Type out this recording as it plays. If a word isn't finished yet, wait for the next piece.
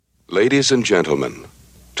Ladies and gentlemen,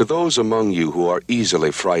 to those among you who are easily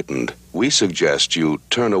frightened, we suggest you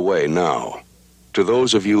turn away now. To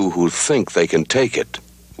those of you who think they can take it,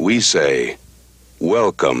 we say,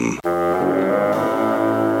 welcome.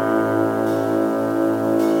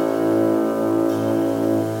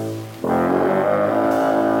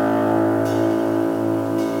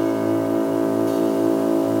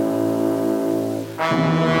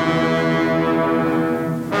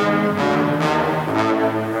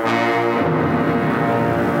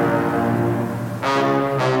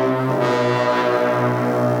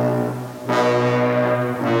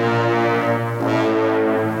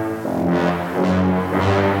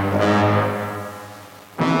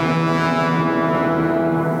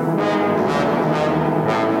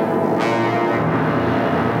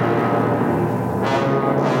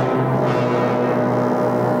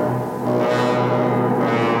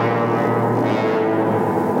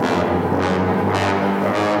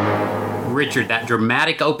 Richard, that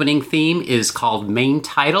dramatic opening theme is called Main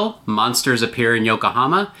Title, Monsters Appear in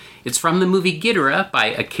Yokohama. It's from the movie Ghidorah by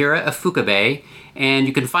Akira Ifukube, and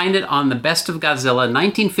you can find it on the Best of Godzilla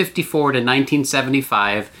 1954 to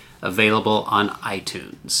 1975, available on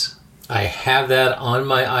iTunes. I have that on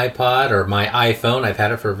my iPod or my iPhone. I've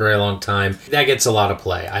had it for a very long time. That gets a lot of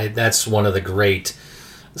play. That's one of the great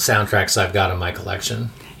soundtracks I've got in my collection.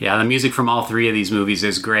 Yeah, the music from all three of these movies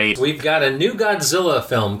is great. We've got a new Godzilla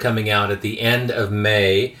film coming out at the end of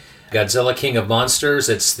May. Godzilla King of Monsters.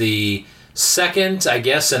 It's the second, I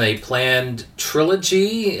guess, in a planned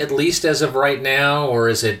trilogy, at least as of right now. Or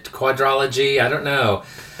is it quadrilogy? I don't know.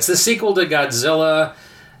 It's the sequel to Godzilla.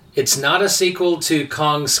 It's not a sequel to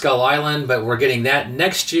Kong Skull Island, but we're getting that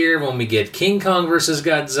next year when we get King Kong versus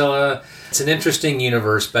Godzilla. It's an interesting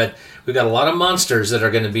universe, but we've got a lot of monsters that are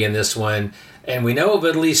going to be in this one. And we know of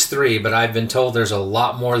at least 3, but I've been told there's a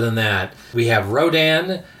lot more than that. We have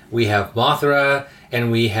Rodan, we have Mothra,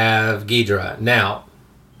 and we have Ghidorah. Now,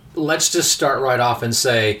 let's just start right off and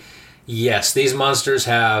say, yes, these monsters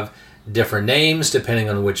have different names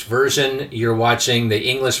depending on which version you're watching. The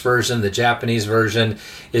English version, the Japanese version.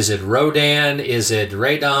 Is it Rodan? Is it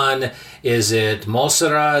Radon? Is it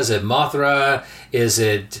Mothra? Is it Mothra? Is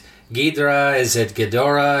it Ghidorah? Is it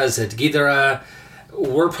Ghidorah? Is it Ghidorah?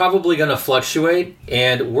 We're probably going to fluctuate,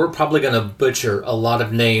 and we're probably going to butcher a lot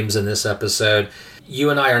of names in this episode. You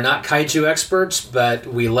and I are not kaiju experts, but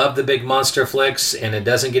we love the big monster flicks, and it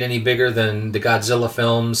doesn't get any bigger than the Godzilla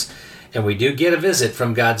films. And we do get a visit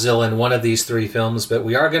from Godzilla in one of these 3 films, but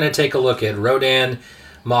we are going to take a look at Rodan,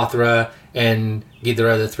 Mothra, and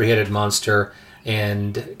Ghidorah, the three-headed monster,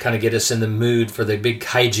 and kind of get us in the mood for the big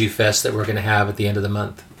kaiju fest that we're going to have at the end of the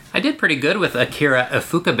month. I did pretty good with Akira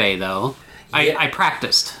Ifukube, though. Yeah. I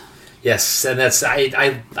practiced. Yes, and that's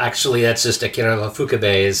that's just Akira Ifukube.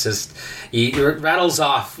 It's just he rattles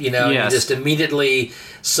off, Yes. You just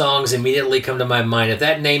songs immediately come to my mind. If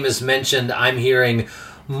that name is mentioned, I'm hearing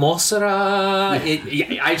Mothra.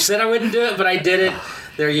 I said I wouldn't do it, but I did it.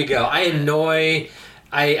 There you go. I annoy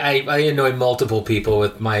multiple people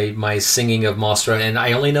with my singing of Mothra, and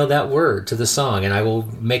I only know that word to the song, and I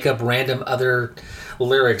will make up random other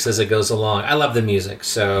lyrics as it goes along. I love the music,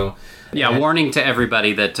 so. Yeah, warning to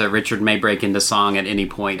everybody that Richard may break into song at any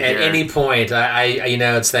point here. At any point, I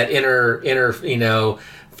it's that inner,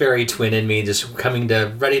 fairy twin in me just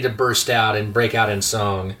ready to burst out and break out in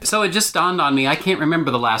song. So it just dawned on me, I can't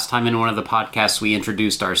remember the last time in one of the podcasts we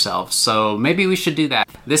introduced ourselves, so maybe we should do that.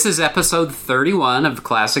 This is episode 31 of the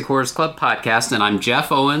Classic Horrors Club podcast, and I'm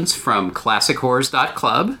Jeff Owens from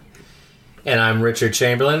ClassicHorrors.club. And I'm Richard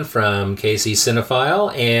Chamberlain from KC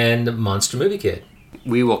Cinephile and Monster Movie Kid.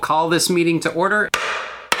 We will call this meeting to order.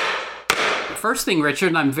 First thing,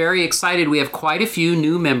 Richard, I'm very excited. We have quite a few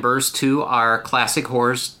new members to our Classic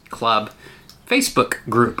Horrors Club Facebook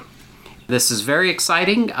group. This is very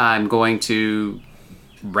exciting. I'm going to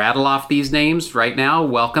rattle off these names right now.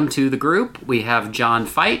 Welcome to the group. We have John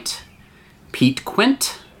Fight, Pete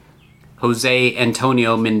Quint, Jose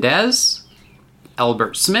Antonio Mendez,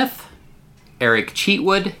 Albert Smith, Eric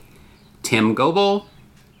Cheatwood, Tim Goebel,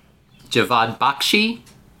 Javad Bakshi,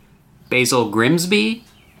 Basil Grimsby,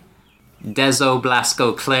 Dezo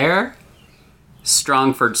Blasco Clare,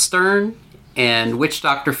 Strongford Stern, and Witch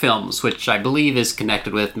Doctor Films, which I believe is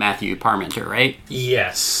connected with Matthew Parmenter, right?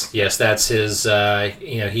 Yes, that's his,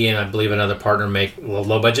 he and I believe another partner make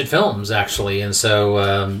low-budget films, actually, and so,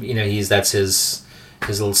 that's his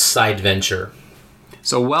little side venture.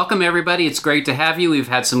 So welcome, everybody. It's great to have you. We've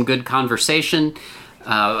had some good conversation.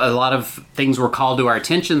 A lot of things were called to our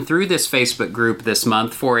attention through this Facebook group this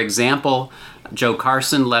month. For example, Joe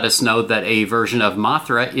Carson let us know that a version of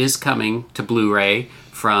Mothra is coming to Blu-ray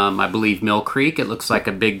from, I believe, Mill Creek. It looks like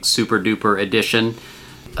a big super duper edition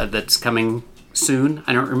that's coming soon.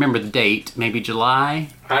 I don't remember the date. Maybe July?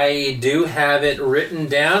 I do have it written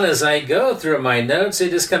down as I go through my notes.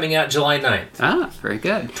 It is coming out July 9th. Ah, very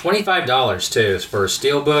good. $25 too for a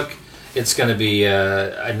steelbook. It's going to be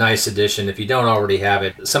a nice addition if you don't already have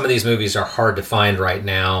it. Some of these movies are hard to find right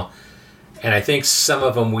now, and I think some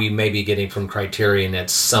of them we may be getting from Criterion at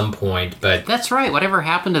some point. But that's right. Whatever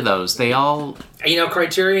happened to those? They all...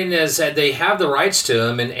 Criterion they have the rights to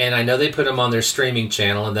them, and I know they put them on their streaming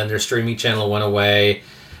channel, and then their streaming channel went away,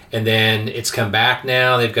 and then it's come back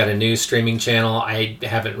now. They've got a new streaming channel. I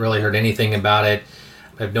haven't really heard anything about it.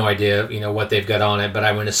 I have no idea, what they've got on it, but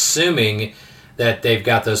I'm assuming that they've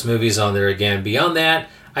got those movies on there again. Beyond that,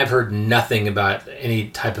 I've heard nothing about any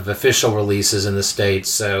type of official releases in the States,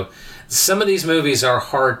 so some of these movies are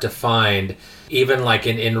hard to find, even like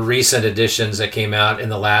in recent editions that came out in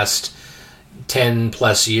the last 10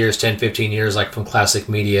 plus years, 10, 15 years, like from Classic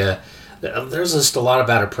Media. There's just a lot of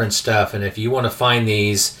out-of-print stuff, and if you want to find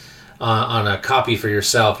these on a copy for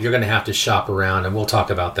yourself, you're going to have to shop around, and we'll talk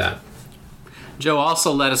about that. Joe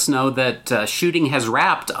also let us know that shooting has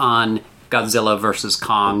wrapped on Godzilla vs.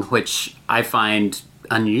 Kong, which I find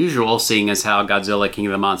unusual, seeing as how Godzilla King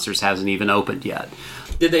of the Monsters hasn't even opened yet.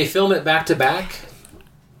 Did they film it back-to-back?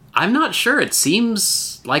 I'm not sure. It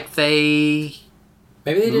seems like they...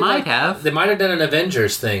 Maybe they might have. They might have done an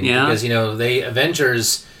Avengers thing. Yeah. Because,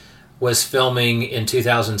 Avengers was filming in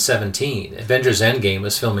 2017. Avengers Endgame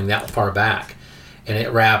was filming that far back. And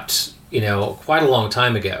it wrapped, quite a long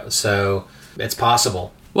time ago. So it's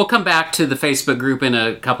possible. We'll come back to the Facebook group in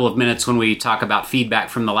a couple of minutes when we talk about feedback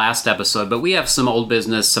from the last episode. But we have some old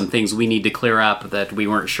business, some things we need to clear up that we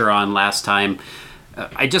weren't sure on last time.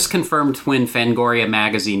 I just confirmed when Fangoria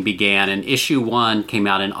magazine began, and issue 1 came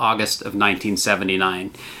out in August of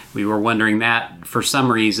 1979. We were wondering that for some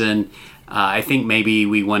reason. I think maybe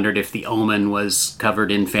we wondered if The Omen was covered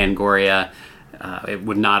in Fangoria. It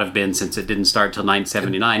would not have been, since it didn't start till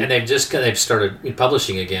 1979. And they've started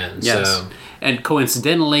publishing again. Yes. So. And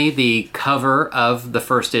coincidentally, the cover of the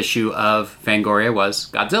first issue of Fangoria was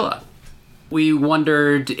Godzilla. We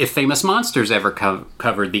wondered if Famous Monsters ever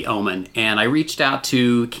covered The Omen, and I reached out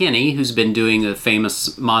to Kenny, who's been doing the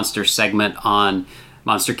Famous Monster segment on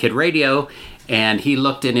Monster Kid Radio, and he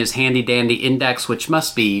looked in his handy-dandy index, which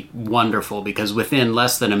must be wonderful, because within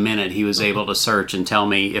less than a minute he was able to search and tell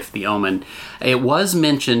me if The Omen... It was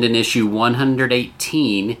mentioned in issue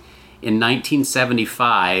 118 in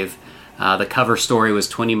 1975. The cover story was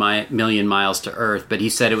 20 million miles to Earth, but he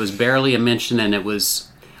said it was barely a mention, and it was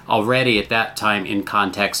already at that time in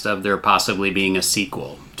context of there possibly being a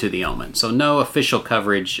sequel to The Omen. So no official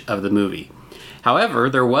coverage of the movie. However,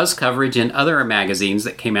 there was coverage in other magazines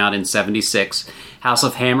that came out in 76. House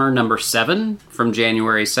of Hammer number 7 from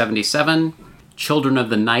January 77. Children of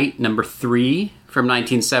the Night number 3 from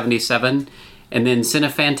 1977. And then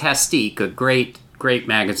Cinefantastique, a great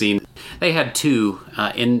magazine. They had 2.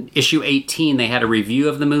 In issue 18, they had a review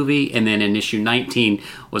of the movie, and then in issue 19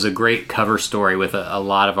 was a great cover story with a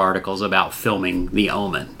lot of articles about filming The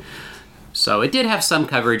Omen. So it did have some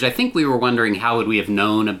coverage. I think we were wondering how would we have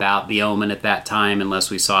known about The Omen at that time unless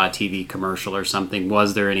we saw a TV commercial or something.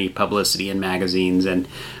 Was there any publicity in magazines? And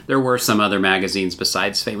there were some other magazines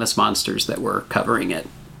besides Famous Monsters that were covering it.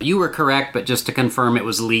 You were correct, but just to confirm, it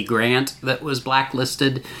was Lee Grant that was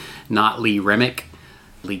blacklisted, not Lee Remick.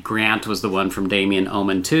 Lee Grant was the one from Damien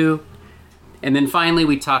Omen 2. And then finally,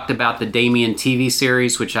 we talked about the Damien TV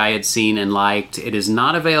series, which I had seen and liked. It is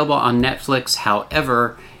not available on Netflix.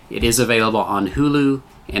 However, it is available on Hulu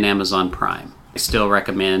and Amazon Prime. I still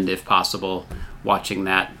recommend, if possible, watching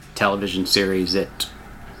that television series. It,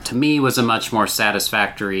 to me, was a much more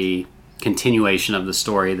satisfactory continuation of the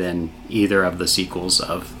story than either of the sequels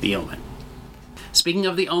of The Omen. Speaking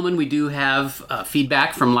of The Omen, we do have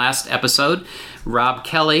feedback from last episode. Rob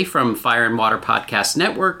Kelly from Fire and Water Podcast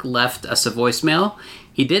Network left us a voicemail.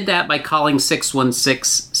 He did that by calling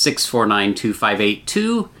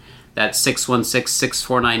 616-649-2582. That's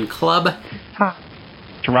 616-649-CLUB. Hi,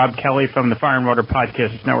 it's Rob Kelly from the Fire and Water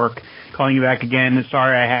Podcast Network, calling you back again.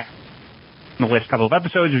 Sorry I have in the last couple of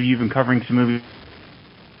episodes of you've been covering some movies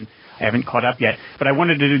I haven't caught up yet, but I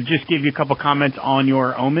wanted to just give you a couple comments on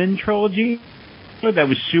your Omen trilogy. That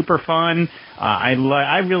was super fun.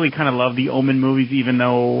 I really kind of love the Omen movies, even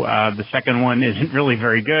though the second one isn't really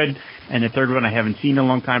very good, and the third one I haven't seen in a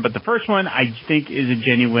long time. But the first one I think is a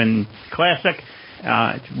genuine classic.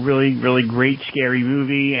 It's a really, really great, scary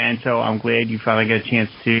movie, and so I'm glad you finally got a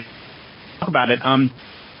chance to talk about it.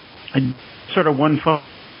 Sort of one fun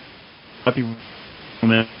about the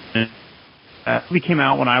movie came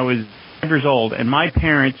out when I was years old, and my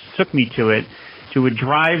parents took me to it, to a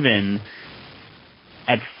drive-in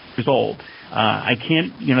at 5 years old. I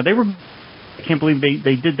can't believe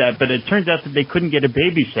they did that, but it turns out that they couldn't get a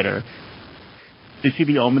babysitter to see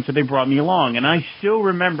The Omen, so they brought me along. And I still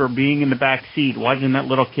remember being in the back seat, watching that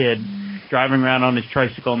little kid driving around on his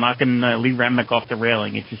tricycle, knocking Lee Remick off the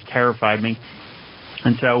railing. It just terrified me.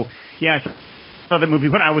 And so, yeah, I saw that movie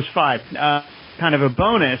when I was 5. Kind of a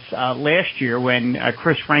bonus, last year when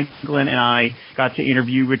Chris Franklin and I got to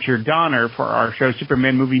interview Richard Donner for our show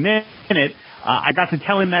Superman Movie Minute, I got to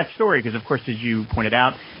tell him that story because, of course, as you pointed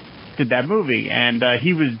out, did that movie. And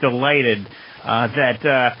he was delighted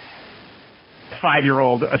that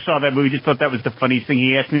 5-year-old saw that movie, just thought that was the funniest thing.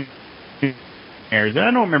 He asked me, and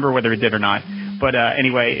I don't remember whether it did or not, but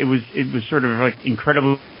anyway, it was sort of like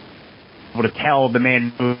incredible to tell the man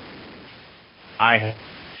who I had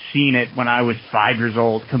seen it when I was 5 years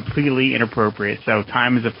old, completely inappropriate. So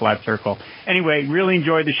time is a flat circle. Anyway, really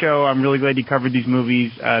enjoyed the show. I'm really glad you covered these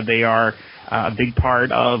movies. They are a big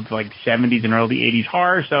part of like 70s and early 80s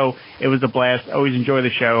horror, so it was a blast. Always enjoy the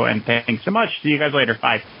show, and thanks so much. See you guys later.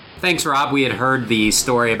 Bye. Thanks, Rob. We had heard the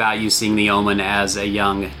story about you seeing The Omen as a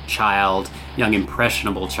young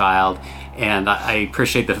impressionable child, and I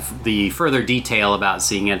appreciate the further detail about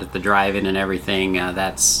seeing it at the drive-in and everything.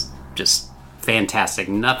 That's just fantastic.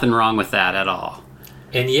 Nothing wrong with that at all.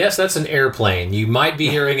 And yes, that's an airplane. You might be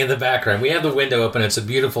hearing in the background. We have the window open. It's a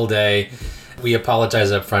beautiful day. We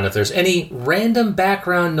apologize up front if there's any random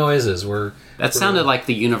background noises. That sounded like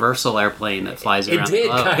the Universal airplane that flies around. It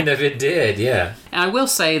did, kind of. It did, yeah. And I will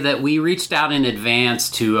say that we reached out in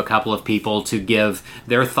advance to a couple of people to give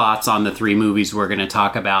their thoughts on the 3 movies we're going to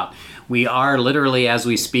talk about. We are literally, as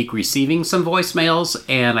we speak, receiving some voicemails,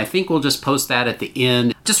 and I think we'll just post that at the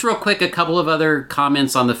end. Just real quick, a couple of other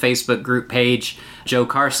comments on the Facebook group page. Joe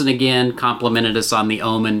Carson, again, complimented us on the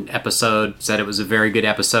Omen episode, said it was a very good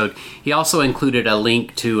episode. He also included a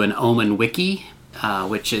link to an Omen wiki,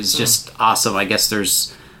 which is just awesome. I guess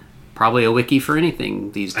there's probably a wiki for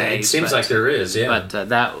anything these days. It seems like there is, yeah. But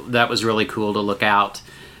that was really cool to look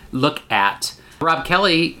at. Rob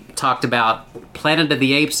Kelly talked about Planet of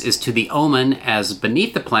the Apes is to The Omen as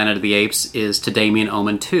Beneath the Planet of the Apes is to Damien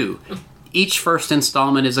Omen 2. Each first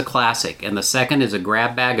installment is a classic, and the second is a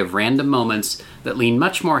grab bag of random moments that lean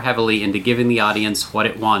much more heavily into giving the audience what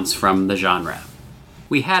it wants from the genre.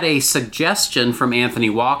 We had a suggestion from Anthony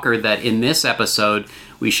Walker that in this episode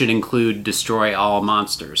we should include Destroy All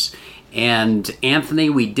Monsters. And Anthony,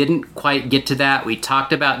 we didn't quite get to that. We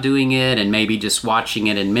talked about doing it and maybe just watching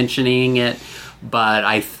it and mentioning it. But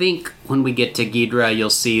I think when we get to Ghidorah, you'll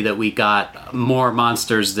see that we got more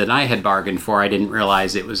monsters than I had bargained for. I didn't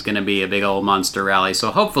realize it was going to be a big old monster rally. So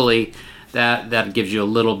hopefully that gives you a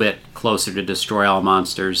little bit closer to Destroy All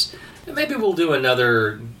Monsters. Maybe we'll do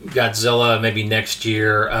another Godzilla maybe next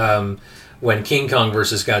year when King Kong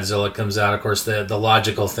versus Godzilla comes out. Of course, the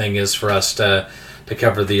logical thing is for us to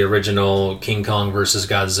cover the original King Kong versus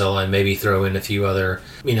Godzilla and maybe throw in a few other,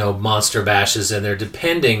 monster bashes in there,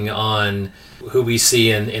 depending on who we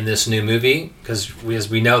see in this new movie, because as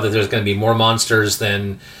we know that there's going to be more monsters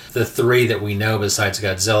than the 3 that we know besides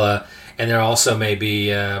Godzilla, and there also may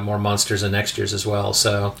be more monsters in next year's as well.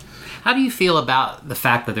 So, how do you feel about the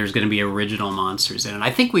fact that there's going to be original monsters in it?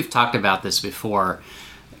 I think we've talked about this before,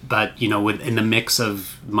 but in the mix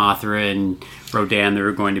of Mothra and Rodan, there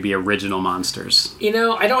are going to be original monsters. I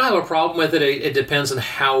don't have a problem with it. It depends on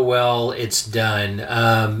how well it's done.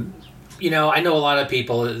 I know a lot of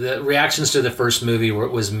people, the reactions to the first movie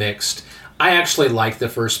was mixed. I actually liked the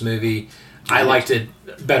first movie. I liked it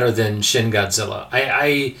better than Shin Godzilla.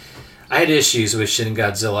 I had issues with Shin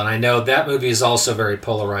Godzilla, and I know that movie is also very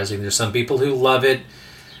polarizing. There's some people who love it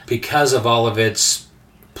because of all of its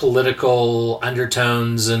political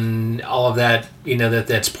undertones and all of that,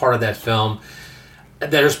 that's part of that film.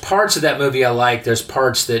 There's parts of that movie I like. There's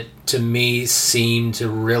parts that, to me, seem to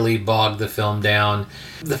really bog the film down.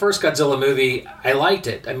 The first Godzilla movie, I liked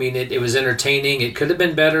it. I mean, it was entertaining. It could have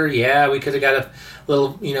been better. Yeah, we could have got a little,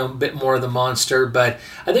 bit more of the monster. But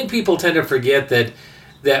I think people tend to forget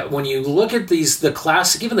that when you look at even the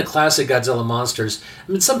classic Godzilla monsters,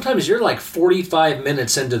 I mean, sometimes you're like 45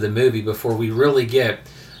 minutes into the movie before we really get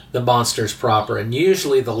the monsters proper. And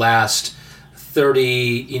usually the last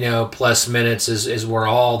 30 plus minutes is where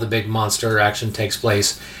all the big monster action takes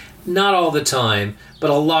place. Not all the time,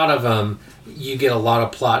 but a lot of them you get a lot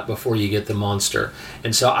of plot before you get the monster.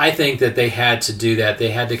 And so I think that they had to do that.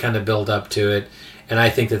 They had to kind of build up to it, and I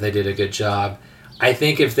think that they did a good job. I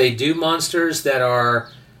think if they do monsters that are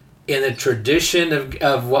in the tradition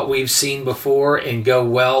of what we've seen before and go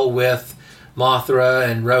well with Mothra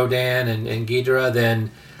and Rodan and Ghidorah,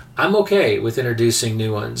 then I'm okay with introducing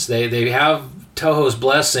new ones. They have Toho's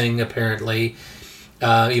blessing, apparently,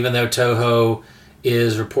 even though Toho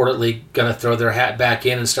is reportedly going to throw their hat back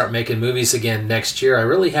in and start making movies again next year. I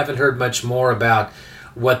really haven't heard much more about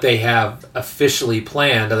what they have officially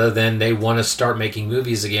planned, other than they want to start making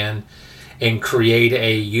movies again and create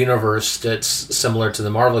a universe that's similar to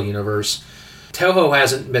the Marvel universe. Toho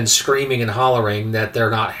hasn't been screaming and hollering that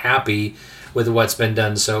they're not happy with what's been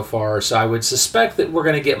done so far, so I would suspect that we're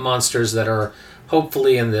going to get monsters that are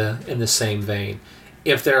hopefully in the same vein.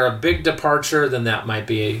 If they're a big departure, then that might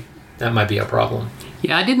be a problem.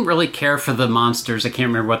 Yeah, I didn't really care for the monsters. I can't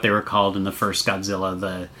remember what they were called in the first Godzilla,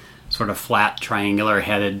 the sort of flat,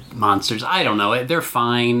 triangular-headed monsters. I don't know. They're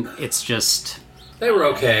fine. It's just... They were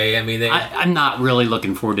okay. I mean, I'm not really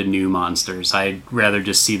looking forward to new monsters. I'd rather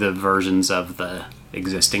just see the versions of the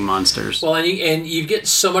existing monsters. Well, and you get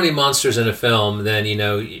so many monsters in a film, then,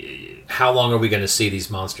 how long are we going to see these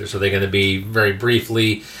monsters? Are they going to be very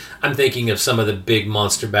briefly? I'm thinking of some of the big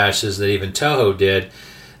monster bashes that even Toho did.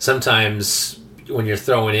 Sometimes when you're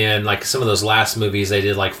throwing in, like some of those last movies they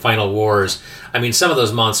did, like Final Wars, I mean, some of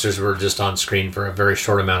those monsters were just on screen for a very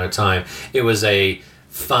short amount of time. It was a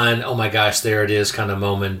fun, oh my gosh, there it is kind of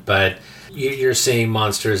moment, but you're seeing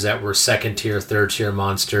monsters that were second-tier, third-tier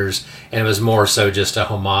monsters, and it was more so just a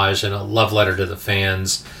homage and a love letter to the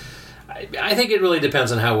fans. I think it really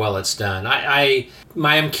depends on how well it's done. I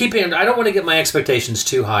don't want to get my expectations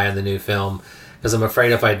too high on the new film, because I'm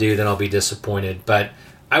afraid if I do, then I'll be disappointed. But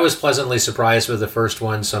I was pleasantly surprised with the first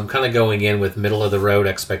one, so I'm kind of going in with middle-of-the-road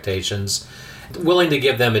expectations, willing to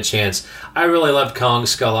give them a chance. I really loved Kong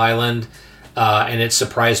Skull Island, and it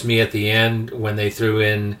surprised me at the end when they threw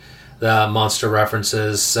in the monster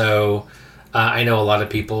references. So I know a lot of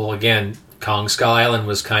people, again, Kong Skull Island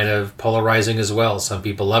was kind of polarizing as well. Some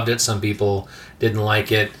people loved it, some people didn't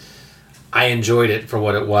like it. I enjoyed it for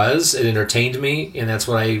what it was. It entertained me, and that's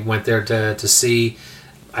what I went there to see.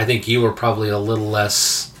 I think you were probably a little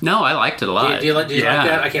less... No, I liked it a lot. Did you like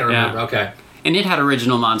that? I can't remember. Yeah. Okay. And it had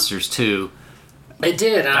original monsters, too. It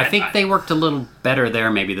did. I think they worked a little better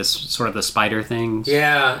there, maybe this sort of the spider things.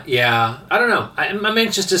 Yeah. I don't know. I'm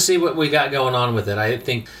anxious to see what we got going on with it. I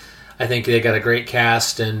think they got a great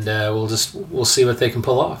cast, and we'll see what they can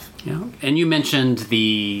pull off. Yeah. And you mentioned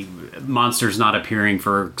the monsters not appearing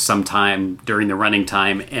for some time during the running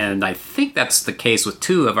time, and I think that's the case with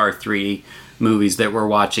 2 of our 3 movies that we're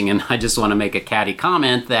watching. And I just want to make a catty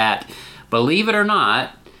comment that, believe it or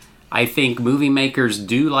not, I think movie makers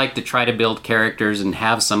do like to try to build characters and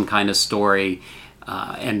have some kind of story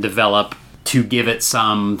and develop to give it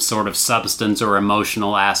some sort of substance or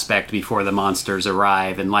emotional aspect before the monsters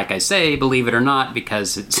arrive. And like I say, believe it or not,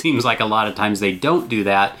 because it seems like a lot of times they don't do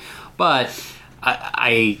that, but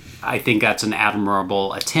I think that's an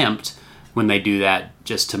admirable attempt when they do that,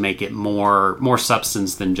 just to make it more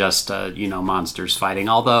substance than just monsters fighting.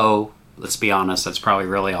 Although, let's be honest, that's probably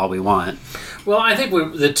really all we want. Well, I think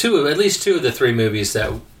at least 2 of the 3 movies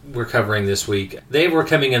that we're covering this week, they were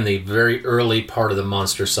coming in the very early part of the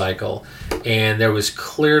monster cycle, and there was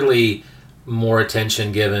clearly more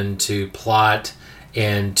attention given to plot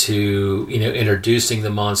and to introducing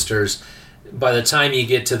the monsters. By the time you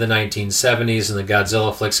get to the 1970s and the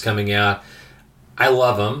Godzilla flicks coming out, I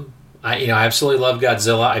love them. I absolutely love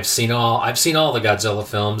Godzilla. I've seen all the Godzilla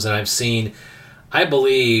films, and I've seen, I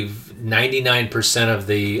believe, 99% of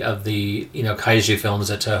the kaiju films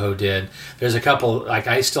that Toho did. There's a couple, like,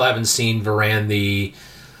 I still haven't seen Varan the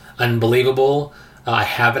Unbelievable. I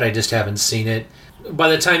have it, I just haven't seen it. By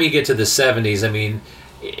the time you get to the 70s, I mean,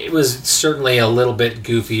 it was certainly a little bit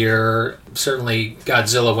goofier. Certainly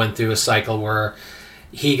Godzilla went through a cycle where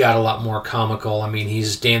he got a lot more comical. I mean,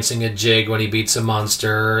 he's dancing a jig when he beats a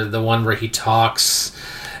monster. The one where he talks,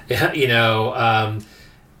 the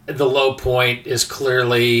low point is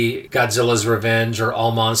clearly Godzilla's Revenge or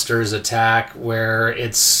All Monsters Attack, where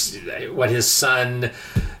it's what his son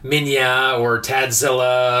Minya or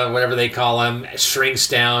Tadzilla, whatever they call him, shrinks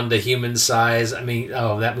down to human size. I mean,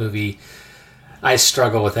 that movie, I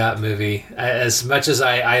struggle with that movie. As much as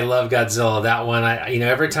I love Godzilla, that one,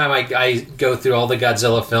 every time I go through all the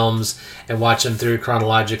Godzilla films and watch them through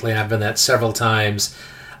chronologically, and I've done that several times,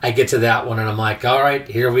 I get to that one and I'm like, all right,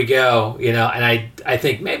 here we go. And I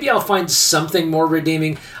think maybe I'll find something more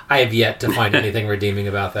redeeming. I have yet to find anything redeeming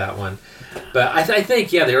about that one. But I think,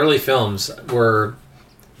 the early films were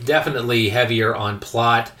definitely heavier on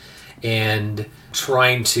plot and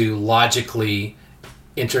trying to logically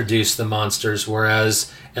introduce the monsters,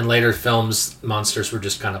 whereas in later films, monsters were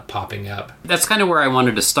just kind of popping up. That's kind of where I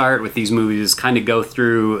wanted to start with these movies, kind of go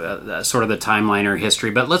through sort of the timeline or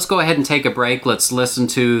history. But let's go ahead and take a break. Let's listen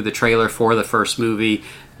to the trailer for the first movie,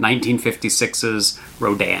 1956's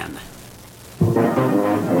Rodan.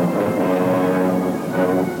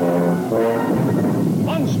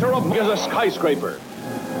 Monster of is a skyscraper.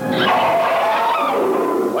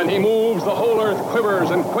 When he moves, the whole earth quivers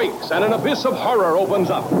and quakes, and an abyss of horror opens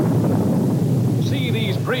up. See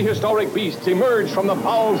these prehistoric beasts emerge from the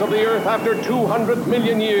bowels of the earth after 200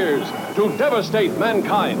 million years to devastate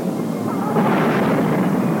mankind.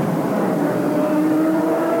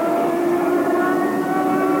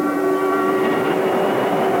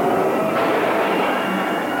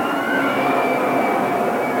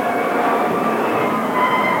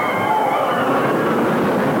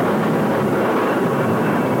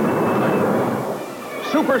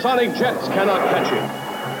 Supersonic jets cannot catch him.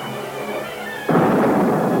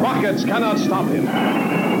 Rockets cannot stop him.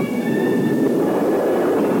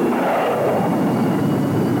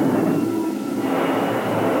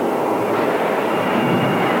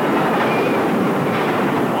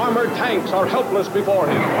 Armored tanks are helpless before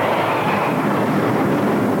him.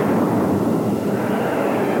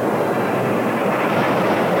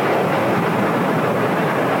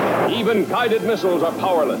 Even guided missiles are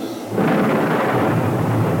powerless.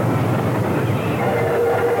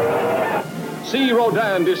 See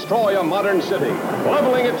Rodan destroy a modern city,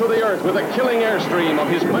 leveling it to the earth with a killing airstream of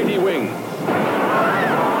his mighty wings.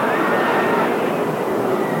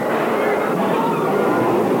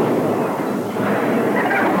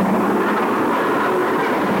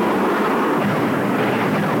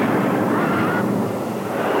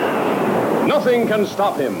 Nothing can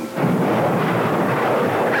stop him.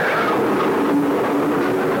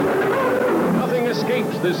 Nothing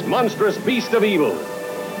escapes this monstrous beast of evil.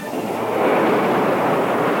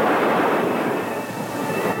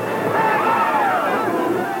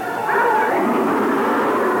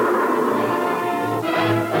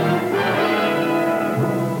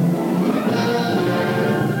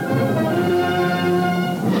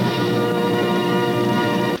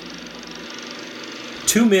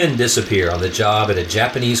 Two men disappear on the job at a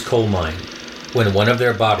Japanese coal mine. When one of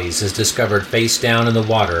their bodies is discovered face down in the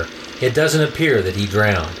water, it doesn't appear that he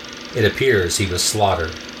drowned. It appears he was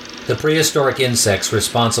slaughtered. The prehistoric insects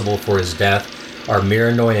responsible for his death are mere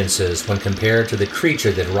annoyances when compared to the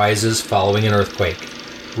creature that rises following an earthquake.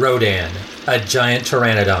 Rodan, a giant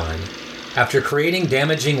pteranodon. After creating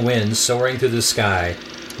damaging winds soaring through the sky,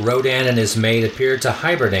 Rodan and his mate appear to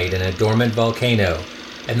hibernate in a dormant volcano,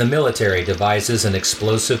 and the military devises an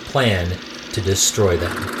explosive plan to destroy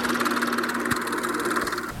them.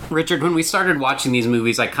 Richard, when we started watching these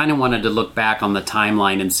movies, I kind of wanted to look back on the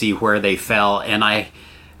timeline and see where they fell. And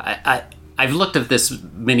I've looked at this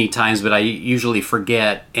many times, but I usually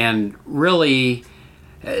forget. And really,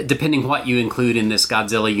 depending what you include in this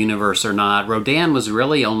Godzilla universe or not, Rodan was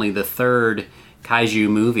really only the third kaiju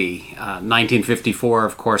movie. 1954,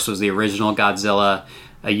 of course, was the original Godzilla.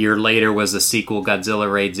 A year later was the sequel, Godzilla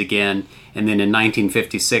Raids Again, and then in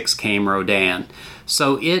 1956 came Rodan.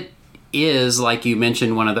 So it is, like you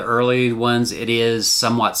mentioned, one of the early ones. It is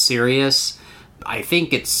somewhat serious. I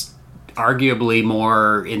think it's arguably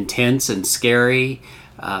more intense and scary.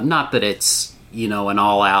 Not that it's, an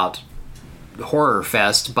all-out horror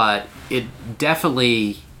fest, but it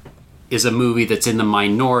definitely is a movie that's in the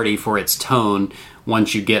minority for its tone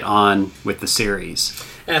once you get on with the series.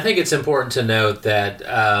 And I think it's important to note that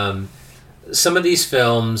some of these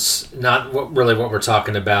films, not really what we're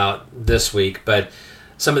talking about this week, but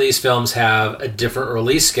some of these films have a different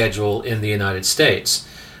release schedule in the United States.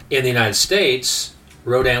 In the United States,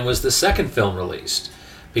 Rodan was the second film released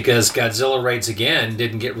because Godzilla Raids Again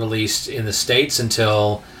didn't get released in the States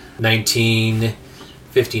until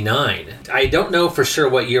 1959. I don't know for sure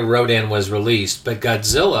what year Rodan was released, but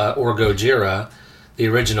Godzilla, or Gojira, the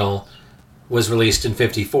original, was released in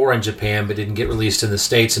 54 in Japan, but didn't get released in the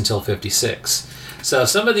States until 56. So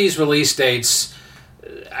some of these release dates,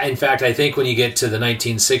 in fact, I think when you get to the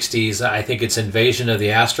 1960s, I think it's Invasion of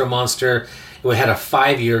the Astro Monster, it had a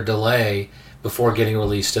 5-year delay before getting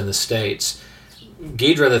released in the States.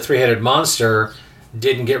 Ghidorah, the Three-Headed Monster,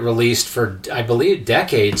 didn't get released for, I believe,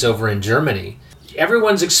 decades over in Germany.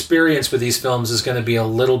 Everyone's experience with these films is going to be a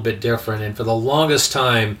little bit different, and for the longest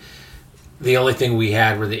time, the only thing we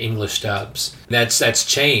had were the English dubs. That's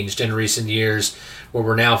changed in recent years, where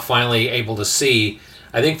we're now finally able to see.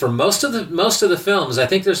 I think for most of the films, I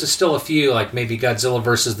think there's still a few, like maybe Godzilla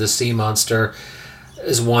versus the Sea Monster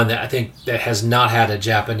is one that I think that has not had a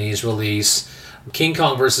Japanese release. King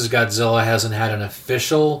Kong versus Godzilla hasn't had an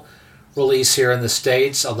official release here in the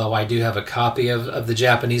States, although I do have a copy of the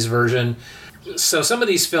Japanese version. So some of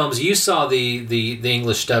these films, you saw the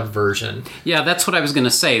English dub version. Yeah, that's what I was going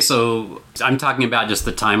to say. So I'm talking about just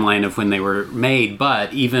the timeline of when they were made,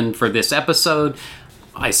 but even for this episode,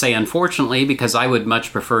 I say unfortunately because I would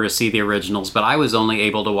much prefer to see the originals, but I was only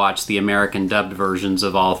able to watch the American dubbed versions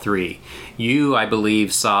of all three. You, I believe,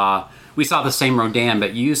 we saw the same Rodan,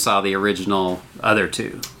 but you saw the original other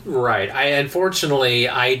two. Right. Unfortunately,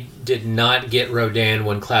 I did not get Rodan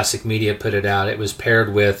when Classic Media put it out. It was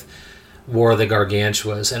paired with War of the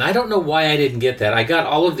Gargantuas, and I don't know why I didn't get that. I got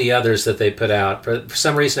all of the others that they put out. For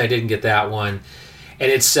some reason, I didn't get that one,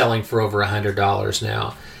 and it's selling for over $100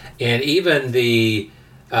 now. And even the,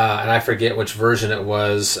 and I forget which version it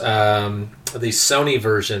was, the Sony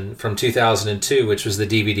version from 2002, which was the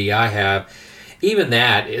DVD I have, even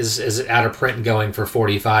that is out of print and going for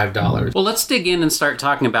 $45. Well, let's dig in and start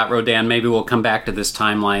talking about Rodan. Maybe we'll come back to this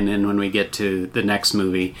timeline and when we get to the next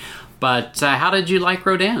movie. But how did you like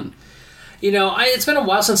Rodan? You know, it's been a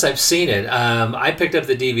while since I've seen it. I picked up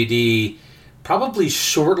the DVD probably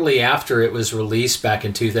shortly after it was released back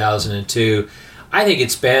in 2002. I think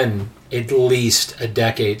it's been at least a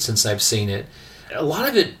decade since I've seen it. A lot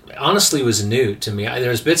of it, honestly, was new to me.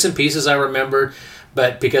 There's bits and pieces I remember,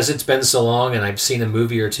 but because it's been so long and I've seen a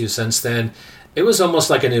movie or two since then, it was almost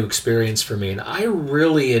like a new experience for me, and I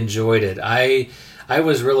really enjoyed it. I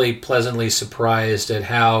was really pleasantly surprised at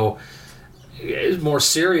how it was more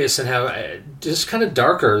serious and how just kind of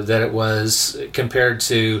darker that it was compared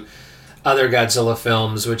to other Godzilla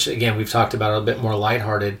films, which again we've talked about a bit more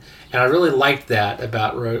lighthearted. And I really liked that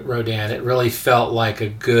about Rodan. It really felt like a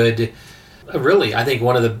good, really I think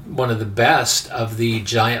one of the best of the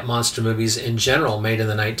giant monster movies in general made in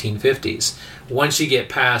the 1950s. Once you get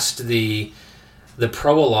past the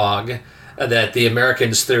prologue that the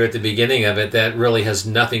Americans threw at the beginning of it, that really has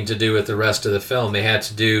nothing to do with the rest of the film. They had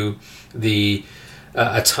to do the they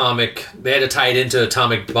had to tie it into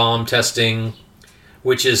atomic bomb testing,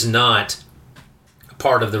 which is not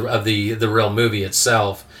part of the real movie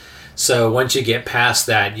itself. So once you get past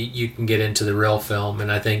that, you can get into the real film,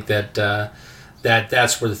 and I think that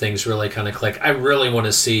that's where the things really kind of click. I really want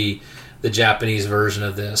to see the Japanese version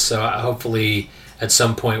of this, so hopefully at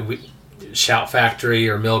some point Shout Factory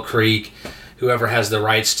or Mill Creek, whoever has the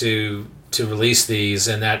rights to release these,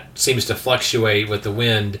 and that seems to fluctuate with the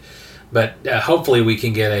wind, but hopefully we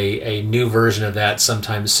can get a new version of that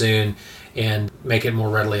sometime soon and make it more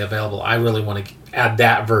readily available. I really want to add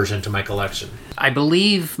that version to my collection. I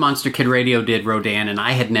believe Monster Kid Radio did Rodan, and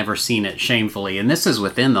I had never seen it, shamefully. And this is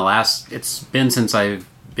within it's been since I've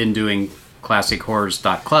been doing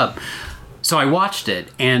ClassicHorrors.club. So I watched it,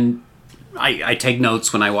 and I take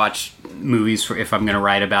notes when I watch movies if I'm going to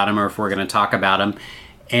write about them or if we're going to talk about them.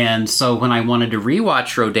 And so when I wanted to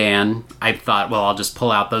rewatch Rodan, I thought, well, I'll just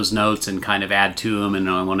pull out those notes and kind of add to them, and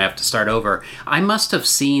I won't have to start over. I must have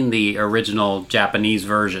seen the original Japanese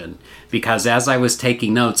version, because as I was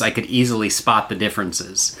taking notes, I could easily spot the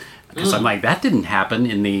differences. Because I'm like, that didn't happen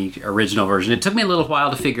in the original version. It took me a little while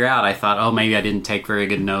to figure out. I thought, oh, maybe I didn't take very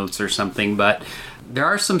good notes or something, but there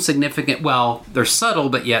are some significant, well, they're subtle,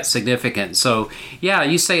 but yet significant. So, yeah,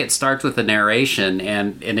 you say it starts with the narration,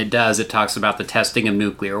 and it does. It talks about the testing of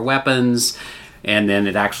nuclear weapons, and then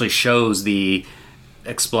it actually shows the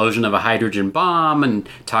explosion of a hydrogen bomb and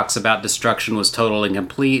talks about destruction was total and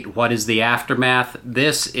complete. What is the aftermath?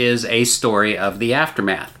 This is a story of the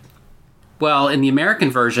aftermath. Well, in the American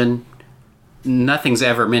version, nothing's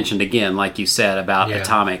ever mentioned again, like you said, about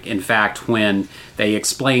atomic. In fact, when they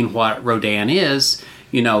explain what Rodan is,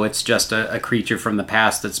 it's just a creature from the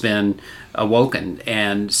past that's been awoken.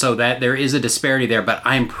 And so that there is a disparity there, but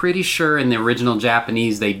I'm pretty sure in the original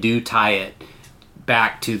Japanese they do tie it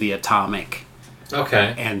back to the atomic.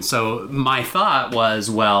 Okay. And so my thought was,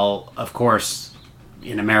 well, of course,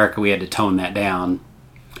 in America we had to tone that down.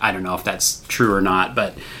 I don't know if that's true or not,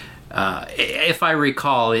 but if I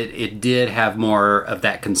recall, it did have more of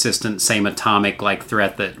that consistent, same atomic-like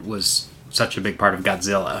threat that was such a big part of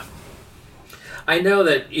Godzilla. I know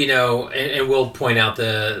that, and we'll point out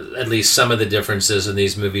at least some of the differences in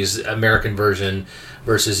these movies, American version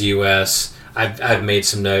versus U.S. I've made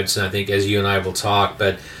some notes, and I think as you and I will talk,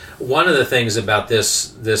 but one of the things about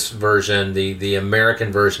this version, the American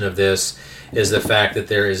version of this, is the fact that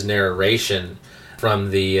there is narration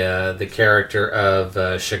from the character of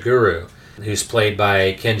Shiguru, who's played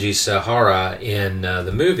by Kenji Sahara in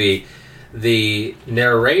the movie. The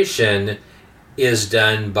narration is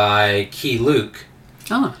done by Key Luke,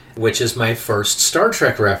 which is my first Star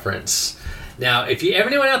Trek reference. Now, if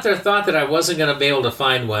anyone out there thought that I wasn't going to be able to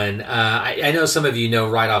find one, I know some of you know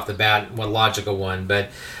right off the bat what logical one, but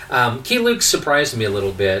Key Luke surprised me a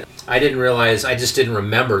little bit. I just didn't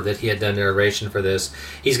remember that he had done narration for this.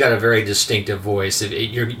 He's got a very distinctive voice.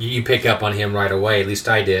 You pick up on him right away, at least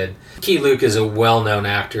I did. Key Luke is a well-known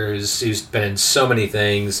actor who's been in so many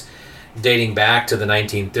things. Dating back to the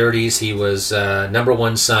 1930s, he was number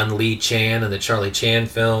one son Lee Chan in the Charlie Chan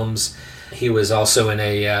films. He was also in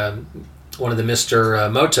one of the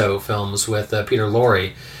Mr. Moto films with Peter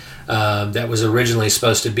Lorre that was originally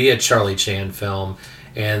supposed to be a Charlie Chan film,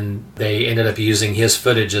 and they ended up using his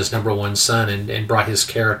footage as number one son and brought his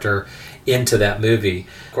character into that movie.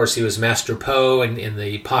 Of course, he was Master Po in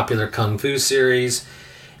the popular Kung Fu series.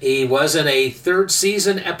 He was in a third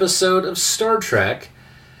season episode of Star Trek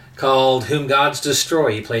called Whom Gods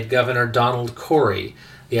Destroy. He played Governor Donald Corey,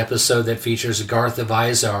 the episode that features Garth of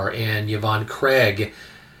Izar and Yvonne Craig,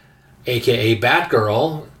 a.k.a.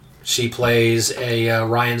 Batgirl. She plays a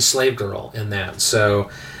Ryan Slave Girl in that.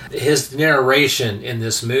 So his narration in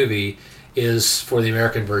this movie is for the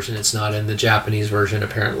American version. It's not in the Japanese version,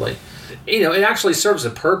 apparently. It actually serves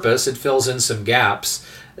a purpose. It fills in some gaps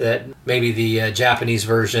that maybe the Japanese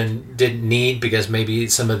version didn't need, because maybe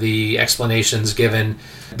some of the explanations given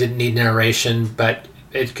didn't need narration, but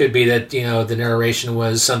it could be that the narration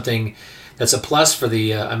was something that's a plus for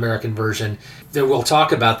the American version. We'll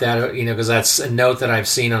talk about that, because that's a note that I've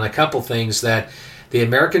seen on a couple things, that the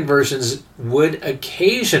American versions would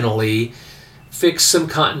occasionally fix some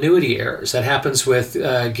continuity errors. That happens with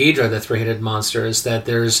Ghidra, the three-headed monster, is that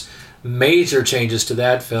there's major changes to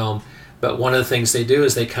that film. But one of the things they do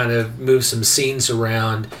is they kind of move some scenes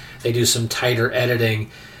around. They do some tighter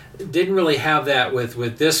editing. Didn't really have that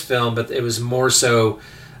with this film, but it was more so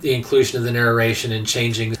the inclusion of the narration and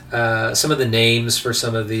changing some of the names for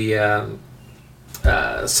some of the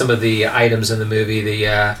items in the movie.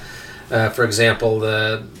 For example,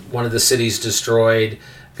 one of the cities destroyed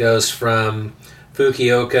goes from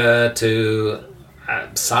Fukuoka to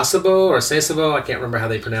Sasebo or Sasebo. I can't remember how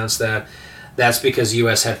they pronounce that. That's because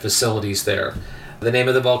U.S. had facilities there. The name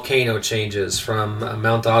of the volcano changes from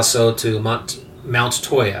Mount Aso to Mount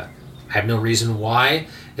Toya. I have no reason why.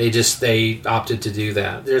 They opted to do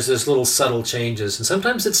that. There's this little subtle changes, and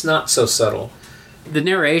sometimes it's not so subtle. The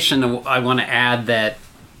narration, I want to add that,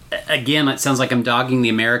 again, it sounds like I'm dogging the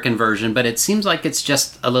American version, but it seems like it's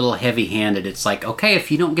just a little heavy-handed. It's like, okay,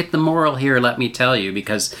 if you don't get the moral here, let me tell you,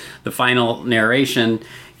 because the final narration,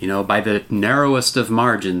 by the narrowest of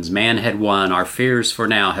margins, man had won. Our fears for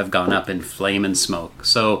now have gone up in flame and smoke.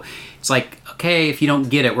 So it's like, okay, if you don't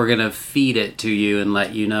get it, we're going to feed it to you and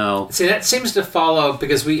let you know. See, that seems to follow,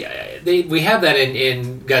 because we have that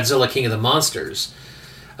in Godzilla King of the Monsters,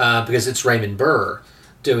 because it's Raymond Burr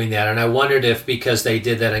doing that. And I wondered if, because they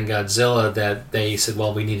did that in Godzilla, that they said,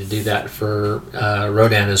 well, we need to do that for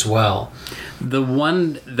Rodan as well. The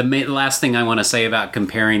last thing I want to say about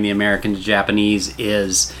comparing the American to Japanese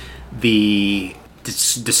is the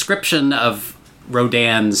description of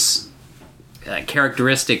Rodan's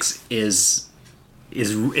characteristics is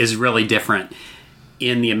really different.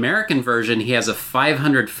 In the American version, he has a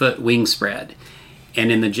 500-foot wingspread,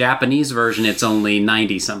 and in the Japanese version, it's only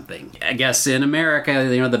 90-something. I guess in America,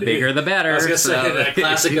 the bigger the better. I was going to say that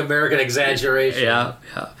classic American exaggeration. Yeah.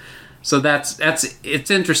 So it's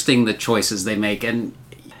interesting, the choices they make, and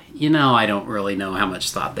I don't really know how much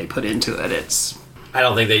thought they put into it. I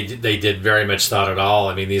don't think they did very much thought at all.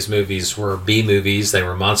 I mean, these movies were B movies. They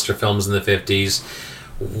were monster films in the 50s.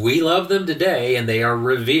 We love them today, and they are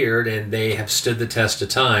revered, and they have stood the test of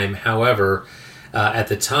time. However, at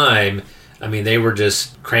the time, I mean, they were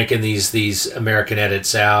just cranking these American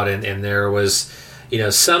edits out, and there was,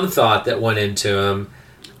 some thought that went into them.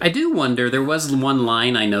 I do wonder, there was one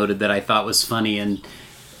line I noted that I thought was funny, and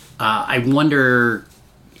I wonder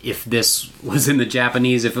if this was in the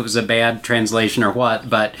Japanese, if it was a bad translation or what,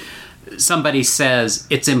 but somebody says,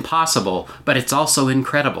 it's impossible, but it's also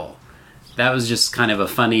incredible. That was just kind of a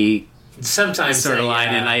funny sometimes sort of line,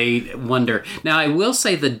 and I wonder. Now, I will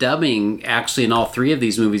say the dubbing, actually, in all three of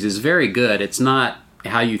these movies is very good. It's not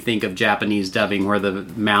how you think of Japanese dubbing, where the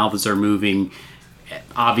mouths are moving,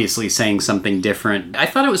 obviously saying something different. I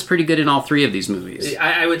thought it was pretty good in all three of these movies.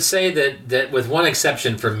 I would say that with one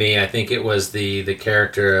exception for me, I think it was the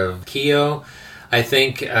character of Kyo, I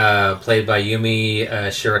think, played by Yumi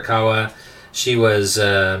Shirakawa. She was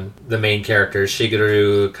the main character.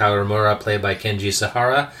 Shigeru Kawamura, played by Kenji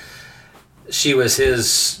Sahara. She was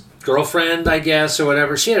his girlfriend, I guess, or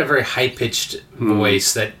whatever. She had a very high-pitched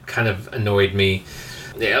voice that kind of annoyed me.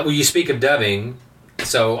 Yeah, well, you speak of dubbing,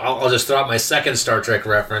 so I'll just throw out my second Star Trek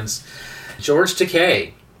reference. George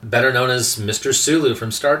Takei better known as Mr. Sulu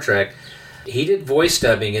from Star Trek. He did voice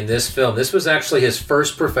dubbing in this film. This was actually his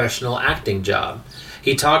first professional acting job.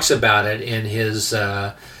 He talks about it in his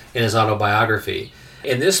autobiography.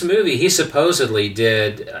 In this movie, he supposedly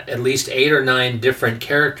did at least 8 or 9 different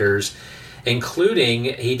characters, including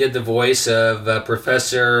he did the voice of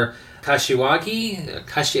Professor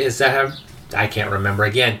Kashiwagi. Is that how? I can't remember.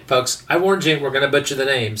 Again, folks, I warned you, we're going to butcher the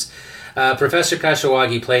names. Professor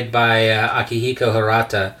Kashiwagi, played by Akihiko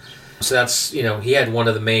Hirata. So that's, he had one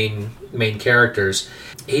of the main characters.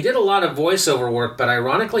 He did a lot of voiceover work, but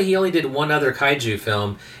ironically, he only did one other kaiju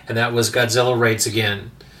film, and that was Godzilla Raids Again.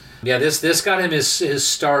 Yeah, this got him his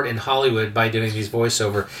start in Hollywood by doing these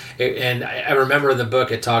voiceover. And I remember in the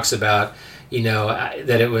book it talks about,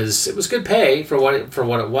 that it was good pay for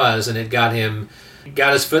what it was, and it got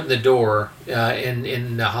his foot in the door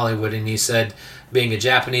in Hollywood. And he said, being a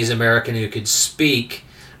Japanese American who could speak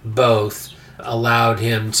both allowed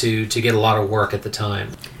him to get a lot of work at the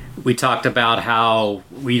time. We talked about how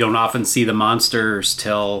we don't often see the monsters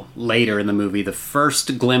till later in the movie. The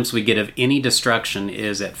first glimpse we get of any destruction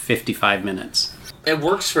is at 55 minutes. It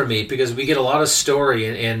works for me because we get a lot of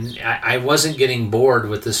story, and I wasn't getting bored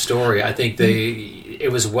with the story. I think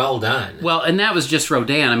it was well done. Well, and that was just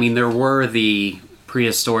Rodan. I mean, there were the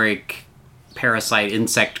prehistoric parasite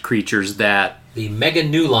insect creatures that... The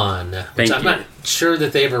Meganulon, which I'm not sure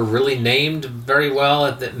that they ever really named very well.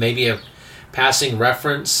 That maybe a passing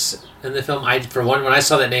reference in the film. When I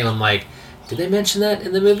saw that name, I'm like, did they mention that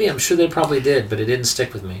in the movie? I'm sure they probably did, but it didn't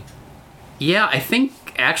stick with me. Yeah, I think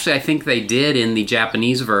they did in the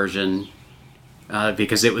Japanese version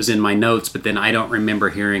because it was in my notes, but then I don't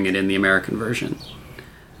remember hearing it in the American version.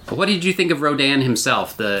 But what did you think of Rodan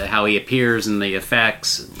himself, how he appears and the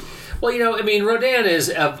effects? Well, Rodan is,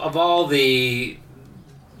 of all the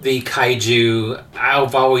kaiju,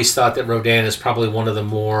 I've always thought that Rodan is probably one of the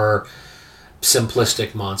more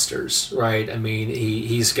simplistic monsters, right? I mean,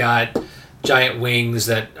 he's got giant wings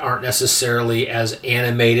that aren't necessarily as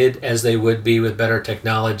animated as they would be with better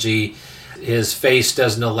technology. His face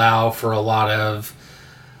doesn't allow for a lot of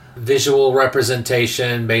visual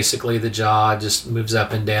representation. Basically, the jaw just moves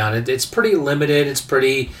up and down. It's pretty limited. It's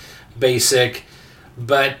pretty basic.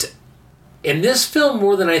 But in this film,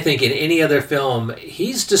 more than I think in any other film,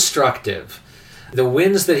 he's destructive. The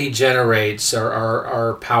winds that he generates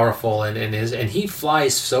are powerful, and he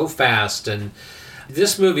flies so fast. And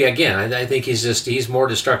this movie, again, I think he's more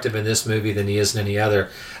destructive in this movie than he is in any other.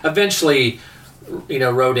 Eventually,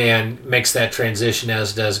 Rodan makes that transition,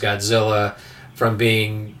 as does Godzilla, from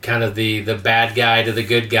being kind of the bad guy to the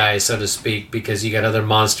good guy, so to speak, because you got other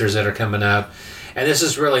monsters that are coming up. And this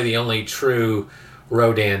is really the only true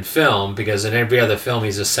Rodan film, because in every other film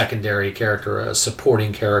he's a secondary character, a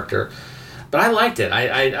supporting character. But I liked it.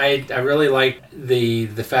 I really liked the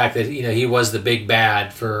fact that he was the big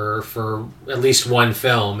bad for at least one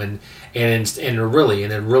film, and in a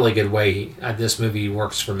really good way. This movie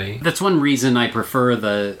works for me. That's one reason I prefer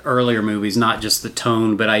the earlier movies, not just the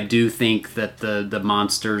tone, but I do think that the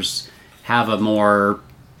monsters have a more,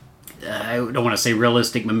 I don't want to say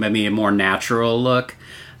realistic, but maybe a more natural look.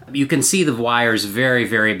 You can see the wires very,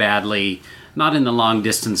 very badly, not in the long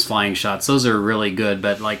distance flying shots. Those are really good,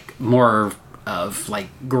 but like more of like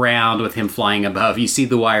ground with him flying above. You see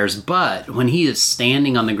the wires, but when he is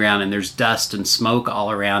standing on the ground and there's dust and smoke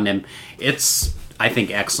all around him, it's, I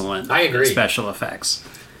think, excellent. I agree. Special effects.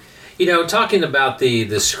 Talking about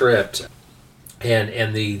the script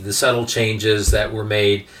and the subtle changes that were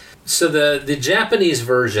made. So the Japanese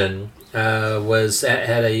version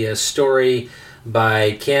had a story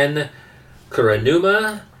by Ken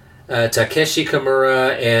Kuranuma, Takeshi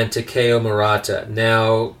Kimura, and Takeo Murata.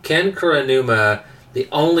 Now, Ken Kuranuma, the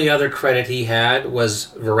only other credit he had was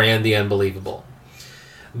Varan the Unbelievable.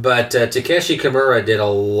 But Takeshi Kimura did a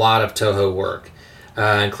lot of Toho work,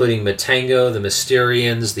 including Matango, the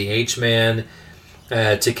Mysterians, the H-Man.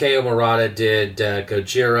 Takeo Murata did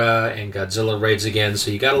Gojira and Godzilla Raids Again, so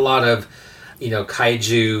you got a lot of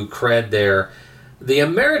kaiju cred there. The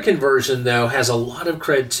American version, though, has a lot of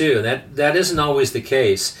cred, too. That isn't always the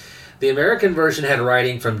case. The American version had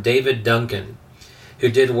writing from David Duncan, who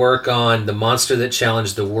did work on The Monster That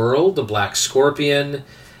Challenged the World, The Black Scorpion.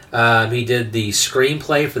 He did the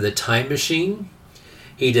screenplay for The Time Machine.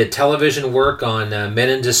 He did television work on Men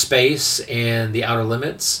into Space and The Outer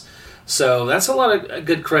Limits. So that's a lot of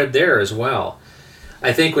good cred there as well.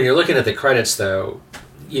 I think when you're looking at the credits, though,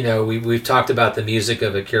 we've talked about the music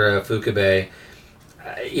of Akira Ifukube.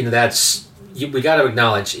 We got to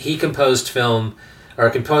acknowledge he composed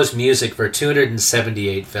music for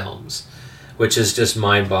 278 films, which is just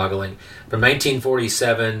mind-boggling. From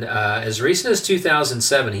 1947, as recent as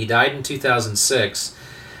 2007, he died in 2006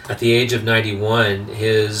 at the age of 91.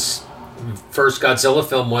 His first Godzilla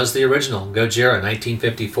film was the original, Gojira,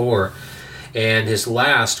 1954. And his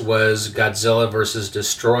last was Godzilla vs.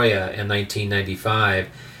 Destoroyah in 1995.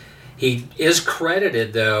 He is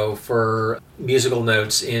credited, though, for musical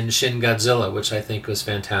notes in Shin Godzilla, which I think was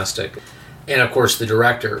fantastic. And, of course, the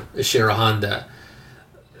director, Ishiro Honda,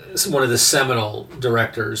 one of the seminal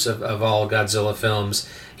directors of all Godzilla films.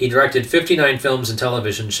 He directed 59 films and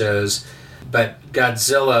television shows, but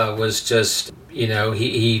Godzilla was just,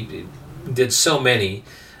 he did so many.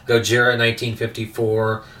 Gojira,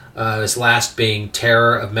 1954, his last being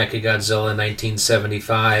Terror of Mechagodzilla in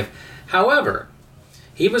 1975. However,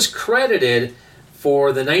 he was credited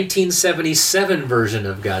for the 1977 version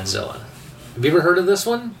of Godzilla. Have you ever heard of this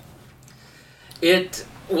one? It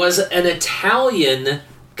was an Italian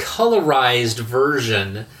colorized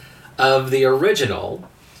version of the original.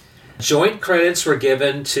 Joint credits were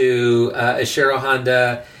given to Ishiro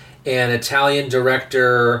Honda and Italian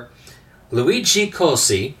director Luigi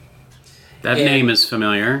Cosi. That name is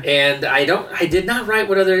familiar. And I did not write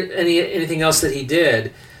anything else that he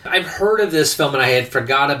did. I've heard of this film and I had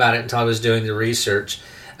forgot about it until I was doing the research.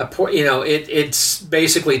 It's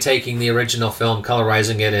basically taking the original film,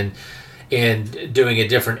 colorizing it, and doing a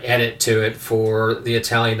different edit to it for the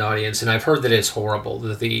Italian audience. And I've heard that it's horrible,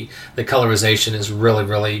 that the colorization is really,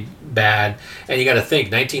 really bad. And you got to think,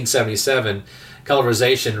 1977,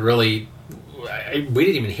 colorization really... We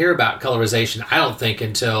didn't even hear about colorization, I don't think,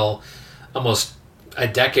 until almost a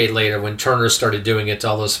decade later when Turner started doing it to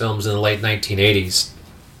all those films in the late 1980s.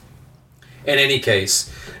 In any case,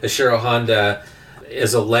 Ishiro Honda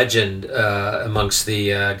is a legend amongst the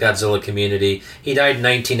Godzilla community. He died in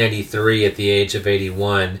 1993 at the age of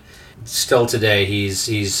 81. Still today,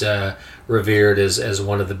 he's revered as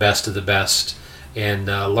one of the best, and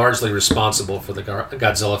largely responsible for the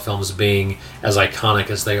Godzilla films being as iconic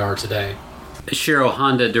as they are today. Ishiro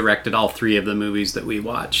Honda directed all 3 of the movies that we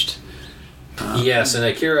watched. Yes, and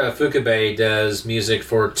Akira Ifukube does music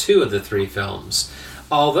for 2 of the 3 films.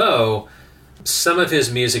 Although some of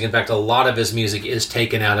his music, in fact, a lot of his music is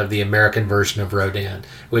taken out of the American version of Rodan,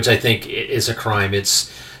 which I think is a crime.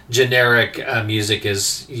 It's generic music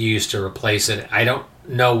is used to replace it. I don't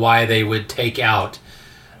know why they would take out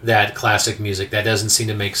that classic music. That doesn't seem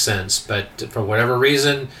to make sense. But for whatever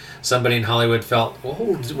reason, somebody in Hollywood felt,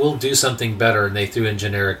 we'll do something better, and they threw in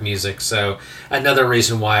generic music. So another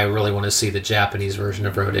reason why I really want to see the Japanese version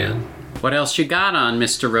of Rodan. What else you got on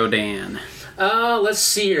Mr. Rodan? Let's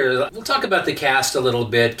see here. We'll talk about the cast a little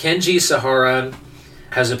bit. Kenji Sahara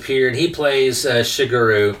has appeared. He plays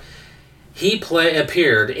Shigeru. He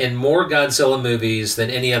appeared in more Godzilla movies than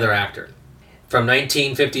any other actor. From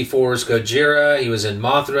 1954's Gojira, he was in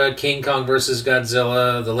Mothra, King Kong vs.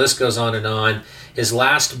 Godzilla, the list goes on and on. His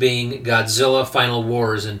last being Godzilla Final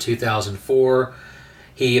Wars in 2004.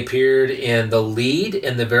 He appeared in the lead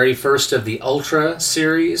in the very first of the Ultra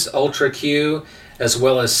series, Ultra Q, as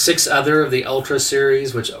well as 6 other of the Ultra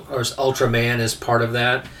series, which of course Ultraman is part of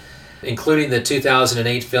that, including the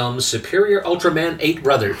 2008 film Superior Ultraman 8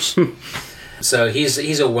 Brothers. So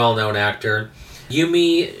he's a well-known actor.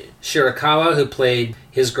 Yumi Shirakawa, who played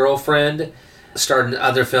his girlfriend, starred in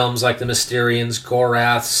other films like The Mysterians,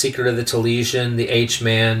 Gorath, Secret of the Talesian, The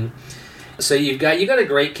H-Man. So you've got a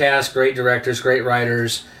great cast, great directors, great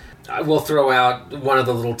writers. I will throw out one of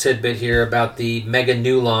the little tidbit here about the Mega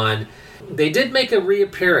Nulon. They did make a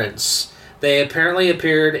reappearance. They apparently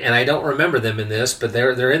appeared, and I don't remember them in this, but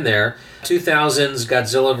they're in there. 2000's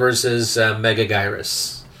Godzilla vs.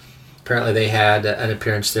 Megaguirus. Apparently they had an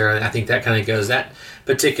appearance there, and I think that kind of goes. That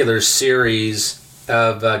particular series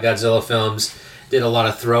of Godzilla films did a lot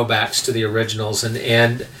of throwbacks to the originals,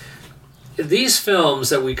 and these films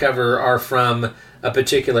that we cover are from a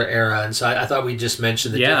particular era, and so I thought we'd just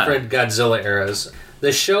mention the different Godzilla eras. The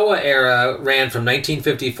Showa era ran from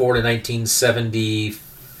 1954 to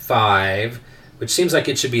 1975, which seems like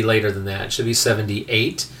it should be later than that. It should be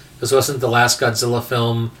 78. This wasn't the last Godzilla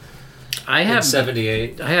film in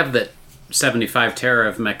 78. I have that 75 Terror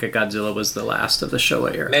of Mechagodzilla was the last of the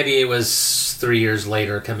Showa era. Maybe it was 3 years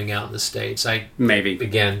later coming out in the States. Maybe.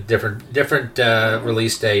 Again, different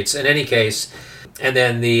release dates. In any case, and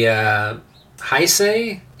then the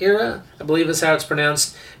Heisei era, I believe is how it's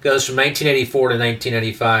pronounced, goes from 1984 to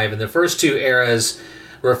 1995, and the first 2 eras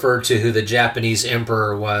refer to who the Japanese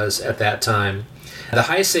emperor was at that time. The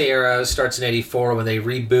Heisei era starts in 84 when they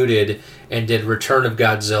rebooted and did Return of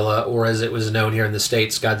Godzilla, or as it was known here in the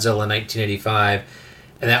States, Godzilla 1985.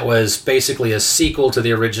 And that was basically a sequel to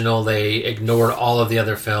the original. They ignored all of the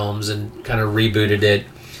other films and kind of rebooted it.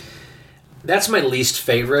 That's my least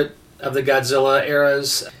favorite of the Godzilla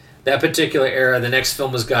eras. That particular era, the next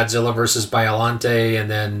film was Godzilla vs. Biollante,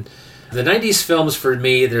 and then the 90s films for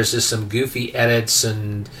me, there's just some goofy edits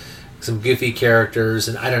and some goofy characters,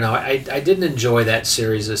 and I don't know, I didn't enjoy that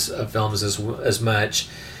series of films as much.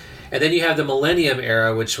 And then you have the Millennium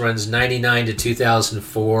era, which runs 99 to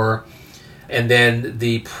 2004, and then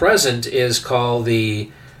the present is called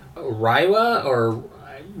the Reiwa, or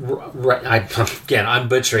again, I'm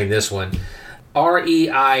butchering this one.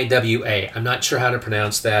 Reiwa. I'm not sure how to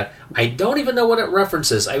pronounce that. I don't even know what it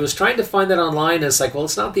references. I was trying to find that online, and it's like, well,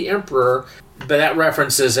 it's not the Emperor, but that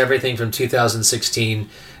references everything from 2016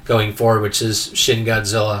 going forward, which is Shin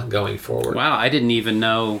Godzilla going forward. Wow, I didn't even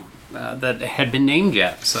know that it had been named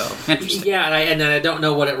yet, so interesting. Yeah, and I don't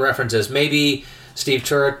know what it references. Maybe Steve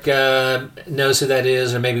Turek knows who that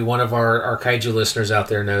is, or maybe one of our kaiju listeners out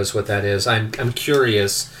there knows what that is. I'm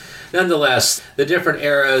curious. Nonetheless, the different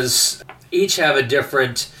eras each have a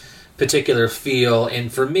different particular feel,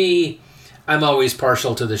 and for me, I'm always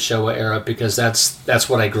partial to the Showa era because that's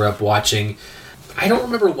what I grew up watching. I don't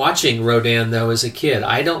remember watching Rodan, though, as a kid.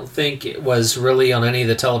 I don't think it was really on any of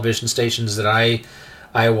the television stations that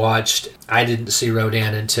I watched. I didn't see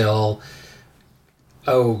Rodan until,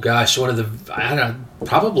 oh gosh, one of the, I don't know,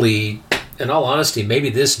 probably, in all honesty, maybe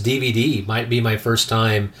this DVD might be my first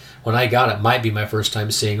time, when I got it, might be my first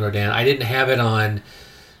time seeing Rodan. I didn't have it on,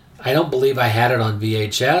 I don't believe I had it on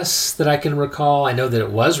VHS that I can recall. I know that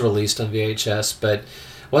it was released on VHS, but it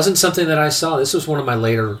wasn't something that I saw. This was one of my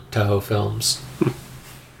later Toho films.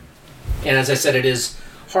 And as I said, it is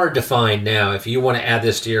hard to find now. If you want to add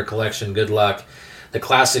this to your collection, good luck. The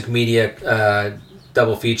Classic Media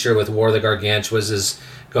double feature with War of the Gargantuas is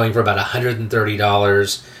going for about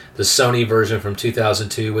 $130. The Sony version from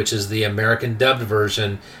 2002, which is the American dubbed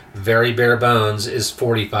version, very bare bones, is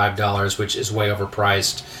 $45, which is way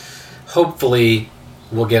overpriced. Hopefully,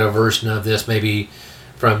 we'll get a version of this maybe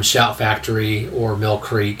from Shout Factory or Mill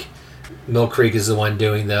Creek. Mill Creek is the one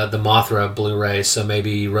doing the Mothra Blu-ray, so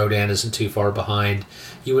maybe Rodan isn't too far behind.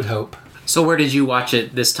 You would hope. So where did you watch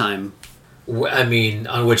it this time? I mean,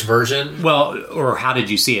 on which version? Well, or how did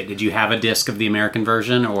you see it? Did you have a disc of the American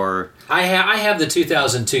version, or? I have the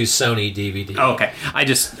 2002 Sony DVD. Oh, okay. I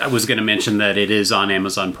was going to mention that it is on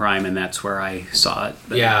Amazon Prime, and that's where I saw it.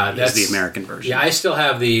 Yeah, that's the American version. Yeah, I still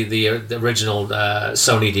have the original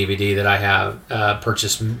Sony DVD that I have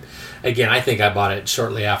purchased. Again, I think I bought it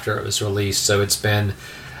shortly after it was released, so it's been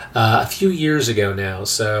a few years ago now.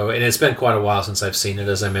 So, and it's been quite a while since I've seen it,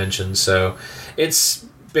 as I mentioned. So, it's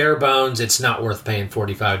bare bones. It's not worth paying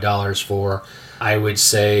 $45 for. I would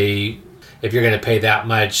say if you're going to pay that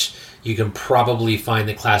much, you can probably find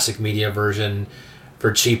the Classic Media version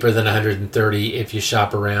for cheaper than $130 if you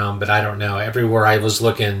shop around. But I don't know. Everywhere I was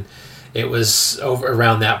looking, it was over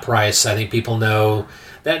around that price. I think people know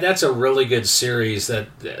that's a really good series, that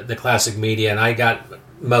the Classic Media, and I got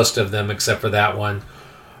most of them except for that one.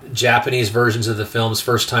 Japanese versions of the films,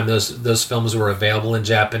 first time those films were available in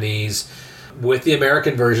Japanese, with the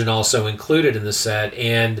American version also included in the set,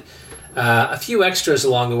 and a few extras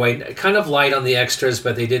along the way. Kind of light on the extras,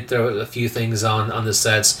 but they did throw a few things on the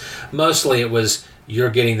sets. Mostly it was you're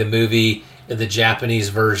getting the movie in the Japanese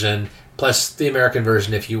version, plus the American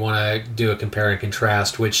version if you want to do a compare and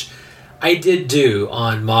contrast, which I did do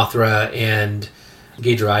on Mothra and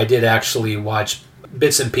Ghidorah. I did actually watch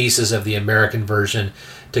bits and pieces of the American version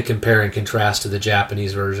to compare and contrast to the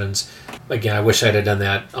Japanese versions. Again, I wish I'd have done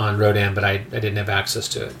that on Rodan, but I didn't have access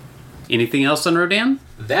to it. Anything else on Rodan?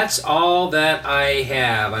 That's all that I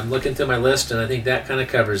have. I'm looking through my list, and I think that kind of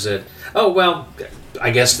covers it. Oh, well,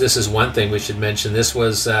 I guess this is one thing we should mention. This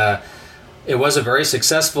was, it was a very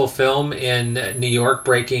successful film in New York,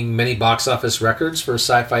 breaking many box office records for a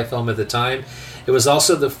sci-fi film at the time. It was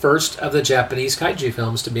also the first of the Japanese kaiju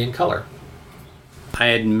films to be in color. I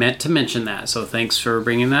had meant to mention that, so thanks for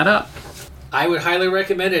bringing that up. I would highly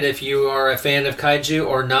recommend it if you are a fan of kaiju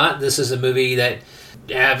or not. This is a movie that,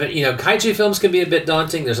 kaiju films can be a bit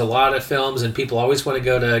daunting. There's a lot of films, and people always want to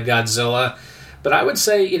go to Godzilla. But I would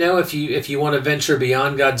say, if you want to venture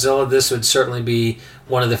beyond Godzilla, this would certainly be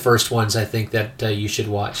one of the first ones I think that you should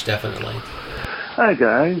watch, definitely. Hi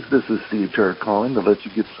guys, this is Steve Turek calling to let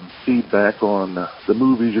you get some feedback on the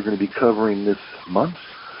movies you're going to be covering this month.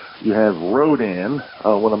 You have Rodan,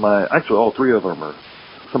 one of my, actually all three of them are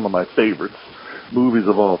some of my favorites, movies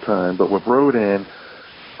of all time. But with Rodan,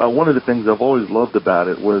 one of the things I've always loved about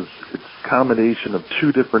it was its combination of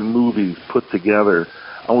two different movies put together.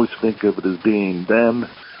 I always think of it as being them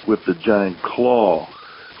with the giant claw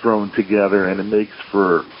thrown together, and it makes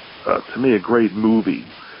for, to me, a great movie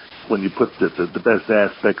when you put the best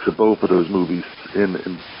aspects of both of those movies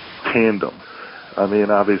in tandem. I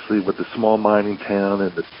mean, obviously, with the small mining town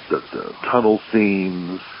and the tunnel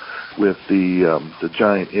scenes with the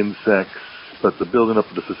giant insects, but the building up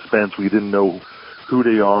of the suspense, we didn't know who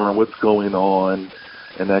they are and what's going on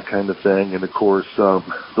and that kind of thing. And, of course, the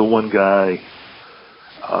one guy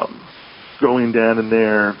going down in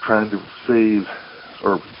there trying to save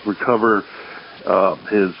or recover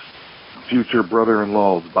his future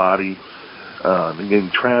brother-in-law's body, and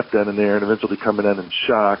getting trapped down in there and eventually coming out in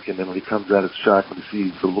shock. And then when he comes out of shock, when he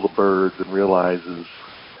sees the little birds and realizes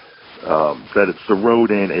that it's the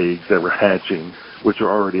Rodan eggs that were hatching, which are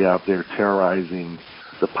already out there terrorizing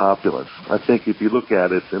the populace. I think if you look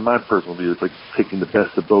at it, in my personal view, it's like taking the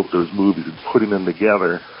best of both those movies and putting them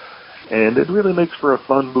together, and it really makes for a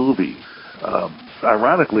fun movie.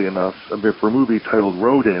 Ironically enough, I mean, for a movie titled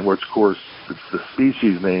Rodan, which of course it's the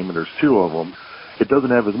species name and there's two of them, it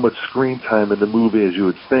doesn't have as much screen time in the movie as you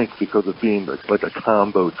would think because of being like a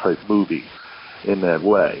combo type movie in that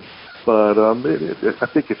way. But I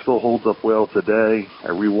think it still holds up well today. I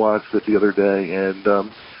rewatched it the other day, and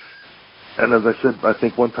as I said, I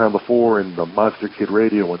think one time before in the Monster Kid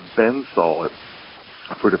Radio, when Ben saw it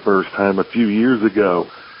for the first time a few years ago,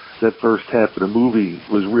 that first half of the movie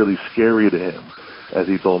was really scary to him, as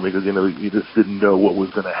he told me, because, you know, you just didn't know what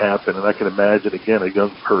was going to happen. And I can imagine, again, a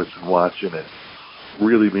young person watching it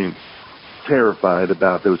really being terrified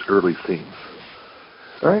about those early scenes.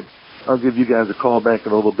 All right. I'll give you guys a call back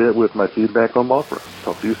in a little bit with my feedback on Mothra.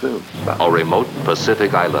 Talk to you soon. Bye. A remote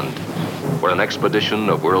Pacific island, where an expedition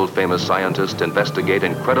of world-famous scientists investigate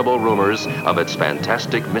incredible rumors of its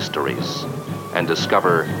fantastic mysteries and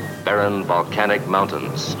discover barren volcanic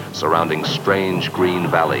mountains surrounding strange green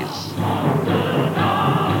valleys.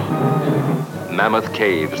 Mammoth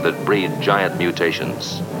caves that breed giant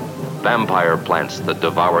mutations. Vampire plants that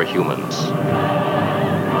devour humans.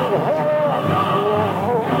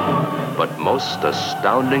 But most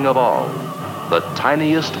astounding of all, the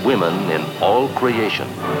tiniest women in all creation.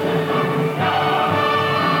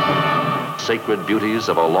 Sacred beauties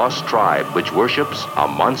of a lost tribe which worships a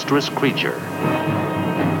monstrous creature.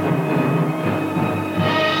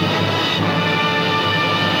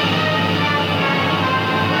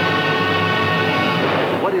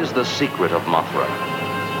 What is the secret of Mothra?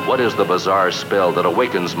 What is the bizarre spell that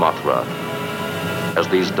awakens Mothra as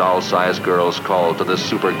these doll-sized girls call to the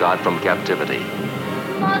super god from captivity?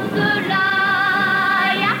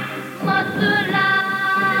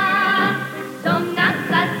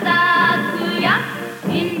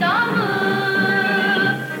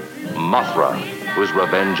 Mothra, whose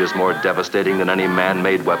revenge is more devastating than any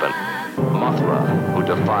man-made weapon. Mothra, who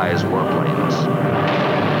defies warplanes.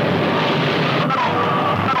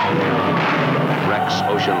 Wrecks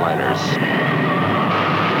ocean liners.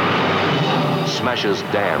 Smashes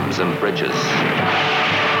dams and bridges.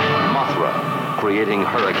 Mothra, creating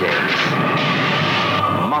hurricanes.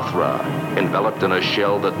 Mothra, enveloped in a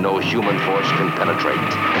shell that no human force can penetrate.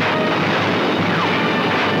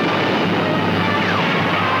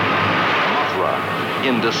 Mothra,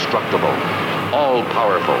 indestructible,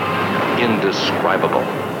 all-powerful, indescribable.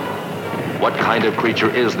 What kind of creature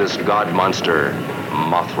is this god monster,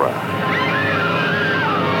 Mothra?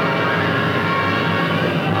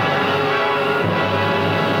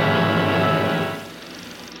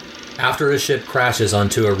 After a ship crashes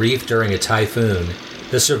onto a reef during a typhoon,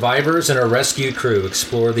 the survivors and a rescue crew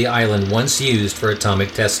explore the island once used for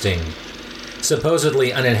atomic testing.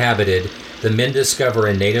 Supposedly uninhabited, the men discover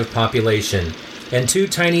a native population and two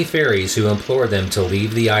tiny fairies who implore them to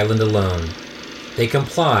leave the island alone. They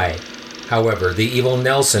comply. However, the evil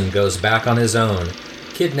Nelson goes back on his own,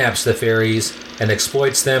 kidnaps the fairies, and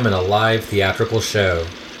exploits them in a live theatrical show.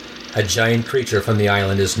 A giant creature from the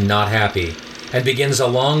island is not happy and begins a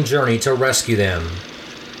long journey to rescue them.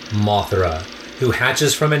 Mothra, who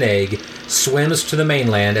hatches from an egg, swims to the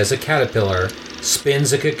mainland as a caterpillar,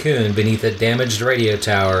 spins a cocoon beneath a damaged radio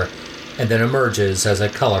tower, and then emerges as a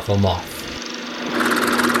colorful moth.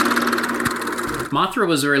 Mothra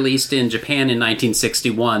was released in Japan in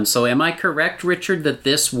 1961, so am I correct, Richard, that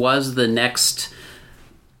this was the next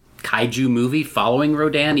kaiju movie following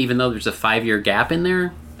Rodan, even though there's a 5-year gap in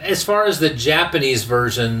there? As far as the Japanese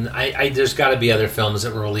version, there's got to be other films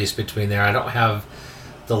that were released between there. I don't have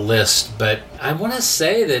the list, but I want to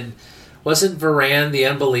say that wasn't Varan the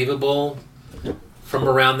Unbelievable from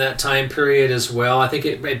around that time period as well? I think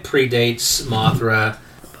it predates Mothra.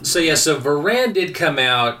 So Varan did come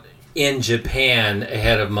out in Japan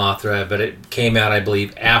ahead of Mothra, but it came out, I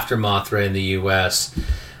believe, after Mothra in the U.S.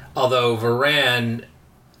 Although Varan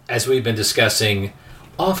as we've been discussing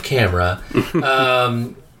off camera,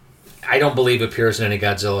 I don't believe appears in any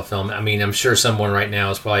Godzilla film. I mean, I'm sure someone right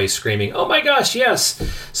now is probably screaming, "Oh my gosh, yes!"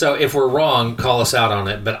 So if we're wrong, call us out on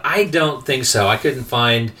it. But I don't think so. I couldn't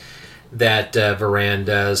find that Varan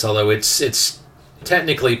does, although it's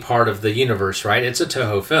technically part of the universe, right? It's a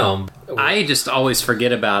Toho film. I just always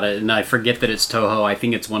forget about it, and I forget that it's Toho. I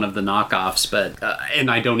think it's one of the knockoffs, but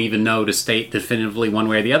and I don't even know to state definitively one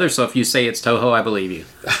way or the other. So if you say it's Toho, I believe you.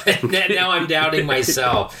 Now I'm doubting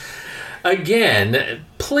myself. Again,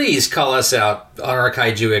 please call us out on our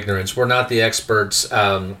kaiju ignorance. We're not the experts.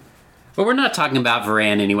 Well, we're not talking about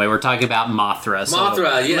Varan anyway. We're talking about Mothra. So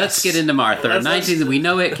Mothra, yes. Let's get into Mothra. We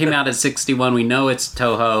know it came out at 61. We know it's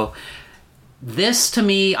Toho. This, to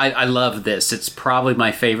me, I love this. It's probably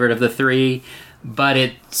my favorite of the three, but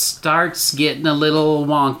it starts getting a little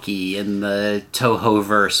wonky in the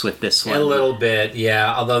Toho-verse with this one. A little bit,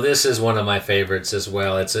 yeah. Although this is one of my favorites as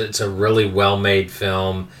well. It's a really well-made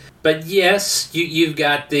film. But yes, you've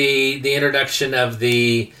got the introduction of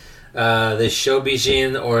the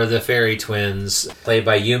Shobijin, or the fairy twins, played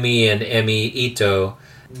by Yumi and Emi Ito.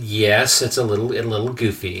 Yes, it's a little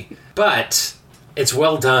goofy, but it's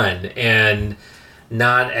well done and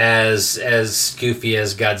not as goofy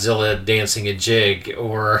as Godzilla dancing a jig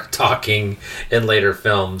or talking in later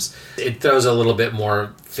films. It throws a little bit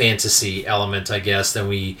more fantasy element, I guess, than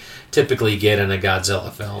we typically get in a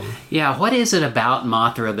Godzilla film. Yeah, what is it about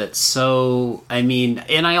Mothra that's so... I mean,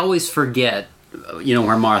 and I always forget, where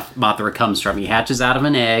Mothra comes from. He hatches out of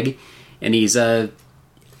an egg, and he's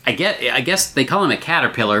I guess they call him a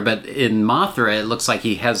caterpillar, but in Mothra, it looks like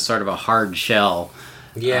he has sort of a hard shell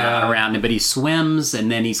around him. But he swims, and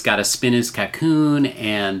then he's got to spin his cocoon,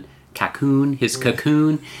 and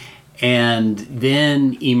and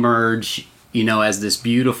then emerge, as this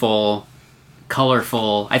beautiful,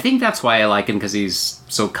 colorful... I think that's why I like him, because he's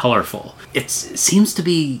so colorful. It seems to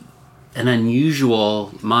be an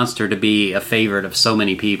unusual monster to be a favorite of so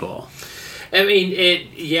many people. I mean, it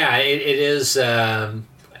is...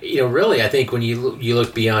 really, I think when you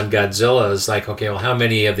look beyond Godzilla, it's like, okay, well, how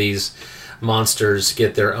many of these monsters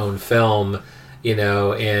get their own film?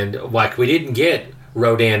 And like, we didn't get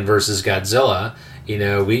Rodan versus Godzilla,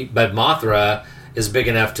 but Mothra is big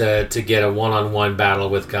enough to get a one-on-one battle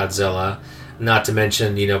with Godzilla. Not to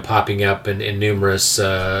mention, popping up in numerous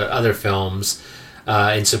other films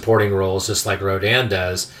in supporting roles, just like Rodan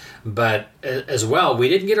does. But as well, we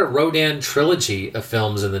didn't get a Rodan trilogy of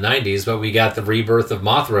films in the 90s, but we got the Rebirth of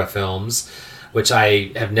Mothra films, which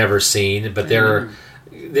I have never seen, but they're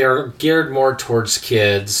geared more towards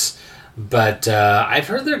kids. But I've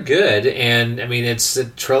heard they're good, and I mean, it's a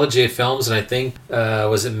trilogy of films, and I think,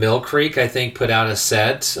 was it Mill Creek, I think, put out a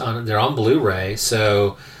set. They're on Blu-ray,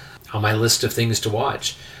 so on my list of things to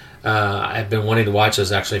watch. I've been wanting to watch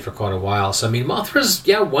those actually for quite a while. So, I mean, Mothra's,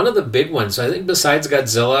 one of the big ones. I think besides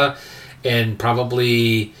Godzilla and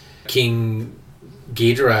probably King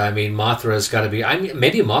Ghidorah, I mean, Mothra's got to be...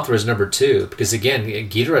 maybe Mothra's number 2, because, again,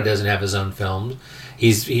 Ghidorah doesn't have his own films.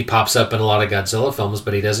 He pops up in a lot of Godzilla films,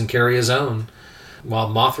 but he doesn't carry his own, while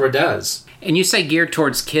Mothra does. And you say geared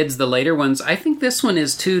towards kids, the later ones. I think this one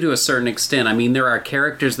is, too, to a certain extent. I mean, there are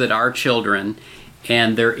characters that are children,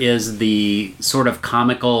 and there is the sort of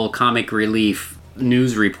comic relief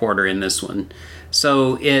news reporter in this one.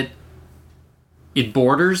 So it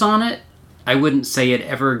borders on it. I wouldn't say it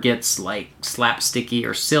ever gets like slapsticky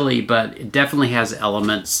or silly, but it definitely has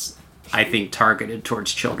elements, I think, targeted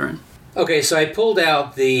towards children. Okay, so I pulled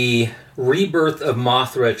out the Rebirth of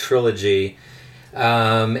Mothra trilogy,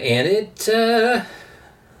 and it...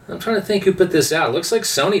 I'm trying to think who put this out. It looks like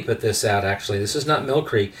Sony put this out, actually. This is not Mill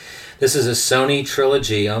Creek. This is a Sony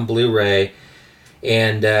trilogy on Blu-ray.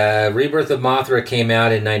 And Rebirth of Mothra came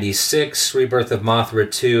out in 96, Rebirth of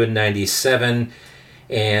Mothra 2 in 97,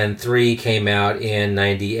 and 3 came out in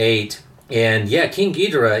 98. And yeah, King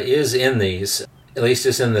Ghidorah is in these. At least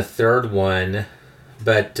it's in the third one.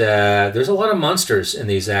 But there's a lot of monsters in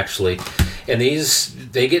these, actually. And these,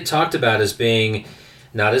 they get talked about as being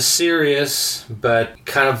not as serious, but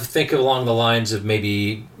kind of think along the lines of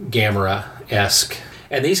maybe Gamera-esque.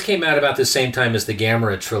 And these came out about the same time as the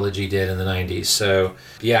Gamera trilogy did in the 90s. So,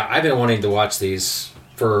 yeah, I've been wanting to watch these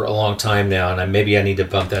for a long time now, and maybe I need to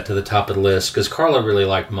bump that to the top of the list, because Carla really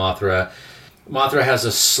liked Mothra. Mothra has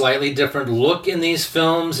a slightly different look in these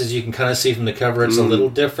films. As you can kind of see from the cover, it's a little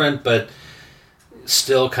different, but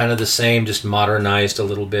still kind of the same, just modernized a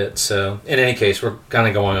little bit. So, in any case, we're kind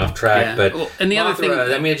of going off track. Yeah. But well, and the Mothra, other thing,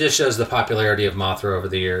 I mean, it just shows the popularity of Mothra over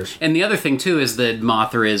the years. And the other thing, too, is that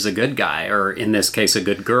Mothra is a good guy, or in this case, a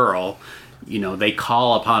good girl. They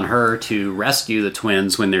call upon her to rescue the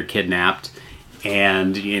twins when they're kidnapped.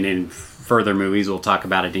 And in further movies, we'll talk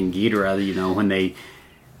about it in Ghidorah, you know, when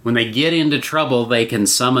they get into trouble, they can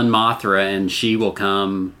summon Mothra and she will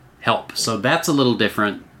come help. So that's a little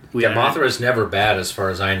different. Mothra is never bad as far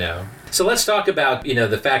as I know. So let's talk about, you know,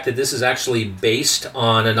 the fact that this is actually based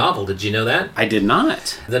on a novel. Did you know that? I did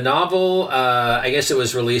not. The novel, I guess it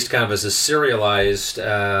was released kind of as a serialized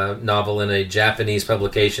novel in a Japanese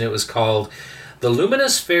publication. It was called The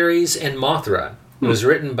Luminous Fairies and Mothra. It was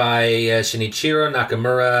written by Shinichiro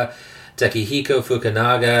Nakamura, Takehiko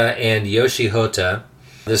Fukunaga, and Yoshi Hota.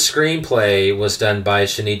 The screenplay was done by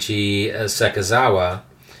Shinichi Sekizawa,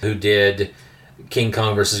 who did King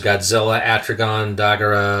Kong vs. Godzilla, Atragon,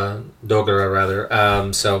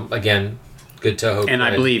 Dogora. So again, good Toho. And cred.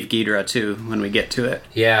 I believe Ghidorah too when we get to it.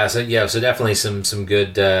 So definitely some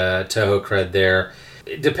good Toho cred there.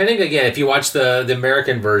 Depending again, if you watch the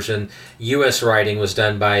American version, U.S. writing was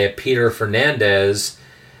done by Peter Fernandez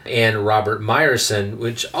and Robert Meyerson,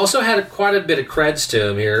 which also had quite a bit of creds to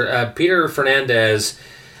him here. Peter Fernandez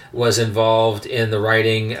was involved in the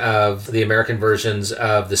writing of the American versions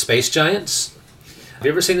of The Space Giants. Have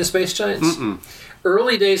you ever seen The Space Giants? Mm-mm.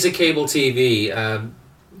 Early days of cable TV,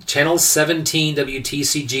 Channel 17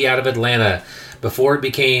 WTCG out of Atlanta, before it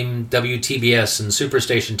became WTBS and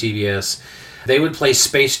Superstation TBS, they would play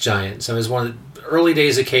Space Giants. It was one of the early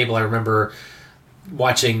days of cable. I remember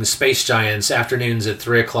watching Space Giants afternoons at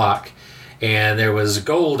 3 o'clock. And there was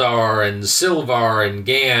Goldar and Silvar and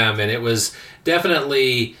Gam, and it was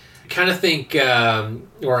definitely kind of think,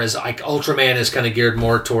 whereas like Ultraman is kind of geared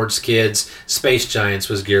more towards kids, Space Giants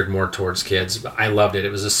was geared more towards kids. I loved it.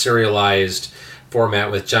 It was a serialized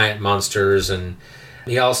format with giant monsters, and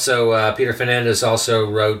he also, Peter Fernandez also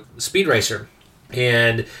wrote Speed Racer,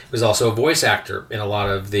 and was also a voice actor in a lot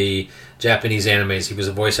of the Japanese animes. He was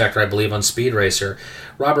a voice actor, I believe, on Speed Racer.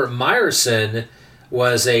 Robert Meyerson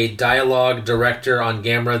was a dialogue director on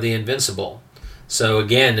Gamera the Invincible. So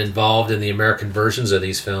again, involved in the American versions of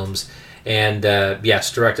these films. And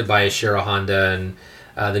yes, directed by Ishiro Honda.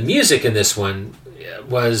 And the music in this one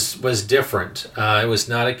was different. It was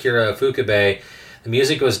not Akira Ifukube. The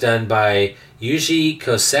music was done by Yuji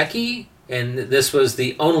Koseki. And this was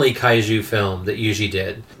the only kaiju film that Yuji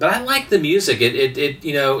did. But I like the music. It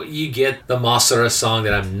you know, you get the Masura song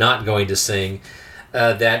that I'm not going to sing.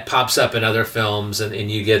 That pops up in other films, and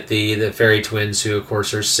you get the fairy twins who, of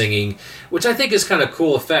course, are singing, which I think is kind of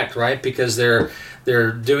cool effect, right? Because they're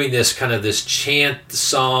doing this kind of this chant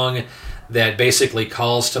song that basically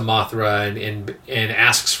calls to Mothra and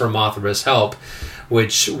asks for Mothra's help,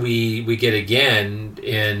 which we get again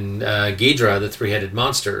in Ghidorah, the three-headed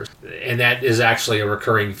monster, and that is actually a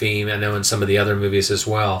recurring theme. I know in some of the other movies as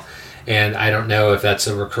well, and I don't know if that's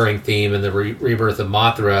a recurring theme in the Rebirth of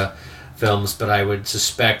Mothra films, but I would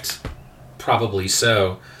suspect probably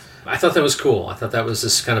so. I thought that was cool. I thought that was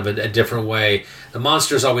just kind of a different way. The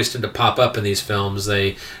monsters always tend to pop up in these films.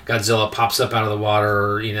 Godzilla pops up out of the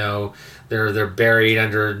water, you know, they're buried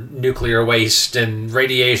under nuclear waste and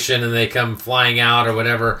radiation, and they come flying out or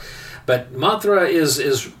whatever. But Mothra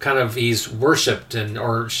is kind of, he's worshipped,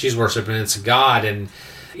 or she's worshipped, and it's God, and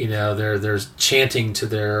you know they're chanting to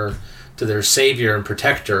their savior and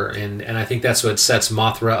protector, and I think that's what sets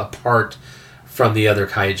Mothra apart from the other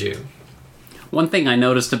kaiju. One thing I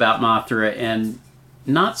noticed about Mothra, and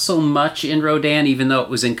not so much in Rodan, even though it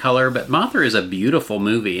was in color, but Mothra is a beautiful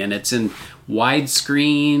movie, and it's in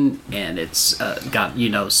widescreen, and it's got, you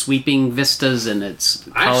know, sweeping vistas, and it's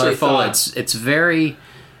colorful. It's very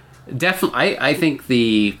definitely. I think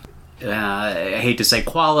the I hate to say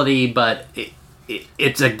quality, but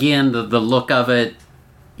it's again the look of it,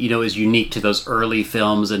 you know, is unique to those early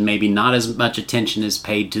films, and maybe not as much attention is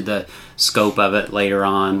paid to the scope of it later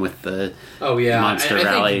on with the monster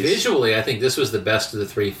rallies. Think visually, I think this was the best of the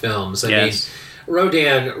three films. I mean,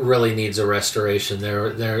 Rodan really needs a restoration.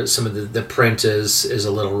 There some of the print is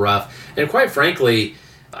a little rough, and quite frankly,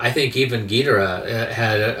 I think even Ghidorah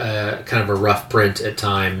had a kind of a rough print at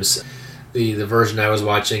times. The version I was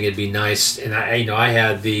watching, it'd be nice, and I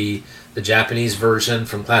had the Japanese version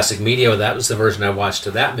from Classic Media. That was the version I watched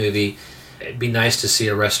of that movie. It'd be nice to see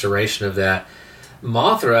a restoration of that.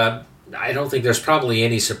 Mothra, I don't think there's probably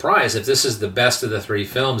any surprise. If this is the best of the three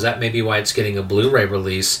films, that may be why it's getting a Blu-ray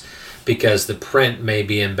release, because the print may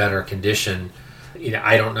be in better condition. You know,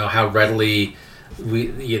 I don't know how readily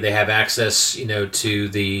they have access, you know, to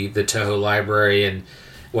the Toho library and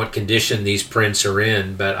what condition these prints are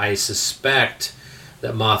in, but I suspect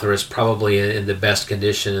that Mothra is probably in the best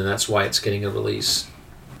condition, and that's why it's getting a release.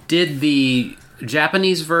 Did the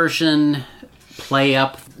Japanese version play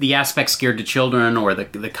up the aspects geared to children, or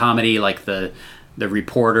the comedy, like the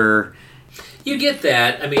reporter? You get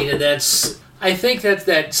that. I mean, and that's I think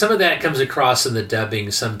that some of that comes across in the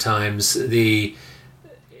dubbing sometimes.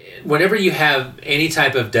 Whenever you have any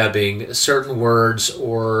type of dubbing, certain words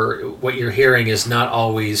or what you're hearing is not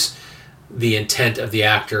always the intent of the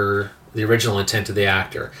actor, the original intent of the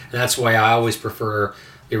actor. And that's why I always prefer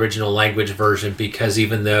the original language version, because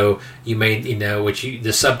even though you may,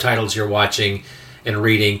 the subtitles you're watching and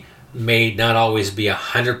reading may not always be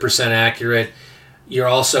 100% accurate, you're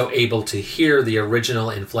also able to hear the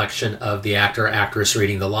original inflection of the actor or actress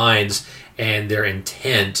reading the lines and their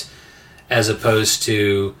intent, as opposed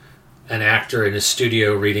to an actor in a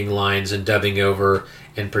studio reading lines and dubbing over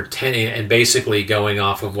and pretending and basically going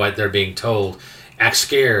off of what they're being told. Act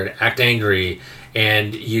scared, act angry,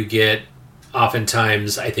 and you get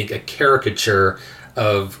oftentimes, I think, a caricature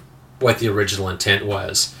of what the original intent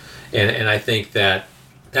was. And I think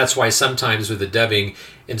that's why sometimes with the dubbing,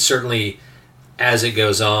 and certainly as it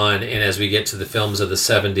goes on and as we get to the films of the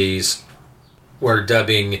 70s where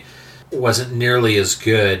dubbing wasn't nearly as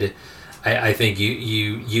good, I think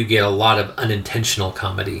you get a lot of unintentional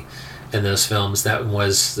comedy in those films. That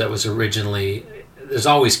was originally... There's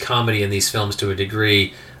always comedy in these films to a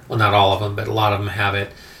degree. Well, not all of them, but a lot of them have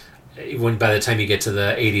it. When by the time you get to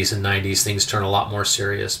the 80s and 90s, things turn a lot more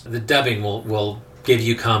serious. The dubbing will give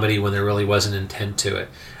you comedy when there really wasn't intent to it.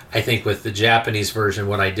 I think with the Japanese version,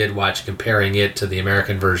 what I did watch, comparing it to the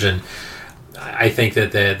American version, I think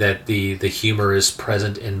that the humor is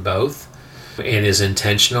present in both and is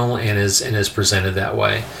intentional and is presented that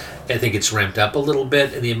way. I think it's ramped up a little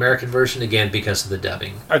bit in the American version, again, because of the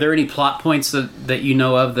dubbing. Are there any plot points that you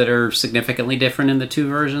know of that are significantly different in the two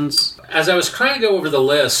versions? As I was trying to go over the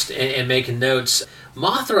list and making notes,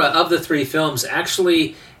 Mothra of the three films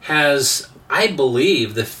actually has, I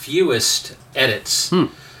believe, the fewest edits.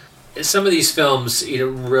 Some of these films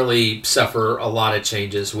really suffer a lot of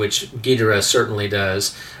changes, which Ghidorah certainly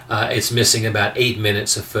does. It's missing about 8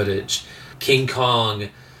 minutes of footage. King Kong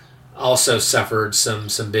also suffered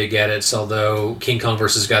some big edits, although King Kong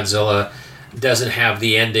vs. Godzilla doesn't have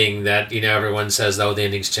the ending that everyone says, oh, the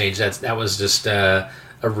ending's changed. That was just a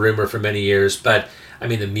rumor for many years. But I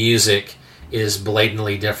mean, the music is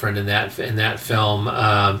blatantly different in that film.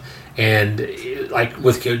 And like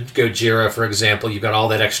with Gojira, for example, you've got all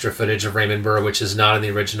that extra footage of Raymond Burr, which is not in the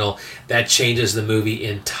original. That changes the movie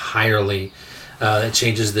entirely. That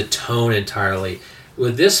changes the tone entirely.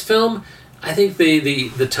 With this film, I think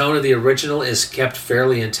the tone of the original is kept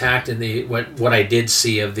fairly intact in what I did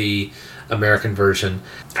see of the American version.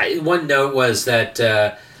 One note was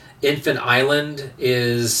that Infant Island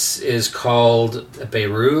is called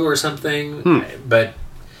Beirut or something, but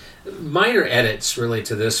minor edits really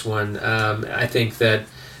to this one. I think that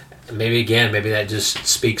maybe that just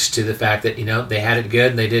speaks to the fact that they had it good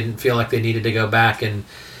and they didn't feel like they needed to go back and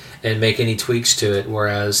make any tweaks to it,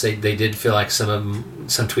 whereas they did feel like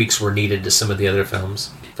some tweaks were needed to some of the other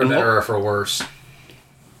films, for better or for worse.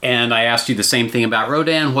 And I asked you the same thing about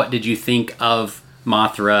Rodan. What did you think of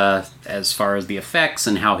Mothra as far as the effects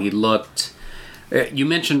and how he looked? You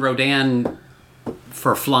mentioned Rodan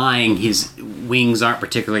for flying, his wings aren't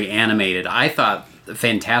particularly animated. I thought the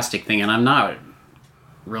fantastic thing, and I'm not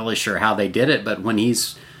really sure how they did it, but when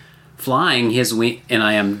he's flying his wing, and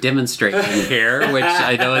I am demonstrating here, which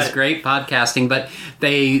I know is great podcasting, but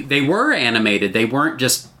they were animated. They weren't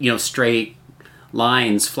just straight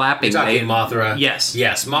lines flapping. You're talking Mothra. Yes.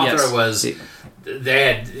 Mothra was. They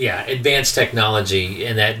had advanced technology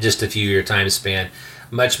in that just a few year time span,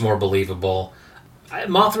 much more believable.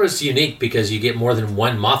 Mothra is unique because you get more than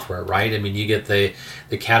one Mothra, right? I mean, you get the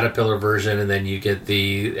caterpillar version, and then you get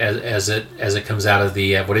the as it comes out of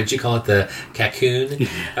the what did you call it, the cocoon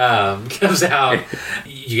comes out.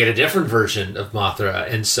 You get a different version of Mothra,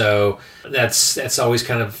 and so that's always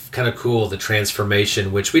kind of cool, the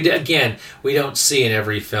transformation, which we don't see in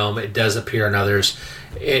every film. It does appear in others.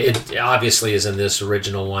 It obviously is in this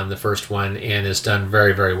original one, the first one, and is done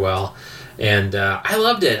very, very well. And I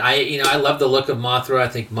loved it. I love the look of Mothra. I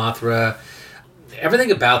think Mothra, everything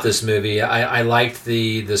about this movie. I liked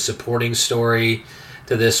the supporting story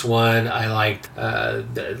to this one. I liked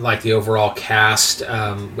the overall cast,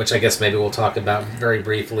 which I guess maybe we'll talk about very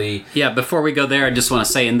briefly. Yeah, before we go there, I just want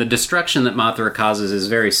to say, and the destruction that Mothra causes is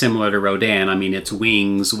very similar to Rodan. I mean, it's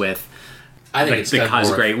wings with... I think it's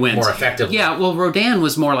cause great winds more effectively. Yeah, well, Rodan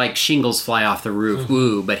was more like shingles fly off the roof,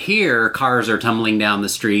 woo. But here, cars are tumbling down the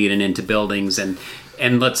street and into buildings, and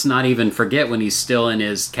let's not even forget when he's still in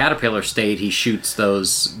his caterpillar state, he shoots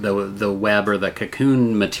the web or the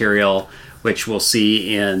cocoon material, which we'll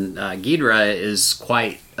see in Ghidorah, is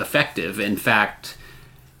quite effective. In fact,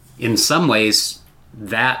 in some ways,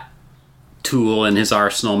 that tool in his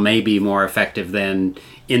arsenal may be more effective than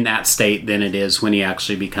in that state than it is when he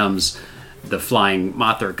actually becomes the flying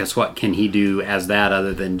Mothra, because what can he do as that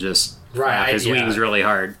other than just flap his wings really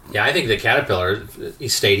hard? Yeah, I think the caterpillar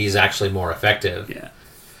state, he's actually more effective.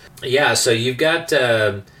 Yeah, so you've got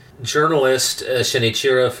journalist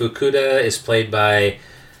Shinichiro Fukuda is played by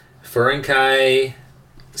Furinkai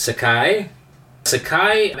Sakai.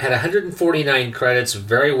 Sakai had 149 credits,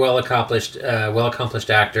 very well accomplished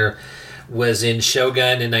actor. Was in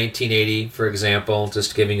Shogun in 1980, for example,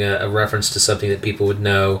 just giving a reference to something that people would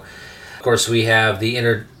know. Of course, we have the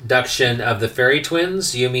introduction of the fairy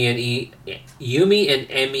twins, Yumi and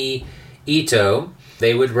Emi Ito.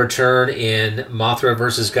 They would return in Mothra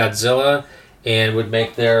vs. Godzilla and would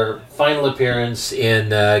make their final appearance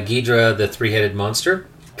in Ghidorah, the three-headed monster.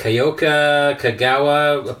 Kyoka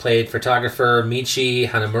Kagawa played photographer Michi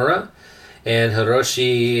Hanamura, and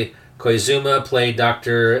Hiroshi Koizuma played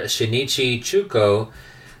Dr. Shinichi Chuko,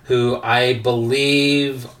 who I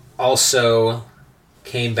believe also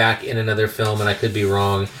came back in another film, and I could be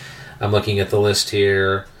wrong. I'm looking at the list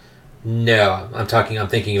here. No, I'm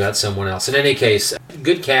thinking about someone else. In any case,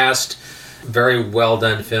 good cast, very well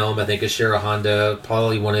done film. I think Ishiro Honda,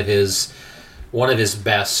 probably one of his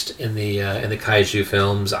best in the kaiju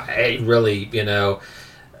films. I really,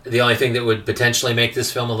 the only thing that would potentially make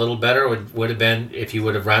this film a little better would have been if you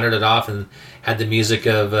would have rounded it off and had the music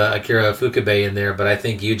of Akira Ifukube in there. But I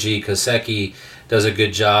think Yuji Koseki does a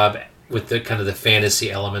good job with the kind of the fantasy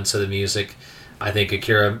elements of the music. I think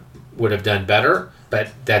Akira would have done better, but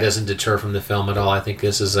that doesn't deter from the film at all. I think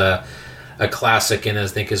this is a classic, and I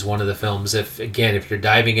think is one of the films. If you're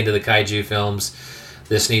diving into the kaiju films,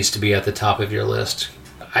 this needs to be at the top of your list.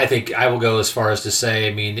 I think I will go as far as to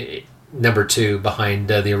say, number 2 behind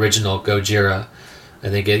the original Gojira. I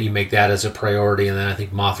think you make that as a priority, and then I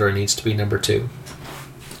think Mothra needs to be number 2.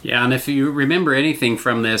 Yeah, and if you remember anything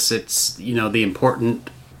from this, it's, the important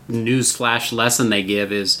newsflash lesson they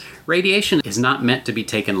give is radiation is not meant to be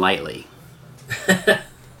taken lightly. A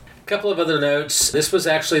couple of other notes. This was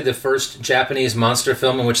actually the first Japanese monster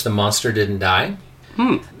film in which the monster didn't die.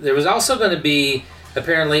 There was also going to be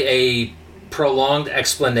apparently a prolonged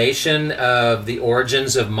explanation of the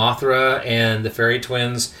origins of Mothra and the fairy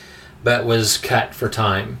twins, but was cut for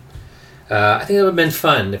time. I think it would have been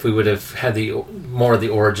fun if we would have had more of the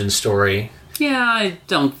origin story. Yeah, I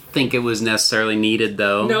don't think it was necessarily needed,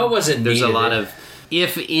 though. No, it wasn't There's needed. a lot of...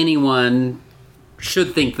 If anyone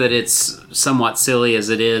should think that it's somewhat silly as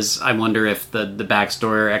it is, I wonder if the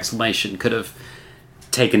backstory or explanation could have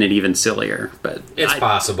taken it even sillier. But it's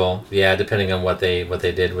possible, yeah, depending on what they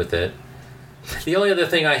did with it. The only other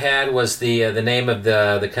thing I had was the name of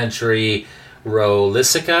the country,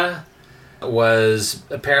 Rolisica, was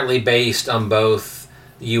apparently based on both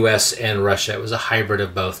U.S. and Russia. It was a hybrid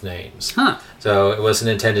of both names. So it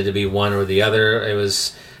wasn't intended to be one or the other. It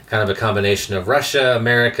was kind of a combination of Russia,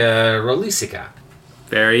 America, Rolisica.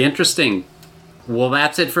 Very interesting. Well,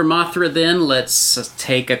 that's it for Mothra then. Let's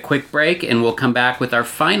take a quick break, and we'll come back with our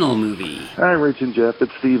final movie. Hi, Rich and Jeff.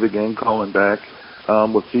 It's Steve again, calling back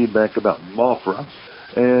with feedback about Mothra.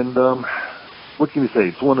 And what can you say?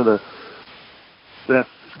 It's one of the best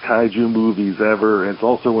kaiju movies ever. And it's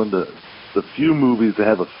also one of the few movies that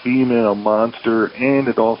have a female monster, and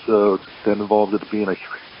it also then involves it being a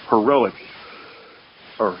heroic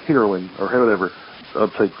or heroine or whatever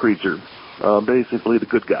type creature. Basically the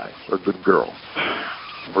good guy or good girl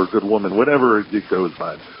or good woman, whatever it goes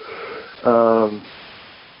by.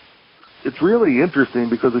 It's really interesting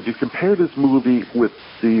because if you compare this movie with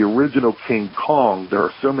the original King Kong, there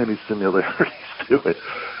are so many similarities to it.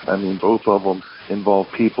 I mean, both of them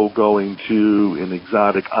involve people going to an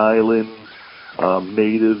exotic island,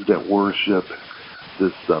 natives that worship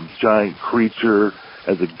this giant creature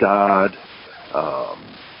as a god.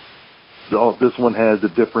 This one has the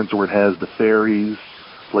difference where it has the fairies,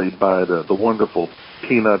 played by the wonderful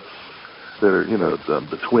Peanuts, that are,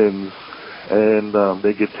 the twins, and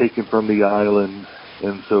they get taken from the island,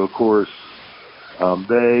 and so, of course,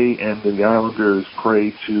 they and the islanders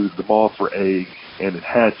pray to the Mothra egg, and it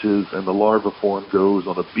hatches, and the larva form goes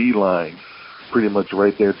on a beeline, pretty much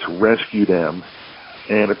right there to rescue them,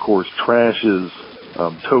 and, of course, trashes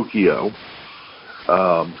Tokyo,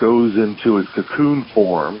 goes into its cocoon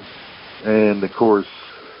form, and, of course,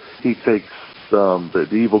 he takes, the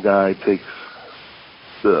evil guy takes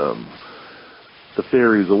the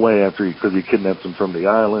fairies away because he kidnaps them from the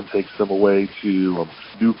island, takes them away to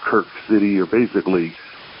Newkirk City, or basically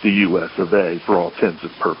the U.S. of A. for all intents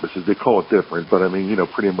and purposes. They call it different, but I mean,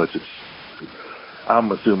 pretty much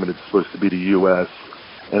I'm assuming it's supposed to be the U.S.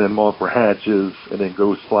 And then Mothra hatches, and then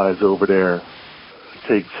Ghost flies over there,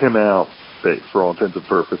 takes him out, space for all intents and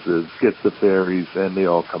purposes, gets the fairies, and they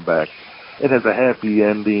all come back. It has a happy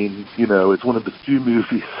ending. You know, it's one of the few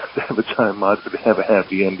movies that have a giant monster to have a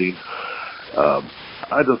happy ending.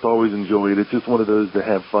 I just always enjoy it. It's just one of those to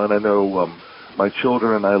have fun. I know my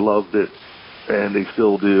children and I loved it, and they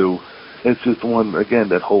still do. It's just one, again,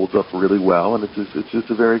 that holds up really well, and it's just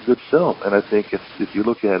a very good film. And I think if you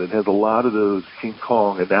look at it, it has a lot of those King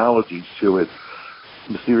Kong analogies to it.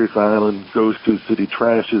 Mysterious Island goes to city,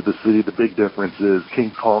 trashes the city. The big difference is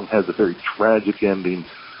King Kong has a very tragic ending,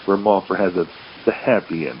 where Mothra has the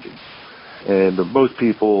happy ending. And most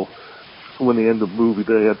people, when they end the movie,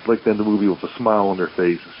 they like to end the movie with a smile on their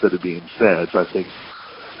face instead of being sad. So I think,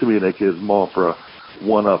 to me, that gives Mothra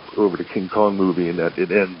one up over the King Kong movie, and that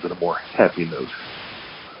it ends on a more happy note.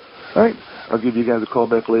 All right, I'll give you guys a call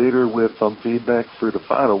back later with some feedback for the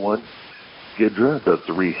final one, Ghidra, the